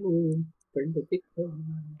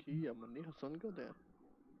की अमनी हसन क्यों दे?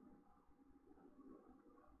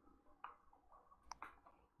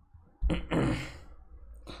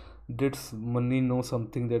 Did Money know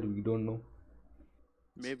something that we don't know?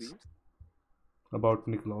 Maybe. About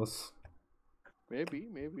Nicholas? Maybe.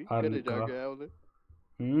 करे जा गया उधर।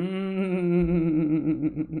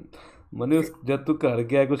 मनी जब तू कर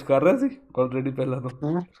गया कुछ कर रहा सी ऑलरेडी पहला तो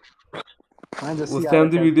उस टाइम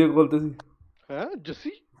दी वीडियो कॉल ते सी हैं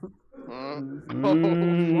जसी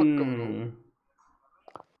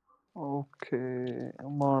ओके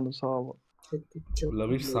मान साहब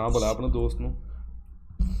लविश सांभ ला अपने दोस्त नु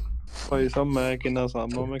भाई साहब मैं कितना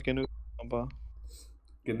सांभा मैं किने सांभा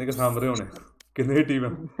किन्ने के सांभ रहे होने किन्ने टीम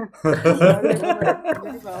है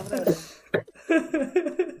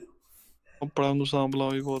अपना नु सांभला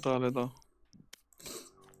भी बहुत आ लेता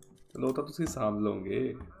चलो तो ਤੁਸੀਂ सांभ लोगे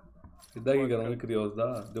इदा की करोगे क्रियोस दा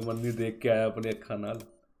जो मन्नी देख के आया अपनी अखां नाल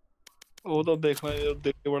वो तो देखना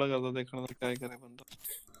देख के बड़ा करता देखना क्या करे बंदा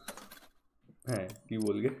है की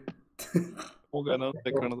बोल गए वो कहना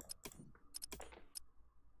देखना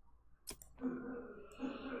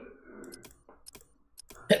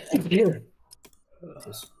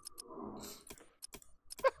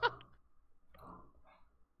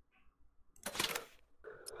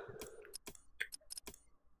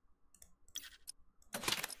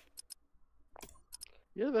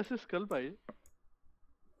ये वैसे स्कल भाई,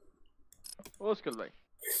 ओ स्कल भाई।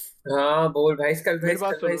 हाँ बोल भाई, स्कल भाई,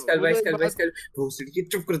 भोसड़ी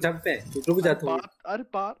चुप कर जाते हैं, रुक जाता हूँ। अरे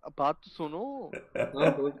बात तो सुनो।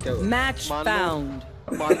 हाँ बोल क्या हुआ? Match found.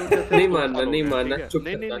 नहीं मानना, चुप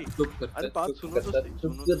कर। अरे बात सुनो तो सही,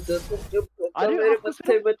 सुनो। अरे मेरे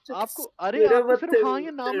बच्चे आपको आपको सिर्फ हाँ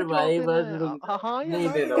या ना में जवाब देना है। हाँ या ना में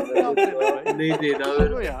जवाब देना है भाई। नहीं देना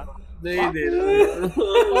सुनो यार, नहीं देना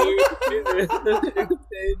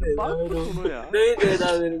नहीं देना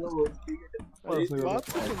मेरे को बोल, बात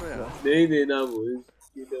तो सुनो यार, नहीं देना बोल,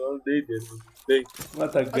 नहीं देना, नहीं मैं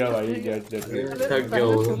थक गया भाई, थक गया हो।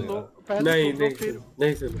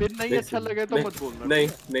 नहीं सुन, फिर नहीं अच्छा लगे तो मत बोलना।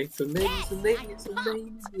 नहीं सुनना ही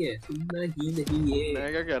नहीं है। मैं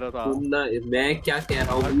क्या कह रहा था? मैं क्या कह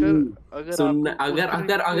रहा हूँ? सुनना, अगर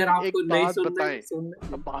आपको नहीं सुनना है,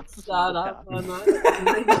 बात सुनना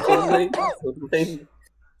ही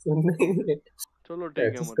नहीं। चलो ठीक है,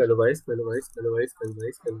 चलो भाई।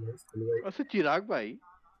 अच्छा चिराग भाई,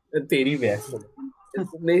 तेरी बहस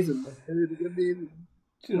नहीं सुनना,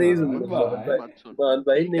 नहीं सुनना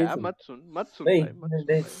भाई, मत सुन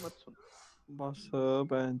बस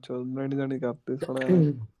बेंचो लड़ी करते साला।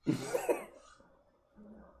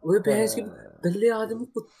 वो बहस की दल्ले आदमी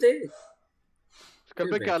कुत्ते। स्कल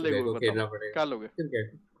पे क्या लोगे? क्या लोगे?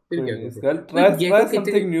 Try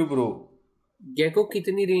something new bro. Gecko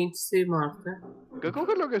कितनी रेंज से मारता है? गेको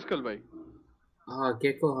कर लोगे स्कल भाई? हाँ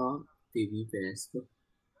गेको, हाँ तेरी बहस को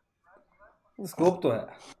स्कोप तो है।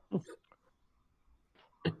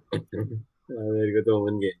 मेरे को तो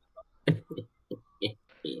मन गया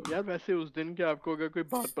यार। वैसे उस दिन के आपको अगर कोई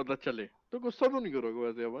बात पता चले तो गुस्सा तो नहीं करोगे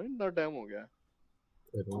वैसे भाई? इतना टाइम हो गया।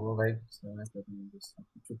 करो भाई,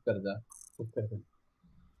 चुप कर जा।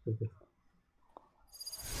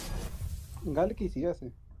 गल की सी वैसे?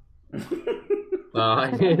 हाँ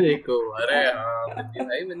ये देखो, अरे हाँ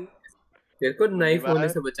भाई, मैंने तेरे को नाइफ होने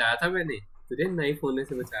से बचाया था, मैंने तुझे नाइफ होने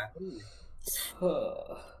से बचाया था मैंने।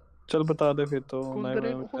 चल बता दे फिर तो।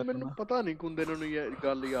 मैंने पता नहीं कुंदरे ने ये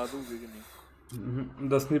गल याद होगी कि नहीं।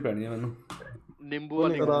 दसनी पैनी है मैंने। नींबू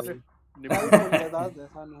वाली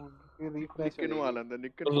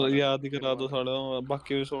याद ही करा दो साले,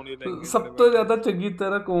 बाकी भी सोनी लेंगे। सब तो ज्यादा चंगी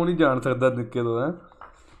तरह कौन ही जान सकता निक्के तो है।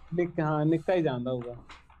 हाँ निक्का ही जानता होगा।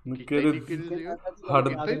 निक्के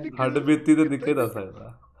हड बीती तो निक्के दस सकता।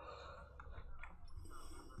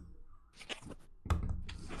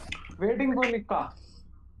 वेटिंग फॉर निक्का।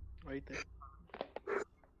 वही थे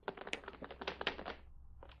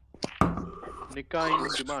निक्का in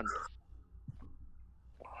demand.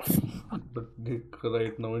 Nick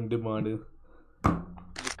right now in demand.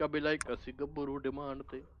 Nikka be like ਅਸੀਂ ਗੱਭਰੂ ਡਿਮਾਂਡ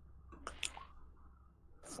ਤੇ।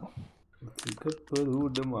 ਗੱਭਰੂ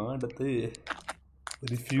ਡਿਮਾਂਡ ਤੇ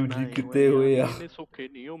ਰਿਫਿਊਜੀ ਕਿਤੇ ਹੋਏ ਆ। ਇਹਨੇ ਸੌਖੇ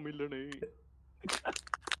ਨਹੀਂ ਉਹ ਮਿਲਣੇ।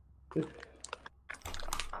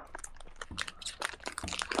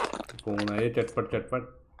 कौन आए चटपट?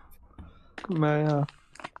 मैं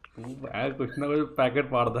यार कुछ ना कुछ पैकेट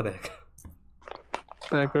फाड़ता रहेगा।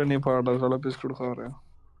 पैकेट नहीं फाड़ रहा साला, बिस्कुट खा रहा है।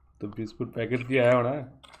 तो बिस्कुट पैकेट की आया होना है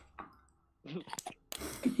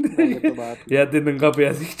या ते नंगा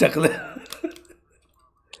प्यासी चक ले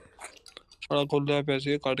साला खोल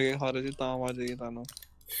पैसे काट के खा रहे थे ता आवाज आई तानो।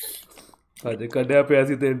 अरे कड्या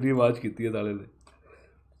प्यासी ते इतनी आवाज कीती है साले ने।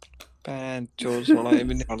 पैन चो साला ये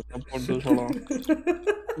भी नहीं हटता पोडो साला।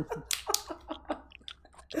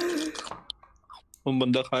 वो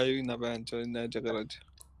बंदा खाए भी ना पैन चो इन चक्कर आज।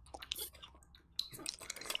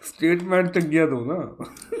 स्टेटमेंट चंगिया दो ना।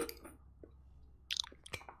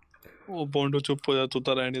 वो बोंडो चुप हो जा, तू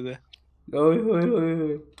तो रहने दे। ओए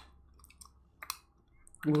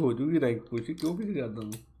वो हो जूगी रैंक पुश, क्यों किसी करता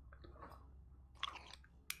हूँ।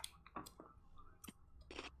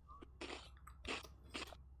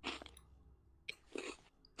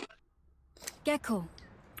 Gecko,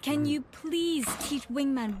 can you please teach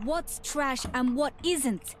Wingman what's trash and what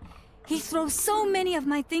isn't? He throws so many of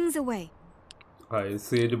my things away. हाँ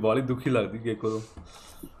सेज बाली दुखी लगती गेको तो।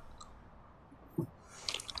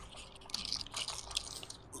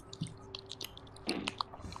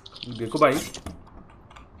 गेको भाई,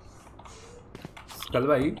 स्कल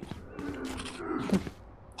भाई,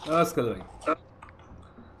 स्कल भाई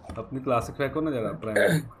अपनी क्लासिक फेंको ना जरा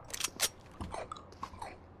प्राइम।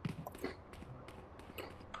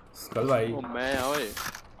 स्कल भाई मैं ओए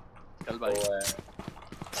स्कल भाई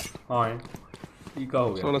हाँ ये क्या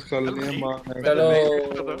हो गया? थोड़ा स्कल नहीं मार। चलो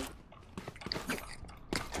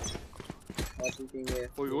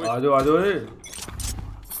आजो आजो ए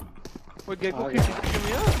ओए गेको खींची क्यों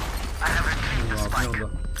यार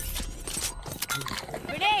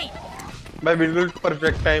मैं बिल्कुल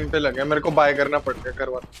परफेक्ट टाइम पे लगा, मेरे को बाय करना पड़ेगा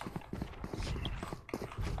करवा।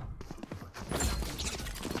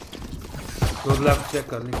 दो लेफ्ट चेक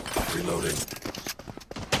कर ली। रीलोडिंग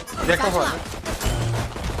देखो बात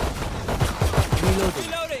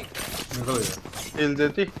रीलोडिंग निकल गया। हिल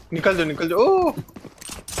देती, निकल जाओ। Oh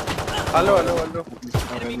hello hello hello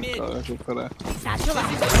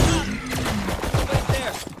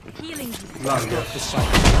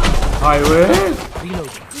highway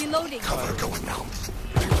Reloading.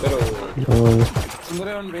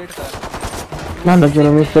 Kundra on wait कर। ना चलो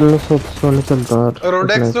मैं चलने सोने चलता है।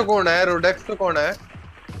 रोडेक्स तो कौन है?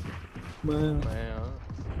 मैं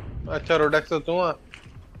अच्छा रोडेक्स तो तू है।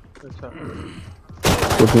 अच्छा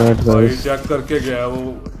गुड नाइट गाइस। चेक करके गया वो,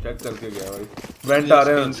 चेक करके गया भाई। वेंट आ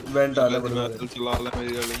रहे हैं चला ले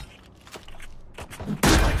मेरी गाड़ी।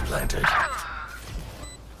 Planted.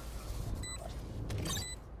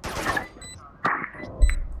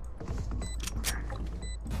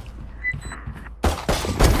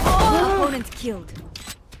 Opponent killed.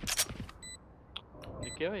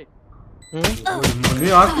 क्या भाई?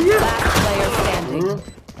 मुझे आती है।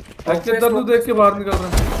 एक्चुअली तब तू देख के बाहर निकल रहा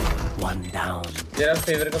है। One down. तेरा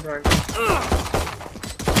फेवर का फ्रंट।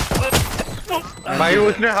 भाई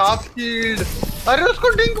उसने हाफ शील्ड, अरे उसको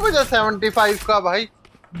डिंक बजा 75 का भाई।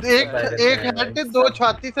 एक हेड पे 2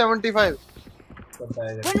 छाती 75।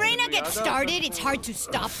 When Reina gets started, it's hard to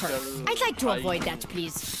stop her. I'd like to avoid that,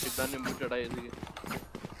 please. कितना नींबू चढ़ाए थे?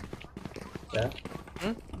 क्या?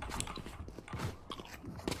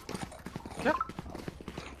 क्या?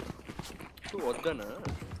 तू वदन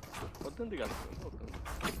दिखा सकता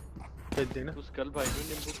है। देना। तू स्कल भाई ने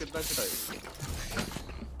नींबू कितना चढ़ाए?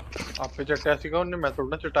 आप पे चटाया सीखा उन्होंने, मैं थोड़ा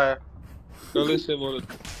ना चटाया। चलो इससे बोल।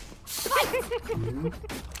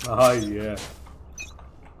 हाँ ये।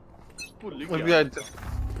 अभी आज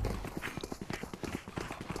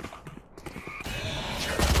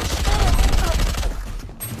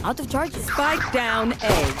Out of charges. Spike down A.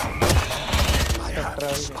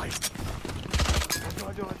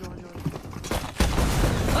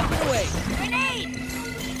 Up and away. Grenade!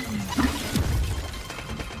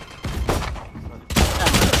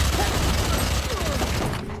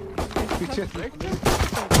 पीछे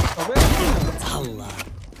Allah.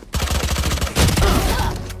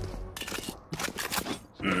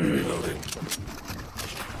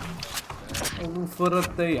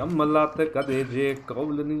 फरते अमलात कदे जे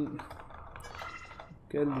कौलनी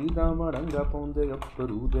के लीदा मरंगा पौंदे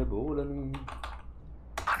गपरू दे बोलनी।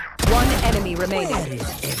 One enemy remaining. Where is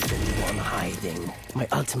everyone hiding? My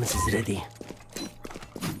ultimate is ready.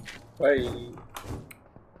 भाई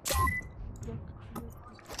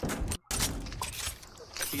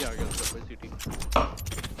आ गया सब city.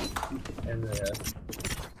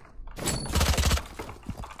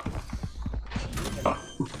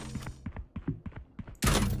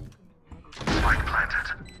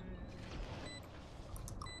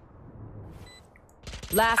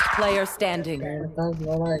 Last player standing.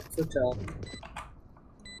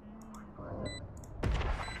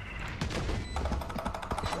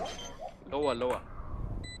 Lower.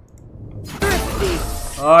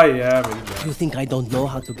 Ah yeah, very bad. You think I don't know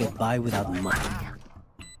how to get by without money?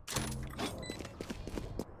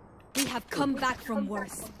 We have come back from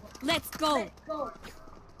worse. Let's go.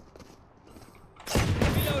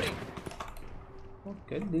 Reloading.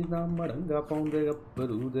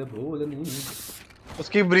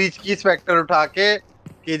 उसकी breach की Spectre उठा के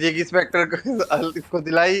KJ की Spectre को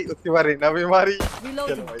दिलाई, उसके बाद रीना भी मारी।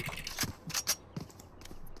 चलो भाई।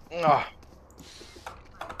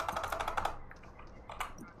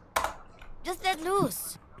 Just let loose.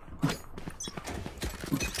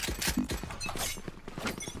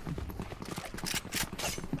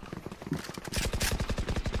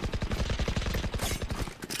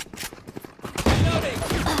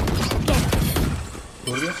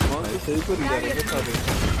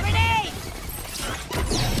 Grenade!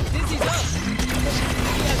 Dizzy's up.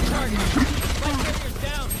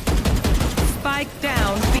 Spike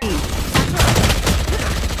down B.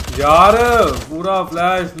 यार पूरा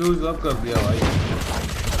फ्लैश लूज सब कर दिया भाई।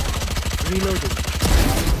 Reloading.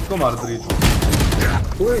 इसको मार ब्रीच।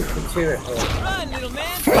 कोई पीछे बैठा। Run, little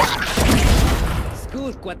man.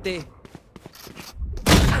 Scoot, cuate.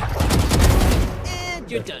 And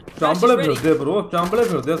you're done. Chambale फिरते ब्रो, चांबले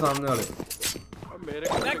फिरते सामने वाले।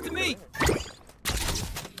 Back to me.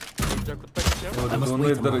 दोनों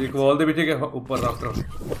इधर एक वॉल दे पीछे के ऊपर rafter.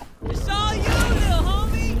 It's all you, little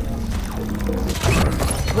homie.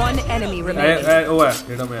 One enemy remaining. ओ है,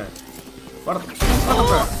 हेड में है।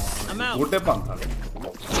 गोटे पंथा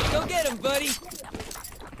Go get him, buddy.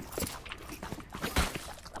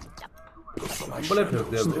 बोले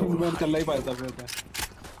फिरते हैं मैं चल ही पाया था फिर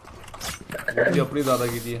ये अपनी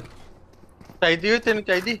दादागिरी दी है चाहिए तेन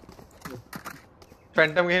चाहिए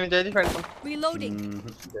फैंटम खेलनी चाहिए फैंटम Reloading.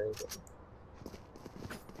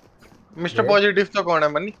 मिस्टर पॉजिटिव तो कौन है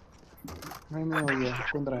मनी नहीं हो गया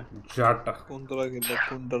कुंद्रा जाटा कुंद्रा के लिए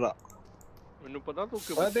कुंद्रा मैंने पता तो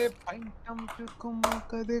क्यों कदे फैंटम चुकुम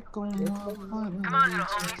कदे कुम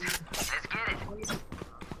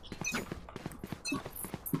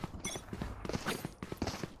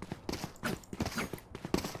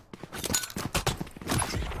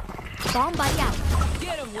Bomb buddy out.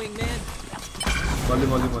 Get him, wingman.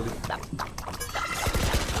 मोली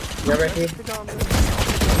क्या बैठे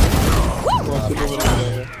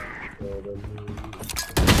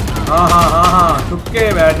हाँ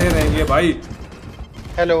चुपके बैठे रहेंगे भाई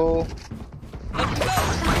hello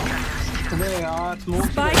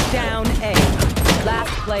Spike down A.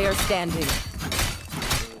 Last player standing.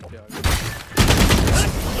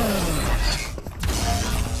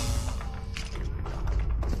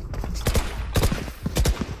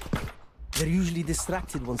 They're usually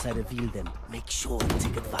distracted once I reveal them. Make sure to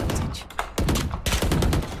take advantage.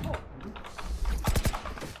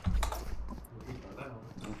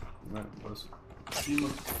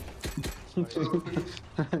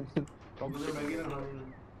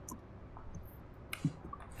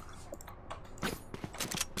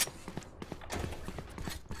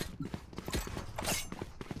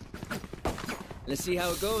 Let's see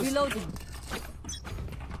how it goes. Reloading.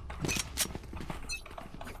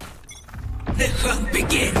 The hunt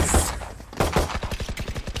begins.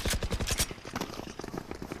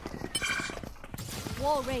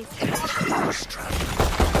 Wall raised.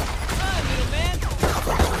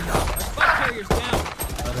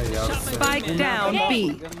 Spike down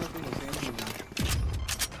B.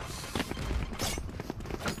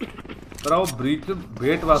 पर वो breach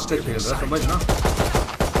बेट वास्ते खेल रहा समझ ना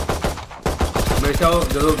हमेशा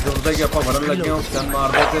जो होता है कि अपन भरन लग गए स्टन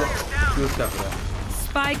मार देते यूज कर रहा है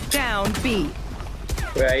Spike down B.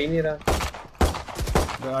 कोई आ ही नहीं रहा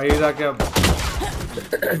क्या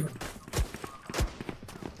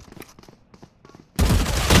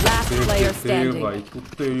Last player standing. भाई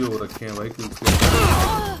कुत्ते ही हो रखे हैं भाई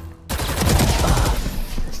कुत्ते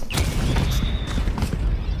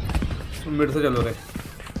मिड से चलो रे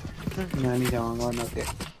मैं नहीं जाऊंगा ना के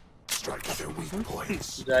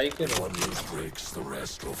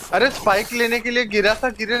अरे स्पाइक लेने के लिए गिरा था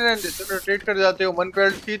गिरे रहने देते रोटेट कर जाते हो मन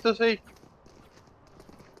पेल्ट की तो सही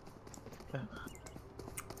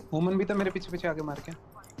वुमन भी तो मेरे पीछे पीछे आके मार के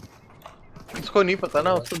इसको नहीं पता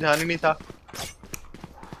ना उसको ध्यान ही नहीं था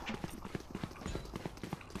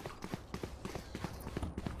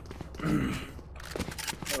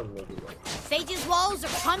Sage's walls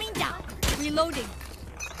are coming down. Reloading.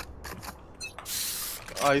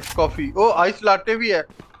 Ice coffee O ice latte भी है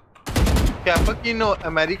cappuccino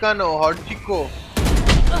americano hot Chico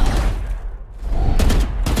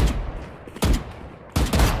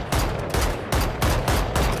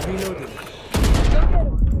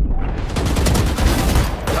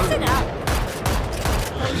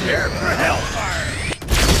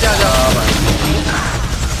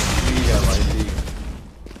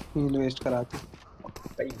invest कराते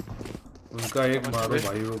उनका एक मारो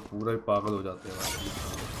भाई वो पूरा ही पागल हो जाते हैं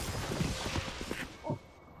भाई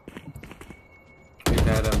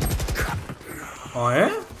आए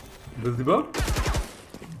visible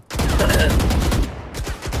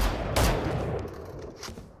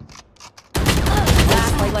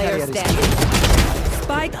Last player standing.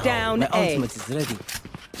 Spike down My A. ultimate is ready.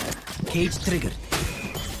 Cage triggered.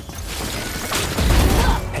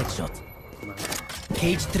 Headshot.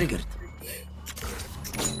 Cage triggered.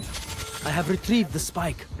 I have retrieved the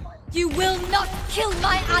spike. You will not kill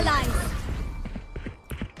my allies.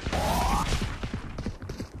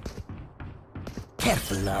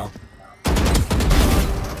 Careful now.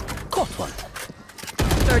 Caught one.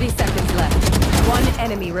 30 seconds left. One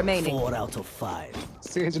enemy remaining. 4 out of 5.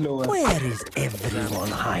 Sage lower. Where is everyone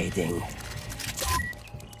hiding?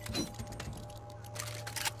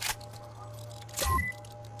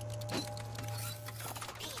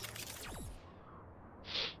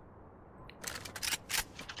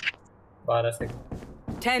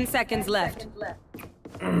 10 seconds left.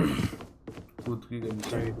 खुद की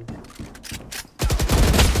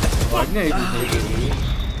आवाज नहीं आई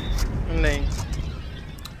नहीं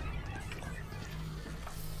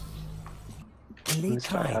They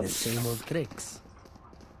try the same old tricks.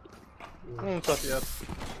 सब यार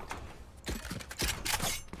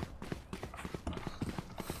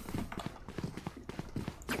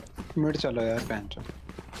mid चलो यार पैंचो।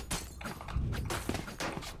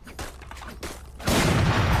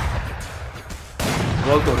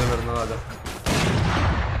 Ball तोड़े मेरे ना आजा।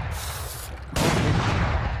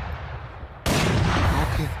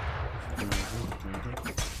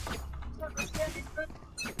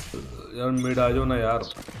 यार मिड आ जाओ ना यार।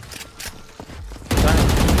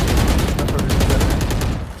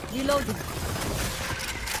 Reloading.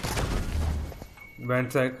 Vent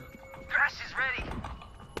side. Crash is ready.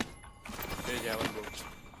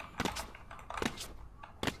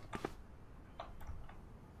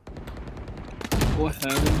 वो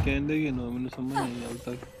हेवन कहने के ना मैंने समझ नहीं आया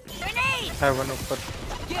तक। हेवन ऊपर।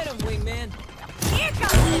 Get him, wingman. Here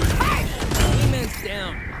comes the party. Wingman's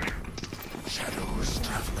down. Shadows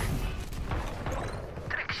traveling.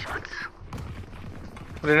 Trick shots.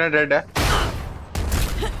 Raina dead है।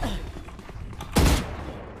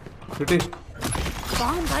 City.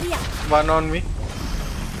 Bomb buddy up. One on me.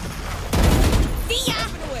 See ya.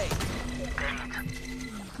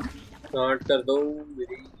 Start कर दो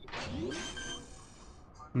मेरी।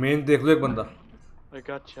 मेन देख लो एक बंदा।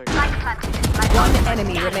 One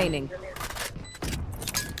enemy remaining.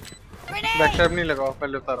 बैकस्टैब नहीं लगाओ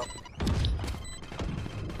पहले उतार रहा हूँ।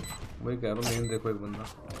 वही कह रहा हूँ मेन देखो एक बंदा।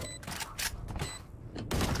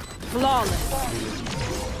 Flawless.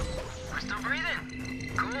 We're still breathing.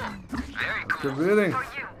 Cool. Very cool. Still breathing.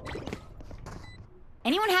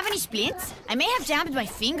 Anyone have any splints? I may have jammed my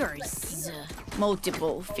fingers.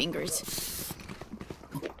 Multiple fingers.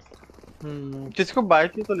 किसको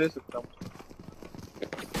बाइक ही तो ले सकता हूँ।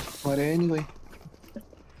 मरे नहीं कोई।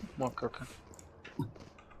 मौका का।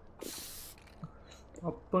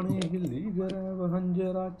 अपने हिली गराब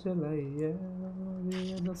हंजरा चलाइए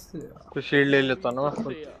ये नस्या। कुछ शील्ड ले लेता ना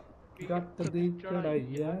मैं। गट दी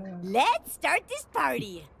चढ़ाइए। Let's start this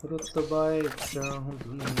party. रुतबाए चाहूँ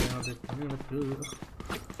दुनिया दे तनक।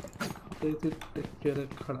 तेरे टेक्चर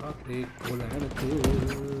खड़ा थे कोलैन के।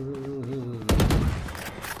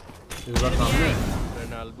 इस बार सामने।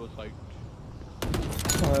 Ronaldo side.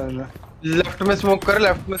 लेफ्ट में स्मोक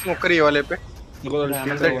कर ये वाले पे।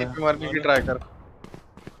 टीपी मारने की ट्राई कर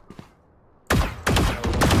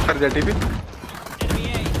दे टीपी।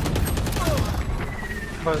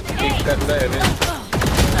 बस ठीक कर ले।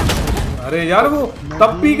 अरे यार वो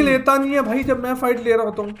तब पीक लेता नहीं है भाई जब मैं फाइट ले रहा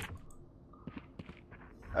होता हूँ।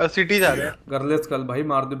 सिटी जा रहे हैं। गरलेस कल भाई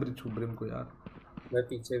मार दे ब्रिज ब्रिम को यार। मैं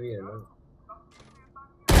पीछे भी है ना।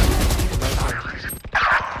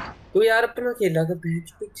 तू यार अपना खेला कर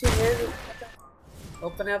बेंच पीछे है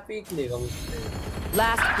अपने आप पीक लेगा मुझसे।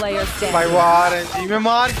 Last player standing. भाई वो आरएनजी में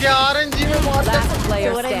मार के आरएनजी में मार। Last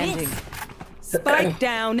player standing. Spike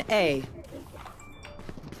down A.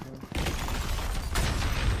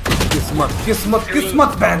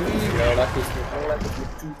 किस्मत बैन। बड़ा किस्मत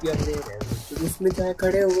उसमें चाहे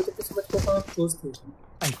खड़े हो तो किस्मत को कहाँ सोचते हैं।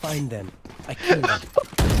 I find them. I kill them.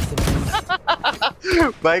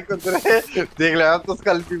 भाई कुंद्रे देख ले आप तो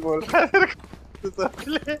स्कल भी बोल रहा है।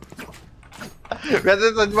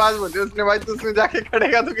 वैसे सच बात बोली उसने भाई तो उसमें जाके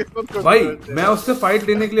खड़ेगा तो किस्मत को। भाई मैं उससे फाइट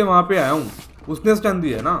लेने के लिए वहाँ पे आया हूँ। उसने स्टन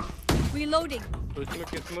दिया ना। Reloading.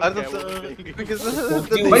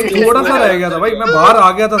 भाई थोड़ा सा रह गया था भाई मैं बाहर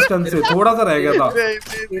आ गया था स्टन से थोड़ा सा रह गया था।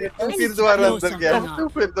 फिर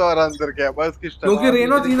दोबारा अंदर गया बस किस तरह। क्योंकि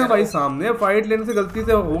रेना थी ना भाई सामने फाइट लेने से गलती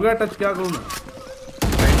से हो गया टच क्या करूँ मैं।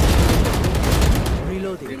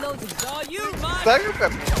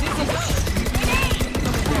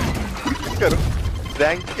 करो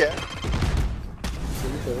रैंक क्या है।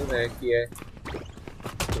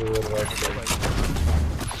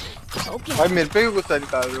 भाई मेरे पे भी गुस्सा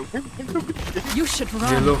निकाल रहे हो। You should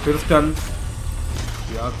run. ये लो फिर स्टन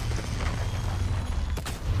यार।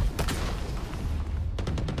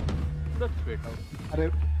 अरे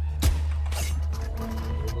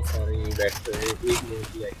सारी बैठ एक नहीं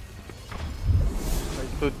की आई।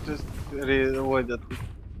 तो वो हो जाती।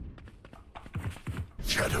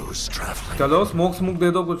 Shadows traveling. चलो स्मोक दे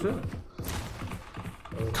दो कुछ।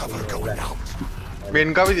 Cover going out. मेन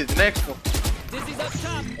का भी दे देना एक स्मोक।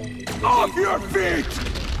 Off your feet.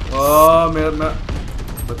 मैं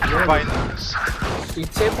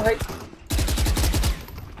पीछे भाई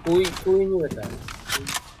कोई नहीं बता।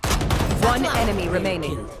 One enemy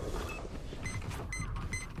remaining.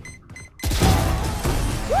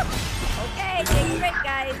 Okay, take a break,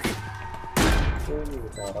 guys. कोई नहीं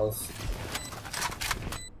बता रहा उस।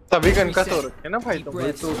 तभी गन का तो रखे ना भाई तो।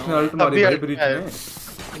 भाई तो उसने अल्ट मारी भाई ब्रिज में।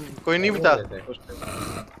 कोई नहीं बता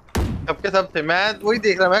सबके सब थे। मैं वही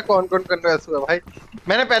देख रहा मैं कौन कन्वर्स हुआ भाई।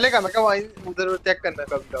 मैंने पहले कहा मैं वहीं उधर चेक करना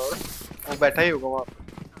कब था और वो बैठा ही होगा वहां पे।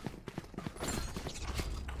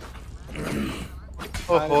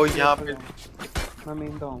 ओहो यहाँ पे मैं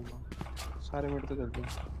मेन तो आऊंगा। सारे मिनट तो चलते हैं।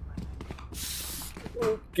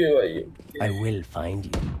 ओके भाई। I will find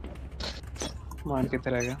you. मान के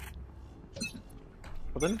तरह गया।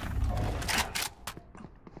 पता नहीं।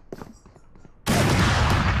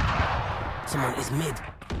 Someone is mid.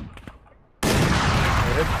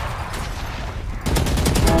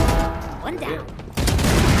 One down.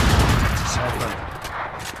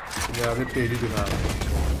 यार ये तेरी दिखा रहा है।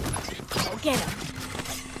 Get him.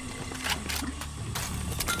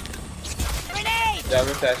 जा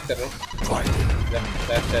मैं फ्लैश कर रहा हूँ।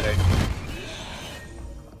 फ्लैश कर रहा है।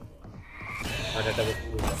 आजा तब।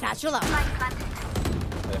 Satchel up.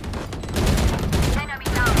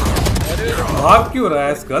 भाग क्यों रहा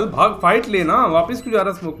है स्कल? भाग फाइट लेना, वापस क्यों जा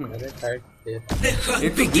रहा है स्मोक में? अरे फाइट ले।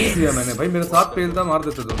 एक तो बीच लिया मैंने भाई, मेरे साथ पेलता मार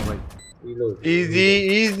देते दोनों भाई। Easy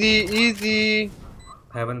easy easy.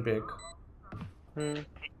 हेवन पे एक।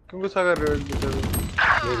 क्यों गुस्सा कर रहे हो?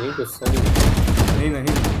 नहीं गुस्सा नहीं।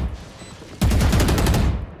 नहीं।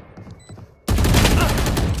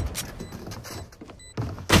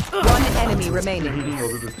 One enemy remaining.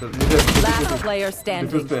 Last player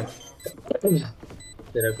standing.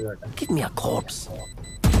 Give me a corpse.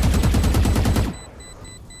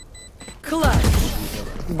 Clutch.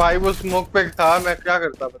 भाई वो स्मोक पे था, मैं क्या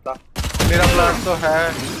करता बता? मेरा प्लान तो है।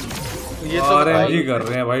 ये तो आरएनजी कर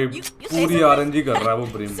रहे हैं भाई, पूरी आरएनजी कर रहा है वो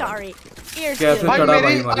ब्रिम। कैसे चढ़ा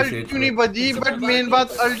भाई हमारी अल्ट क्यों नहीं बजी? बट मेन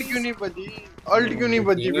बात अल्ट क्यों नहीं बजी? अल्ट क्यों नहीं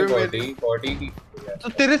बजी मेरी? बॉडी की तो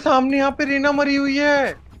तेरे सामने यहाँ पे रेना मरी हुई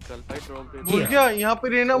है। भूल गया यहाँ पे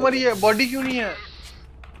रेना मरी है, बॉडी क्यों नहीं है?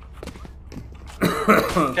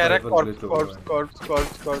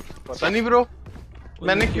 पता नहीं ब्रो,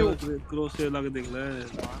 मैंने क्यों क्रॉस से लग देख ले।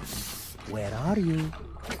 Where are you?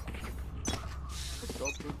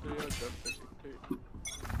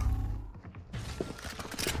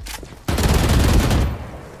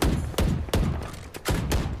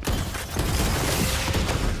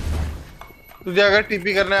 तुझे अगर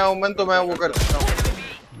टीपी करना है ओमन तो मैं वो कर सकता हूँ।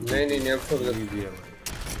 नहीं अब तो इजी है।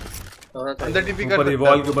 अंदर टीपी कर। ऊपर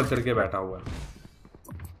वॉल के ऊपर चढ़ के बैठा हुआ है।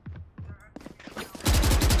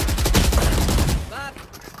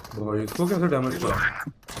 भाई इसको कैसे डैमेज किया?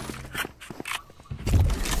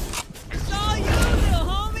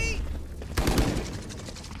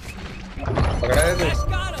 पकड़ा है तू?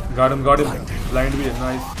 गार्ड हिम ब्लाइंड भी है।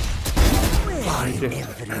 नाइस।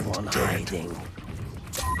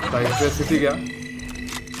 साइड पे सिटी क्या?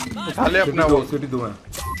 उठा ले अपना वो। सिटी 2 है।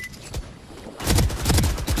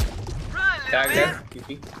 क्या गया?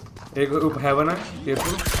 एक हेवन है,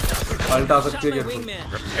 केयरफुल। अल्ट आ सकती है careful.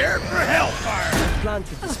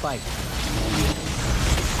 Planted the spike.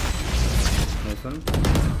 Listen.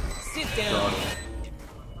 Sit down.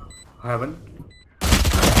 Heaven.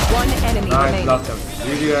 One enemy remaining. Last time.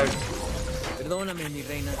 GG guys. Perdona mi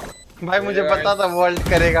reina. भाई मुझे पता था वो अल्ट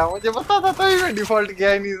करेगा, मुझे पता था तो ही मैं डिफॉल्ट किया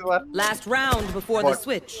ही नहीं इस बार। Last round before the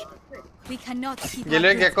switch. We cannot keep ये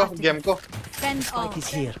ले गेको गेम को। Send all. Spike is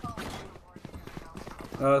here.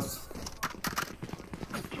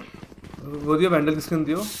 वो दिया वैंडल की स्किन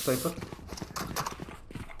दियो साइपर।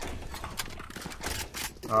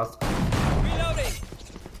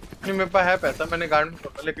 नहीं मेरे पास है पैसा, मैंने गार्ड में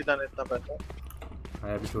छोटा लेके जाना इतना पैसा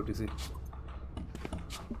है अभी छोटी सी।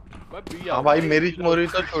 हाँ भाई मेरी मोरी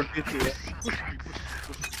तो छोटी सी है।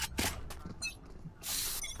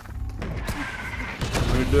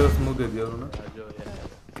 मिड स्मोक दे दिया उन्होंने।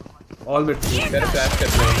 ऑल मिड मेरे फ्लैश कर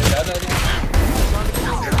दिया ज्यादा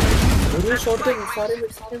मुझे शॉट पे सारे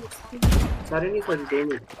नहीं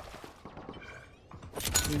सॉरी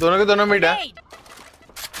दोनों के दोनों मिड है।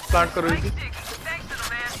 प्लांट करो इसी।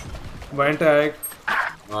 वाइंट है एक।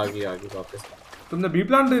 आगे वापस। तुमने बी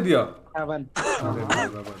प्लांट दे दिया? हेवन।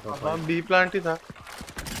 हां बी प्लांट ही था।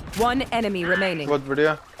 One enemy remaining. बहुत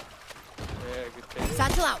बढ़िया।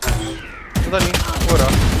 Satchel out. पता नहीं हो रहा।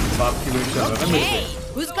 बाप की वेट कर रहा था मेरे Hey,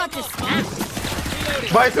 who's got this snap?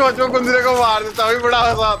 भाई सोचो कुंदरे को मार देता हूँ, बड़ा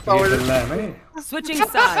मजा आता है मुझे। Switching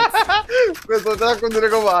sides. मैं सोच रहा कुंदरे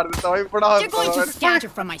को मार देता हूँ, बड़ा मजा आता है। You're going to scatter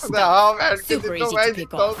from my stuff. हाँ बैठ के Super जितना easy मैं to pick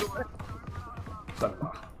जीतता हूँ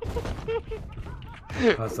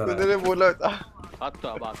हंस रहा है। कुंदरे बोला था। बात तो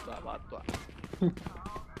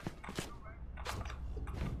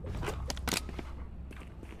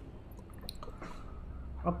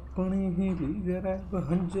अपनी ही लीडर है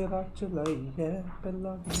हंजरा चलाई है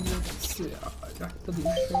पहला से जट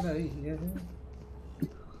दिखाई है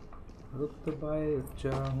रुतबाए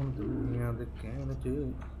चाहूं दुनिया दे कहने च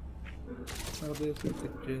अबे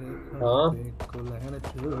सच्चे हां को लहन च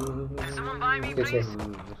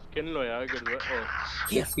स्किन लो यार गुड ओ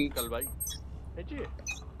कल भाई है जी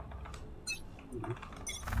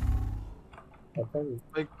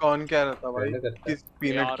भाई कौन कह रहा था भाई किस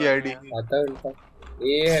पीनट की आईडी आता है उनका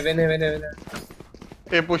ए हेवन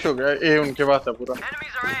ए पुश हो गया ए उनके पास है पूरा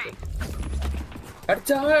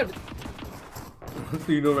अच्छा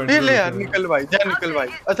तीनों ये ले यार निकल भाई जा निकल भाई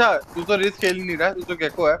अच्छा तू तो रिस्क खेल नहीं रहा तू तो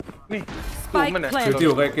गेको है नहीं स्पाइक प्लांट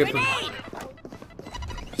होगा एक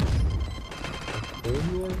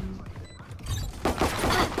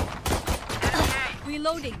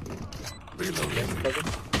Reloading.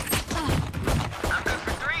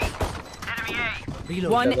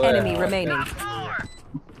 One enemy remaining.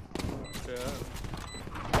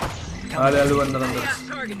 अरे अंदर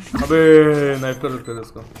अबे नाइफ कर देते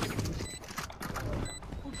इसको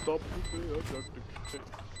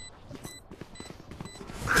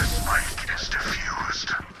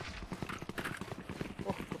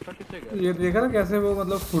ये देखा ना कैसे वो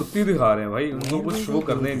मतलब फुर्ती दिखा रहे हैं भाई उनको कुछ शो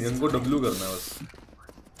करने ही नहीं उनको डब्ल्यू करना है बस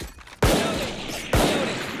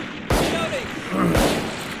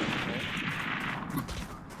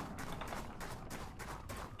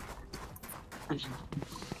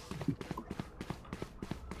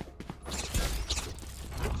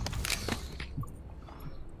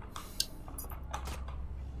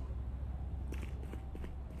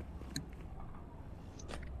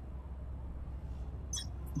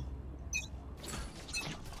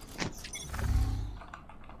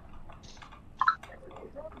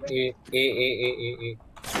ए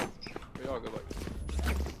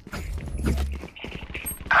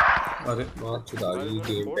अरे मार चुका ये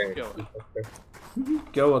गेम पे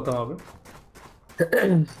क्या हुआ था वहां पे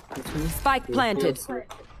Spike planted.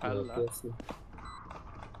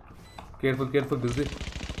 केयरफुल बिजी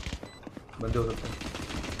बंदे हो सकते हैं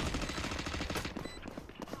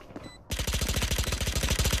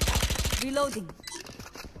Reloading.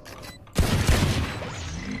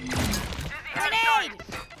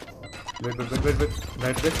 Wait.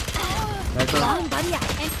 Night.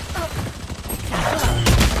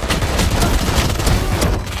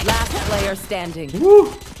 Last player standing.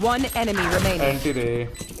 One enemy remaining. Anti-ray.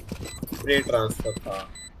 रे ट्रांसफर था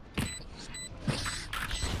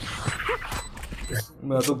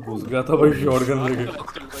मैं तो घुस गया था भाई शॉटगन लेके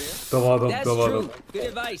दबा दो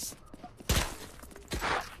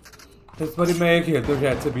इस बारी मैं एक खेलता हूँ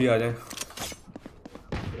शायद से भी आ जाए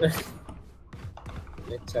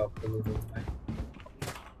अच्छा आपको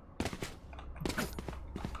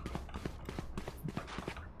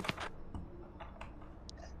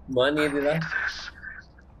मान ये दिला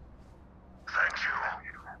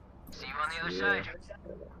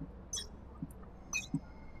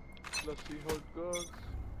Let's see how it goes.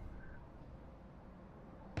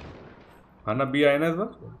 खाना भी आए ना इस बार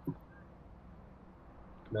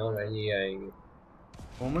ना भाई ये आएंगे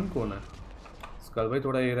ओमन कौन है स्कल भाई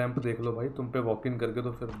थोड़ा ए रैंप देख लो भाई तुम पे वॉक इन करके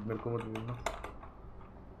तो फिर मेरे को मत बोलना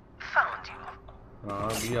हाँ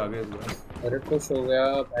भी आ गए इस बार अरे खुश हो गया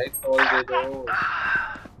भाई कॉल दे दो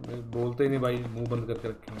बोलते ही नहीं भाई मुंह बंद करके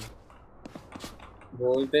रखे हैं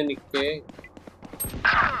बोलते निक्के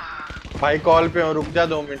भाई कॉल पे हूँ रुक जा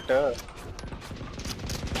 2 minute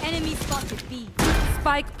Enemy spotted B.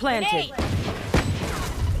 Spike planted.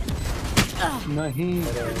 नहीं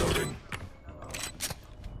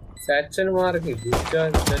सैचन मार के दूसरा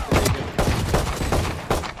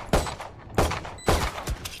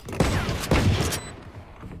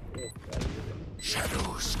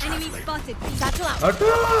Enemy spotted B. Satchel out.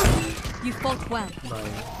 You fought well.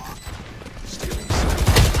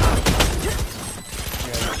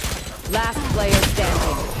 Last player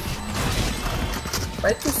standing.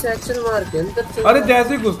 भाई तू सैचन मार के अंदर चल अरे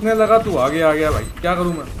जैसे घुसने लगा तू आगे आ गया भाई क्या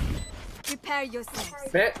करूं मैं Prepare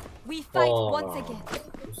yourselves. मैं We fight once again.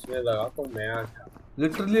 उसमें लगा तो मैं आ गया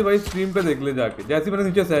लिटरली भाई स्ट्रीम पे देख ले जाके जैसे मैंने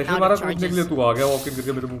नीचे सैश मारा कूदने के लिए तू आ गया वॉक इन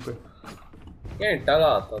करके मेरे मुंह पे क्या टला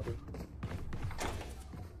आता तू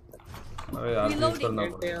अरे यार प्लीज करना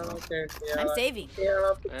I'm saving.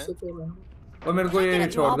 और मेरे को ये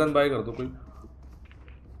शॉटगन बाय कर दो कोई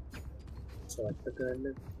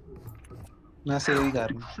शॉटगन मैं सेव ही कर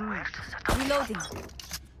रहा हूं Reloading.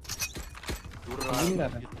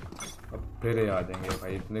 अब फिर ये आ जाएंगे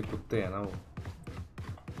भाई इतने कुत्ते हैं ना वो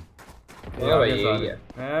ये भाई यही है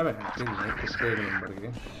मैं कुत्ते एक नंबर के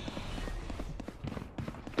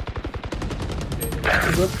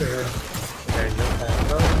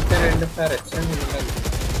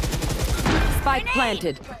Spike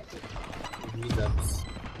planted.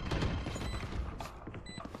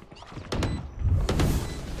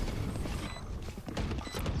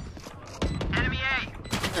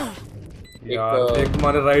 यार एक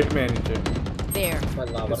तुम्हारे राइट में है नीचे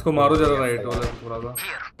There. इसको मारो जरा राइट वाला थोड़ा सा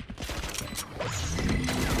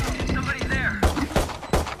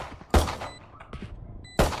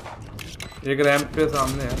एक रैंप पे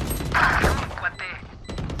सामने है।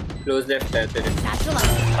 क्लोज लेफ्ट है तेरे।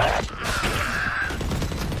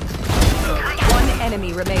 One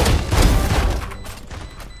enemy remaining.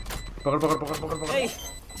 पकड़ पकड़ पकड़ पकड़ पकड़। Hey,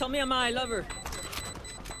 tell me I'm my lover.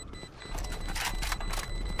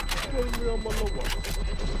 Is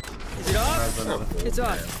it off? It's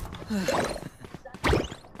off.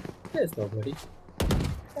 Yes, nobody.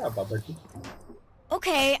 Yeah, Babati.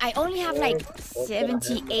 Okay, I only have like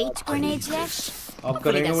 78 grenades left. अब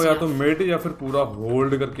करेंगे वो या तो मिड या फिर पूरा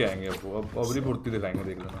होल्ड करके आएंगे वो। अब अबरी पूर्ति दिखाएंगे,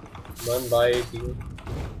 देख लेना। 1 by 2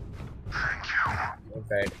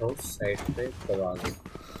 बैट हाउस साइड पे दबा दो।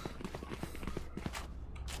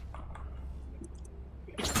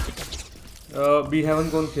 बी हेवन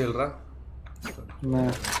कौन खेल रहा? मैं।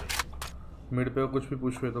 मिड पे कुछ भी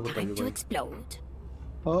पुश हुए तो बताइए भाई।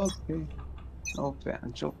 ओके ओके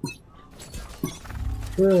जो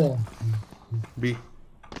B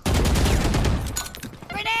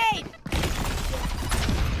Grenade!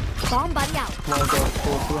 Bomb buddy out.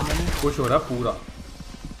 Push हो रहा पूरा।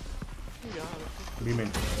 बी में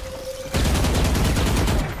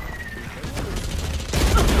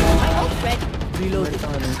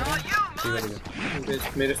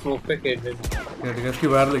मेरे स्मोक पे केट दे। ठीक है इसकी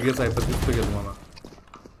वायर लगी है साइपर पे खेलूंगा मैं।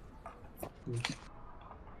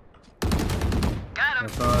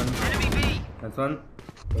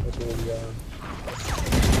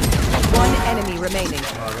 One enemy remaining.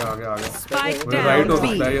 आगे Spike राइट हो down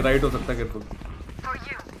सकता है, ये राइट हो सकता है केयरफुल।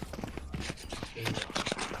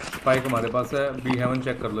 स्पाइक हमारे पास है। बी हेवन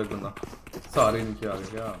चेक कर लो एक बंदा। सारे नीचे आ गए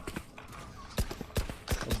क्या?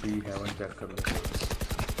 बी हेवन चेक कर लो।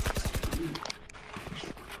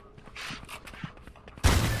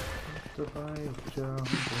 तो भाई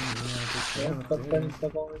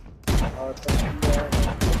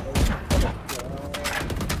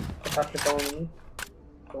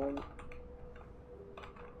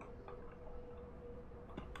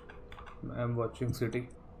I'm watching city.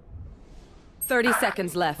 30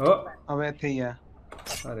 seconds left. Oh. अब ऐसे ही है।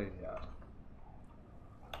 अरे यार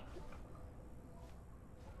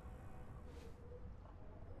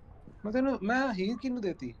मैं हील की नहीं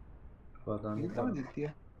देती। पता नहीं हील देती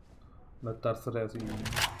है। मैं तरस रहा ऐसी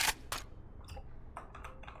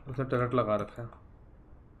उसे टर्रेट लगा रखा है।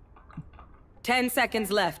 10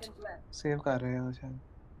 seconds left. सेव कर रहे हैं शायद।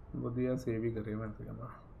 बढ़िया सेव ही करे मैं तो कहना।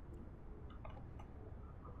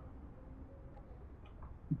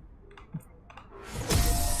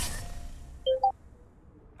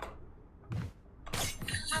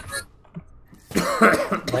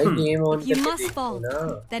 You must fall,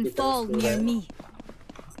 then fall near me.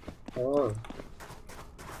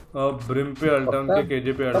 अब ब्रिम पे अल्टा उनके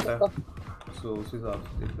केजे पे अल्टा है। सो उस हिसाब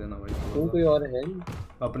से देख लेना भाई। कोई और है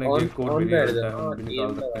अपने गेट कोड भी नहीं अल्टा है, हम भी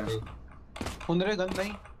निकाल सकते हैं। कुंद्रे गन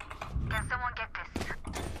नहीं।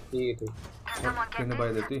 ठीक है कितने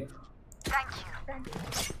भाई देती?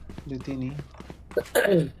 देती नहीं।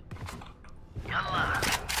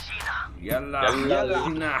 Yalla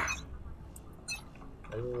Sheena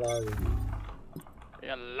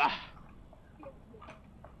Yalla.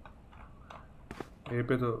 ए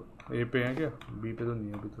पे तो ए पे है क्या? बी पे तो नहीं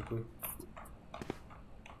है अभी तो कोई।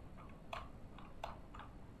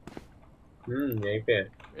 यहीं पे है।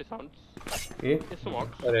 ये साउंड्स ए स्मोक।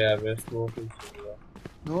 अरे यार मैं स्मोक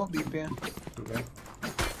नो बी पे है। ठीक है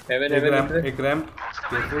हेवन एक रैंप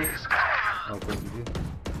केयरफुल। ओके दीजिए।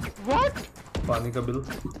 व्हाट? पानी का bill.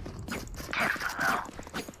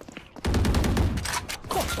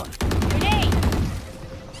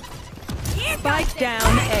 Spike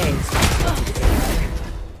down A.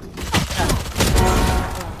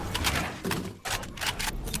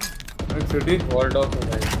 City walled of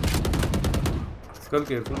है। स्कल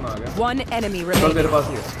केयरफुल ना आ गया। One enemy school remaining. तेरे पास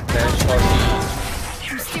ही है।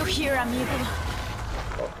 I'm still here, amigo.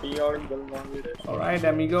 Alright,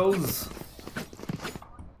 amigos.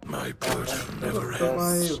 My burden never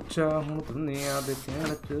भाई ends. अच्छा हूँ दुनिया दे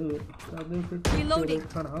कहना Reloading.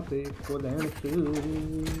 खाना पे को लेने की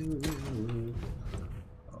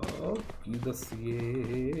दसिए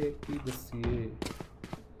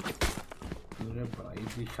मेरे भाई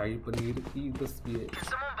की शाही पनीर की दसिए।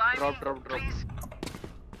 Drop drop drop.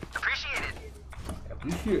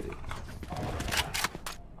 Appreciate it.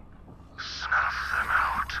 Snuff them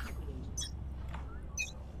out.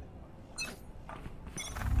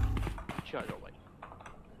 चलो भाई।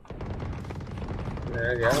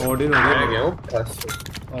 मैं गया। ऑडिन हो मैं रही गया है। हूँ बस।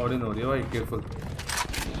 ऑडिन हो रही है भाई careful.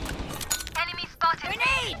 Enemy spotted.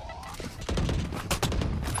 Grenade!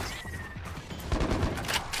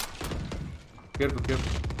 Careful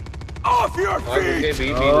careful. Off your feet.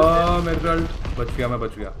 मेरे पे बच गया, मैं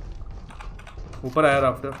बच गया। ऊपर आया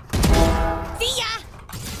राफ्टर।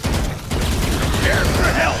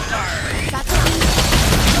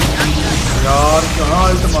 यार कहाँ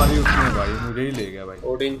अल्ट मारी उसने भाई, मुझे ही ले गया भाई।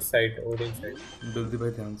 ओडिन साइड जल्दी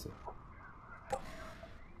भाई ध्यान से।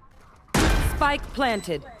 Spike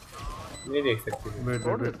planted. नहीं देख सकते। Wait.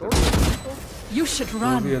 You should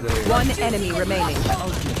run. One enemy remaining.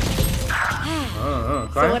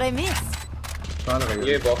 So what I missed? कहाँ लगा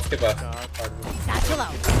ये बॉक्स के पास। Satchel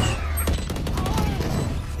out.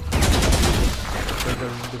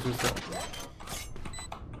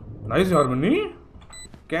 नाइस यार money.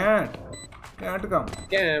 Cat come.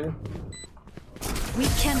 Cam. We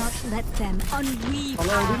cannot let them unweave.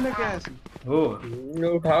 हो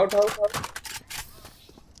उठाओ।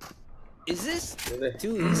 Is this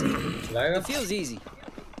too easy? It feels easy.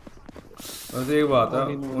 वैसे एक बात है,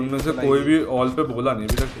 उनमें से कोई भी ऑल पे बोला नहीं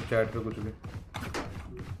अभी तक चैट पे कुछ भी।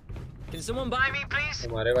 Can someone buy me, please?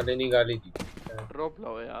 हमारे वाले नहीं गाली की। ड्रॉप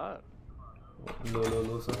लो यार।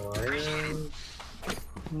 लो सर।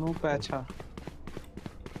 नो पैचा।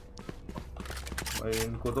 भाई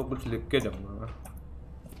इनको तो कुछ लिख के जाऊंगा मैं।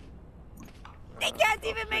 They can't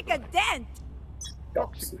even make a dent.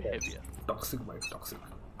 Toxic behaviour. Toxic.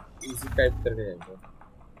 Easy type करके जाएगा।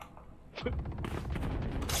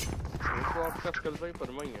 वो आपका स्किल भाई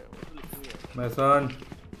परमा ही है, वो तो लिखनी है। मैसन।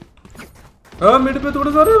 हाँ मिड पे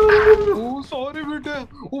थोड़े सारे। ओ सॉरी बेटे।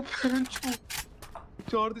 ओ पेंचो।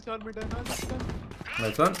 4 मिनट है ना।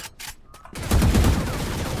 मैसन।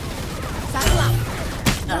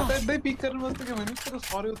 मैं पिक करने वास्ते के मैंने तेरे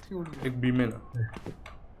सारे उठी उड़ी। एक बी में ना।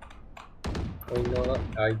 कोई ना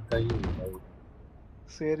आइता ही नहीं।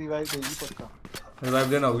 से रिवाइव देगी पक्का। रिवाइव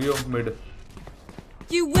देना होगी वो mid.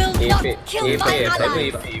 You will not kill my ally.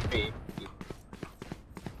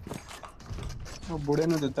 वो बुढ़े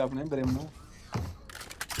ने देता अपने ब्रेम में।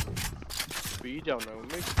 बी जाओ ना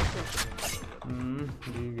मैं।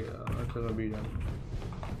 ठीक है चलो बी जाओ।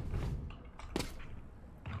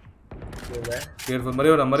 केयरफुल मरे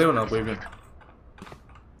हो ना कोई भी।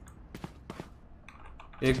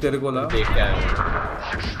 एक तेरे को ला। देख क्या है।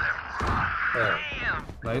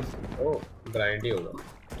 नाइस। ओ ग्राइंड ही होगा।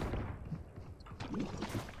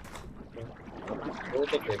 वो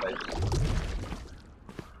तो थे भाई।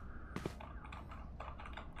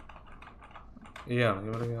 ये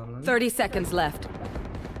मेरे ख्याल में 30 seconds left.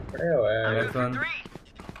 अरे ओए मैसन।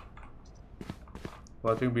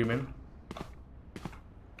 Watching B man.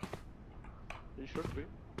 Should be.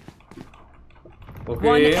 Okay.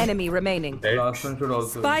 One enemy remaining. Last one should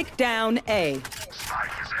also. Spike down A.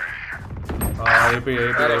 ये पे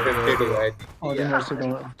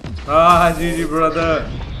जी brother.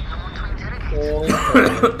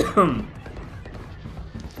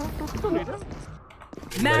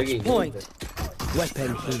 Match point.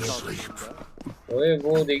 Weapon here. ओए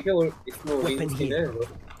वो देखिए इसमें ओडिन स्किन है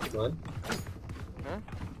मान।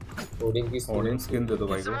 ओडिन स्किन दे दो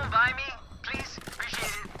भाई को।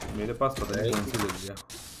 मेरे पास पता नहीं कौन सी ले लिया।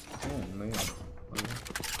 नहीं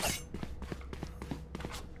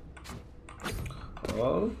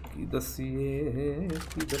और की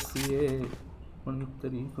दसिए उन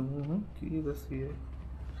तरीकों की दसिए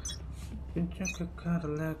पिंचक कर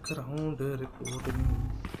ले कराउंड reporting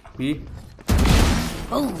P.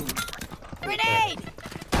 Boom. Grenade.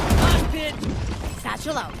 Mosh pit.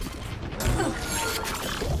 Satchel out.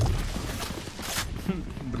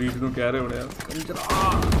 Breed को कह रहे हो यार कंजरा।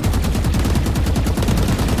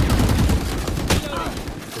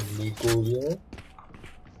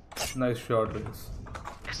 Nice shot, Raze.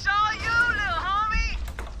 It's all you, little homie.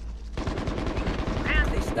 Man,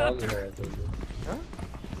 they stopped her.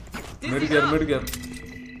 Mid gear.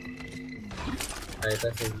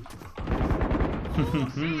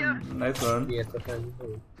 Nice one.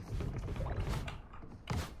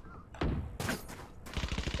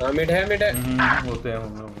 हाँ मिड है होते हैं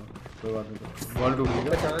कोई बात नहीं। बॉल टूट गई।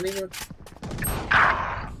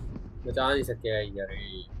 बचा नहीं सकते यार।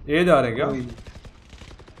 ये जा रहे हैं क्या?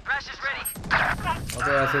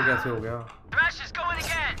 अबे ऐसे कैसे हो गया?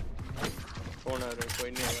 कौन आ रहा है? कोई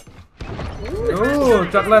नहीं आएगा। ओह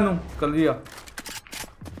चकला नु कर लिया।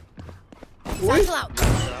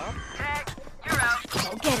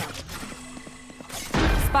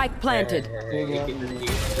 Spike planted.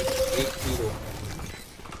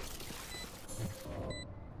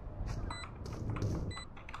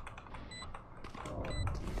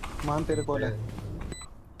 मान तेरे को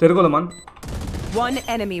ले मान। One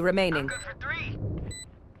enemy remaining.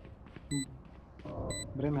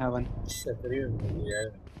 Brim heaven.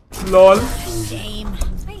 Lol. Shame.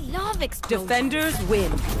 I love explosions. Defenders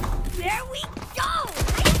win. There we go.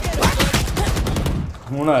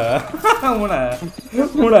 होना है।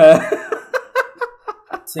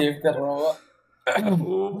 सेव कर रहा हूँ।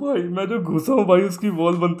 ओ भाई मैं जो घुसा हूँ भाई उसकी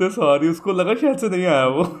बॉल बनते सारी उसको लगा शायद से नहीं आया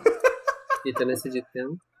वो। इतने से जीतते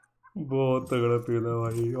हम। बहुत तगड़ा फील है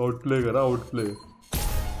भाई, आउटप्ले करा आउटप्ले।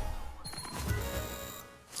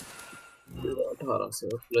 18 से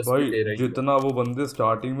प्लस भाई जितना वो बंदे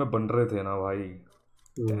स्टार्टिंग में बन रहे थे ना भाई,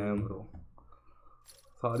 डैम ब्रो,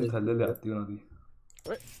 सारी थल्ले ले आती उन्होंने।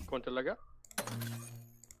 ओए कौन चला गया?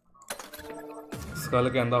 स्कल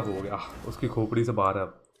के अंदर हो गया, उसकी खोपड़ी से बाहर है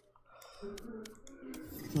अब।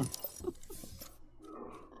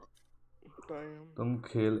 तुम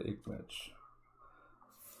खेल एक मैच।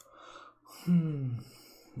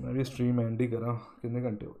 मैं भी स्ट्रीम एंड ही करा। कितने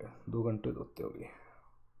घंटे हो गए? 2 घंटे तो होते हो गए।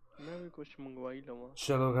 मैं भी कुछ मंगवा ही लूँगा।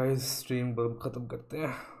 चलो गाइस स्ट्रीम खत्म करते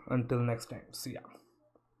हैं। अंटिल नेक्स्ट टाइम, सी या।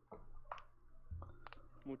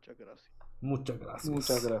 Muchas gracias. Muchas gracias.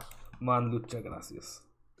 Muchas gracias. Man, muchas gracias.